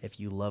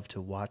if you love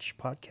to watch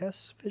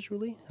podcasts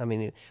visually. I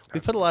mean, we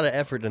put a lot of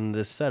effort in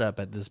this setup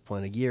at this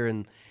point. A year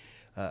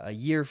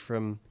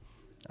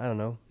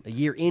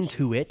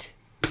into it,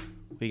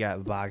 we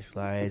got box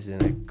lights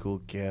and a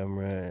cool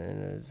camera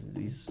and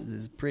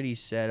this pretty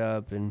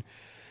setup, and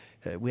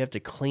we have to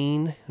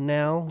clean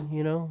now,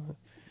 you know,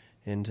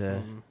 and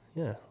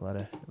yeah, a lot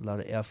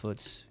of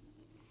efforts.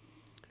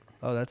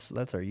 Oh, that's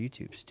our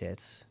YouTube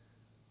stats.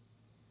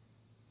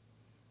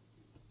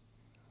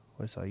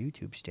 What's our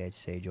YouTube stats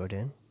say,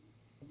 Jordan?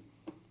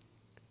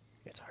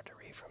 It's hard to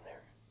read from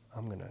there.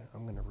 I'm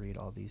gonna read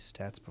all these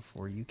stats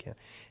before you can.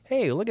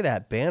 Hey, look at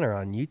that banner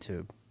on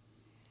YouTube.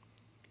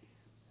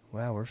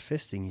 Wow, we're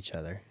fisting each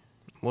other.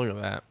 Look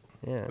at that.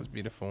 Yeah, That's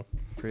beautiful.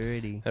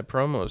 pretty. That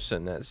promo is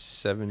sitting at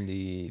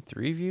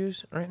 73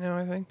 views right now,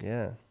 I think.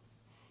 Yeah,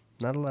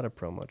 not a lot of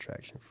promo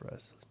traction for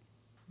us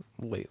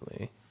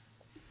Lately.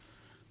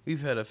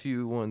 We've had a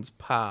few ones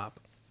pop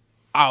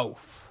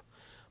off.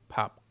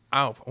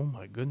 Oh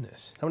my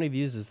goodness. How many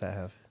views does that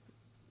have?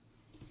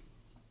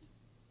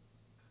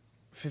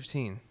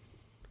 15.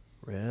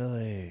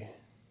 Really?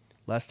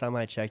 Last time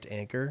I checked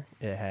Anchor,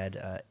 it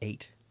had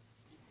 8.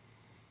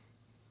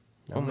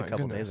 That was a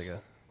couple days ago.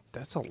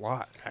 That's a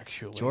lot,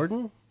 actually.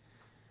 Jordan,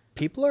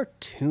 people are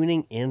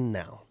tuning in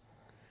now.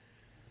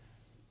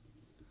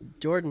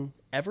 Jordan,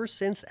 ever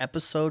since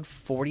episode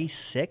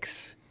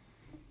 46,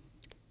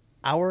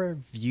 our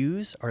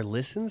views, our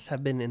listens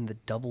have been in the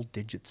double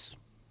digits.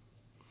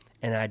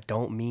 And I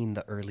don't mean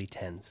the early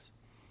 10s.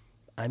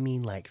 I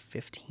mean like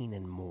 15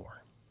 and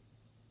more.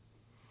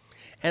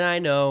 And I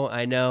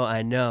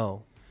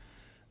know.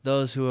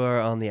 Those who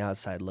are on the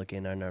outside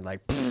looking and are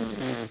like,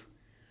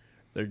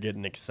 they're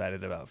getting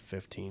excited about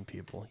 15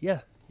 people.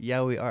 Yeah,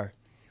 we are.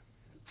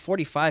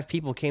 45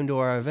 people came to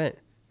our event.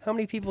 How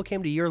many people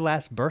came to your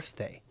last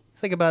birthday?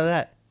 Think about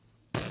that.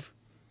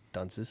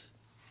 Dunces.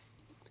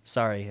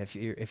 Sorry if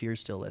you're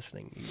still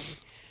listening.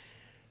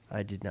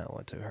 I did not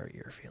want to hurt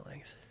your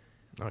feelings.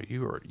 Oh,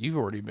 you've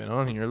already been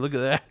on here. Look at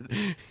that.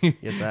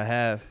 Yes, I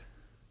have.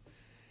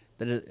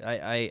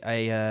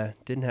 I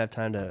didn't have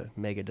time to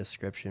make a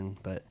description,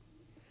 but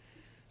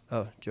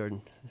oh,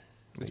 Jordan,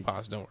 It's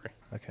paused. Don't worry.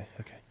 Okay.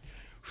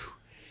 Whew.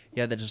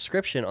 Yeah, the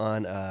description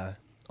on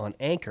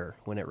Anchor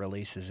when it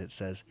releases, it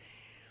says,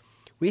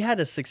 "We had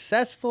a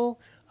successful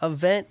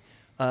event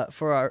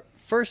for our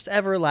first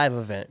ever live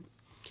event.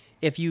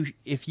 If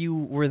you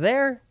were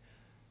there,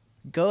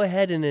 go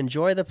ahead and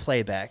enjoy the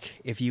playback.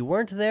 If you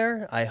weren't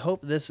there, I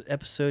hope this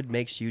episode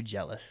makes you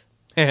jealous."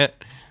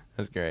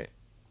 That's great.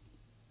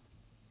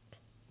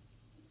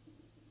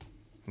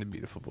 The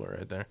beautiful boy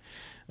right there.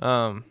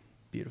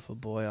 Beautiful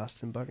boy,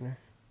 Austin Buckner.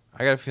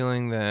 I got a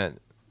feeling that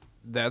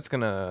that's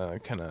gonna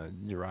kind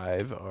of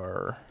drive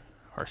our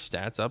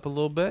stats up a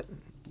little bit.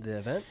 The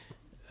event?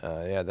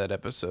 Yeah, that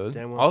episode.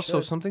 Damn well Also,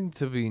 should. something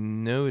to be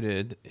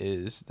noted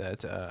is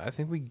that I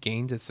think we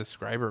gained a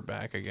subscriber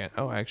back again.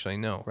 Oh, actually,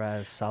 no. We're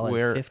at a solid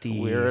We're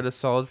 50. We're at a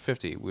solid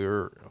 50.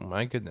 Oh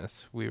my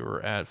goodness, we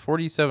were at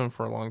 47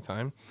 for a long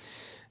time.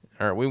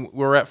 All right, we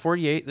were at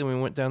 48, then we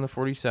went down to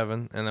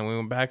 47, and then we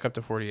went back up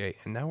to 48,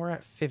 and now we're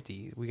at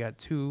 50. We got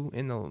two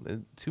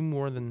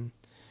more than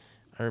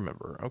I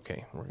remember.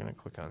 Okay, we're gonna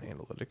click on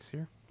analytics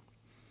here,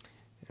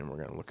 and we're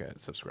gonna look at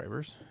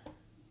subscribers.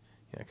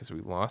 Yeah, because we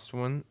lost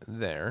one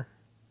there,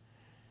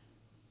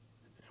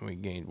 and we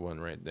gained one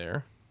right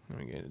there, and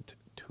we gained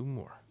two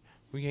more.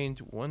 We gained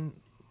one.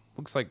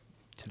 Looks like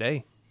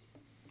today.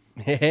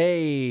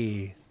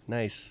 Hey,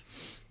 nice.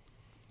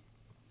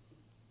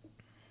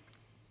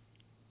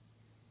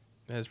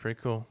 That is pretty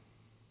cool.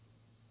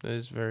 That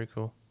is very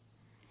cool.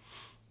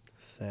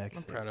 Sexy.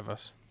 I'm proud of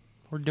us.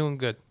 We're doing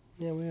good.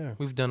 Yeah, we are.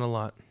 We've done a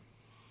lot.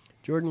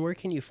 Jordan, where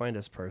can you find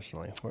us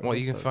personally? Well,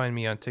 you can find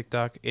me on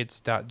TikTok.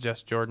 It's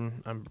 .justjordan.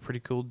 I'm a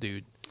pretty cool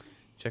dude.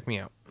 Check me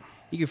out.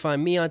 You can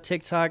find me on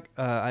TikTok.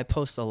 I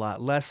post a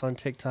lot less on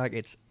TikTok.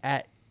 It's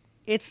at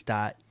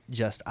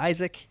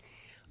its.justisaac.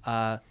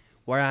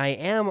 Where I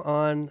am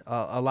on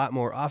a lot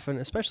more often,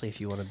 especially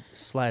if you want to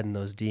slide in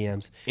those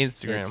DMs.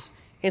 Instagram.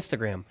 It's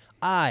Instagram.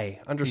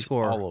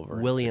 _William all over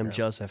Instagram.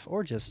 Joesph,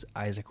 or just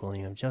Isaac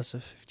William Joesph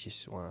if you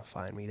just want to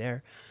find me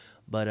there.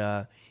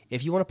 But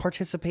if you want to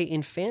participate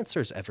in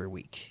Fancers every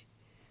week,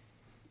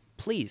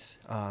 please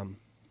find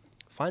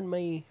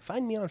me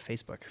on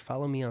Facebook.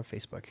 Follow me on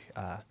Facebook.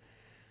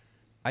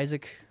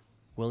 Isaac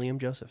William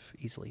Joesph,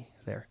 easily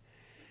there.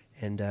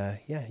 And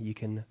yeah, you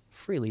can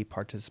freely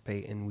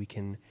participate and we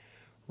can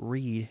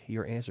read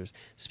your answers.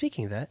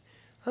 Speaking of that,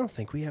 I don't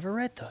think we ever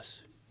read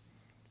those.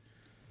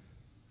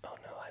 Oh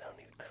no, I don't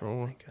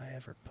think I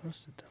ever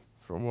posted them.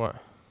 For what?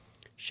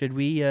 Should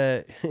we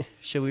read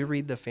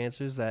the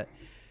Fancers that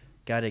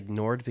got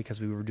ignored because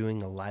we were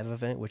doing a live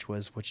event, which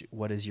was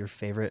what is your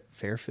favorite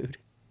fair food?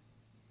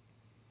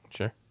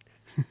 Sure.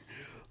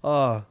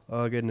 Oh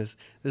goodness.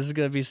 This is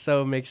going to be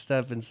so mixed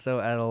up and so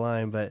out of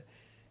line, but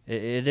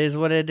it is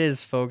what it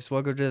is, folks.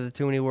 Welcome to the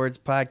Too Many Words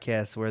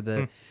podcast where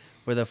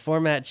the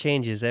format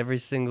changes every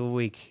single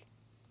week.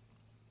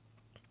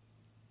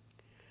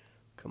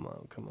 Come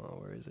on.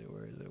 Where is it?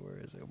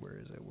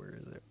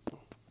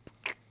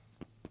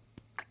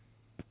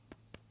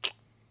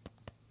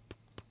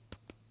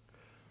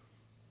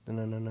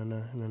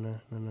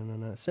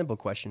 No. Simple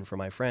question for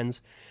my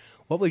friends.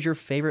 What was your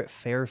favorite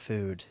fair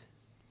food?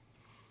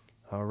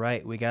 All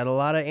right, we got a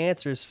lot of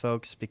answers,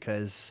 folks,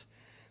 because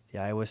the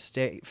Iowa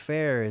State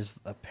Fair is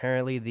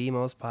apparently the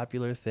most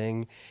popular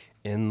thing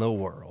in the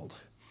world.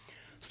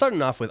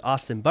 Starting off with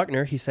Austin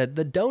Buckner, he said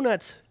the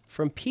donuts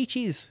from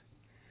Peachy's.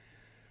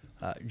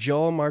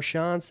 Joel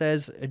Marchand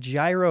says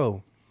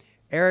gyro.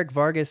 Eric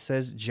Vargas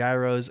says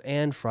gyros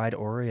and fried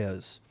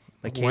Oreos.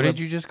 What did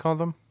you just call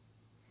them?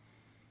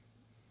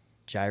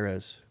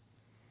 Gyros.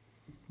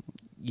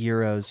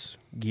 Gyros.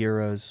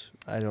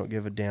 I don't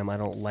give a damn. I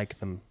don't like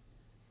them.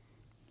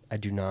 I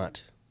do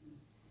not.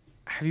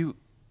 Have you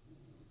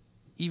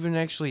even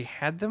actually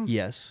had them?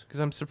 Yes.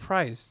 Because I'm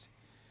surprised.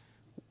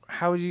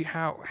 How?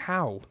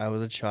 I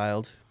was a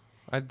child.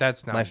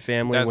 That's not. My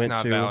family that's went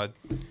not to. valid.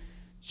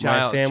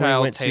 My family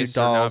child went to tastes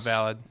are not Dolls.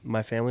 valid.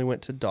 My family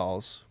went to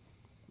Dolls.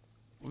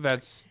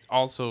 That's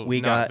also We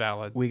not got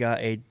valid. We got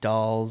a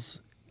Dolls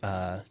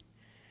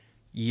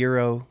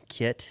Euro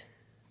kit.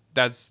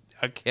 That's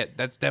a kit.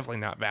 That's definitely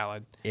not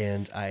valid.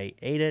 And I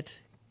ate it,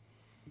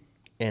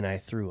 and I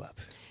threw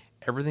up.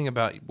 Everything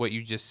about what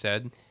you just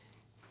said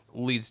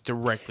leads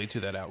directly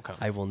to that outcome.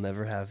 I will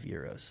never have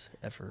Euros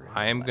ever.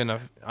 I'm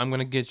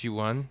gonna get you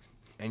one,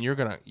 and you're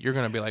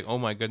gonna be like, oh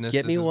my goodness,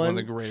 Get this me is one of one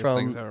the greatest from-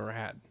 things I've ever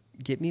had.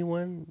 Get me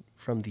one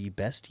from the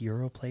best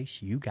Euro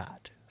place you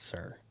got,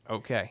 sir.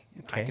 Okay,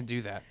 I Okay. can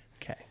do that.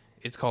 Okay.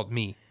 It's called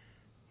me.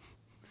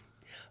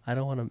 I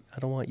don't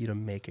want you to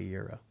make a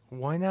Euro.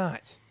 Why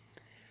not?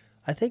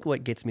 I think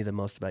what gets me the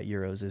most about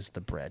Euros is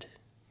the bread.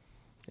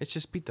 It's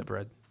just pita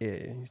bread.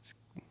 It's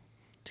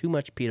too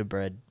much pita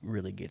bread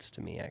really gets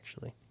to me,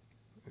 actually.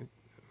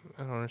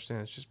 I don't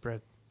understand. It's just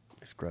bread.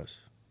 It's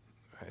gross.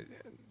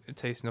 It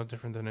tastes no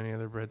different than any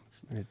other bread.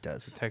 It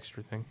does. It's a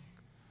texture thing.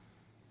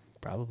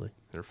 Probably.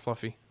 They're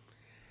fluffy.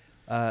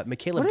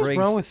 Michaela What is Briggs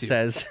wrong with you?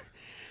 says,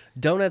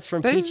 donuts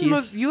from This is the Kiki's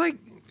most,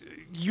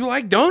 you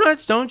like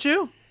donuts, don't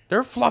you?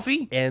 They're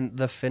fluffy. and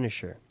the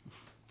finisher.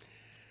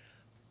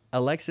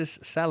 Alexis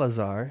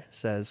Salazar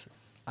says,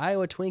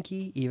 Iowa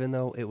Twinkie, even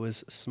though it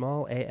was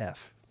small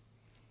AF.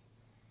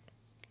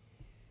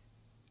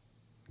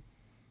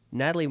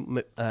 Natalie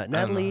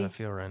I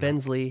feel right now.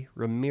 Bensley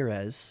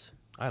Ramirez,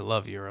 I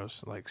love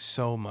gyros like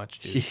so much,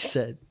 dude. she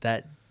said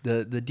that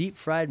the deep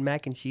fried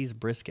mac and cheese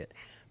brisket.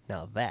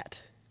 Now that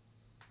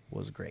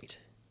was great.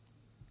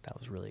 That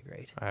was really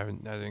great. I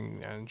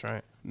didn't try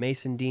it.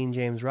 Mason Dean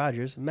James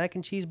Rogers, mac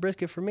and cheese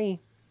brisket for me.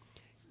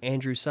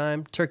 Andrew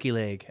Syme, turkey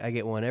leg. I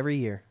get one every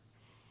year.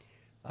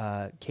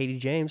 Katie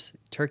James,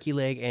 turkey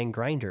leg and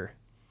grinder.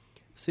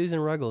 Susan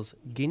Ruggles,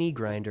 guinea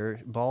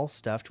grinder, ball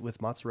stuffed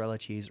with mozzarella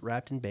cheese,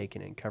 wrapped in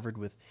bacon and covered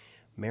with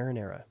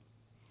marinara.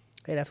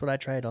 Hey, that's what I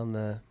tried on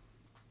the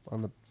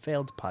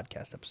failed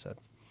podcast episode.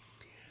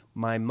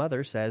 My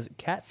mother says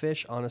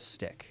catfish on a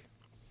stick.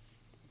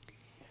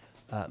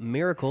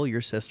 Miracle,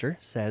 your sister,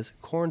 says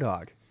corn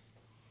dog.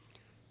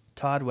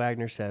 Todd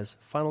Wagner says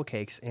funnel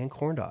cakes and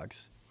corn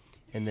dogs.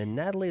 And then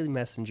Natalie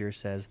Messenger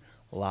says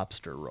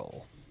lobster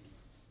roll.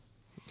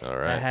 All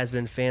right. That has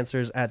been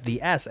Fancers at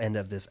the ass end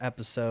of this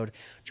episode.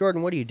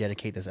 Jordan, what do you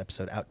dedicate this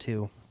episode out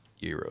to?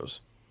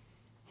 Gyros.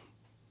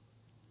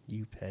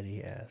 You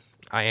petty ass.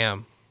 I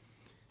am.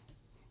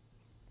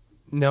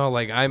 No,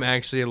 like I'm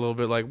actually a little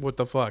bit like, what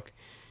the fuck?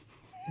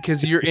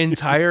 Because your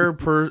entire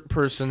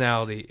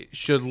personality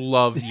should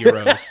love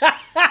gyros,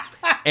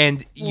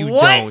 and you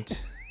What?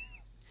 don't.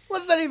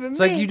 What's that even It's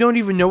mean? like you don't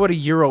even know what a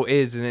gyro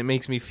is, and it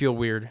makes me feel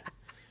weird.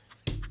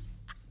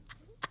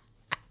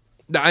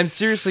 No, I'm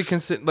seriously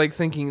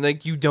thinking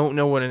like you don't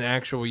know what an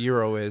actual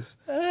gyro is,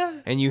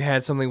 and you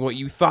had something what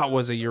you thought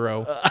was a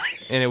gyro,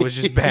 and it was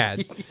just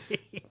bad.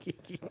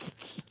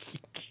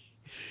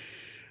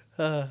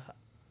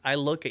 I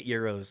look at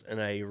euros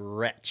and I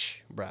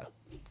retch, bro.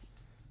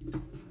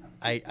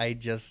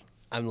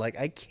 I'm like,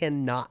 I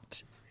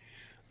cannot,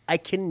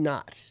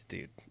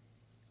 dude.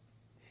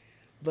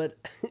 But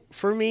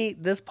for me,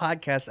 this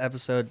podcast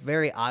episode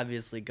very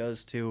obviously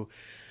goes to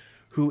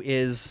who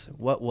is,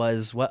 what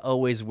was, what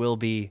always will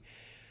be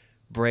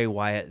Bray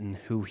Wyatt and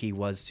who he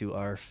was to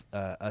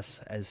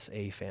us as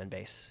a fan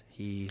base.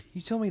 You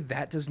tell me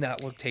that does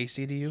not look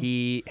tasty to you?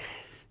 He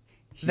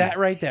That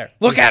right there.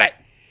 Look at it.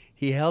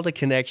 He held a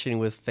connection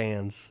with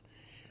fans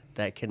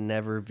that can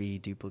never be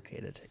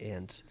duplicated.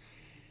 And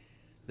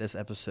this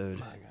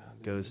episode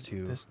goes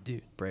to This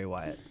dude. Bray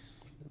Wyatt,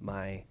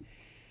 one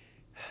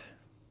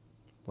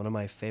of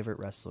my favorite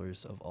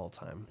wrestlers of all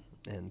time,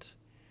 and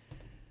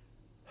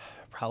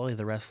probably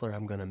the wrestler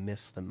I'm going to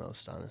miss the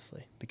most,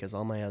 honestly, because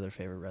all my other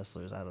favorite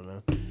wrestlers, I don't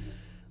know,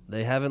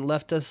 they haven't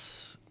left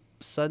us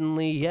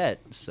suddenly yet.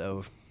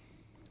 So,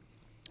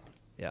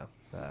 yeah.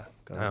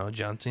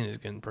 John Cena's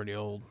getting pretty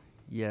old.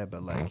 Yeah,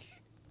 but like...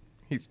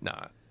 He's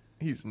not.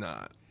 He's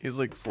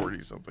like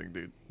 40-something,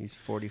 dude. He's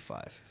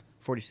 45.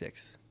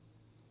 46.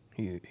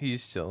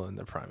 He's still in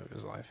the prime of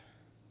his life.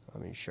 I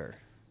mean, sure.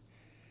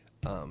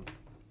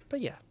 But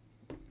yeah,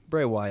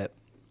 Bray Wyatt.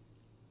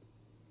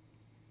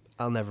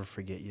 I'll never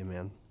forget you,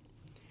 man.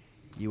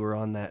 You were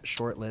on that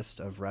short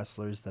list of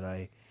wrestlers that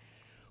I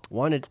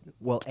wanted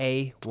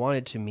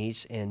to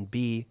meet, and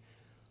B,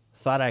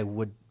 thought I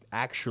would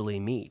actually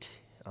meet.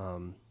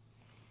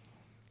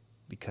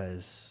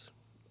 Because,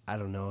 I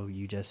don't know,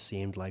 you just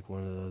seemed like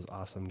one of those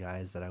awesome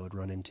guys that I would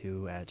run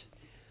into at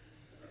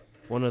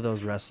one of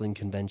those wrestling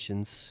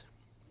conventions,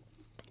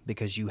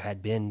 because you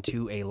had been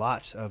to a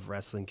lot of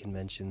wrestling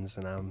conventions,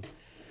 and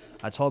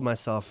I told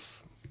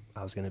myself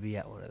I was going to be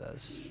at one of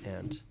those,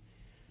 and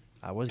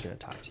I was going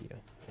to talk to you,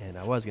 and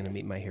I was going to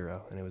meet my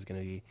hero, and it was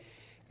going to be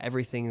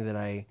everything that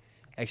I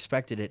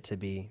expected it to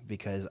be,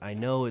 because I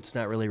know it's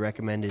not really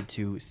recommended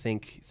to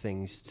think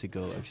things to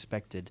go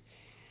expected,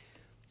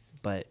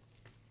 but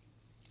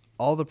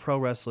all the pro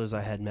wrestlers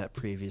I had met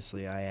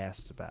previously, I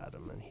asked about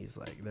him, and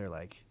they're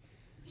like,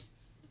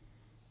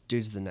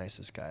 dude's the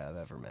nicest guy I've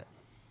ever met.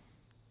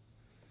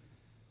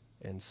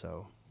 And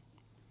so,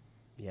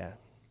 yeah.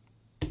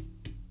 This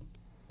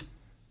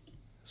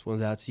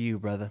one's out to you,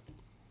 brother.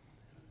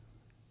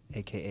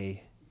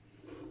 AKA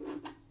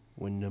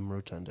Windham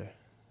Rotunda.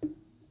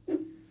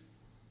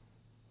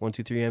 1,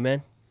 2, 3,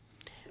 amen?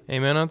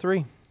 Amen on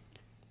 3.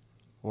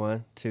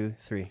 1, 2,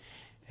 3.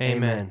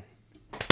 Amen.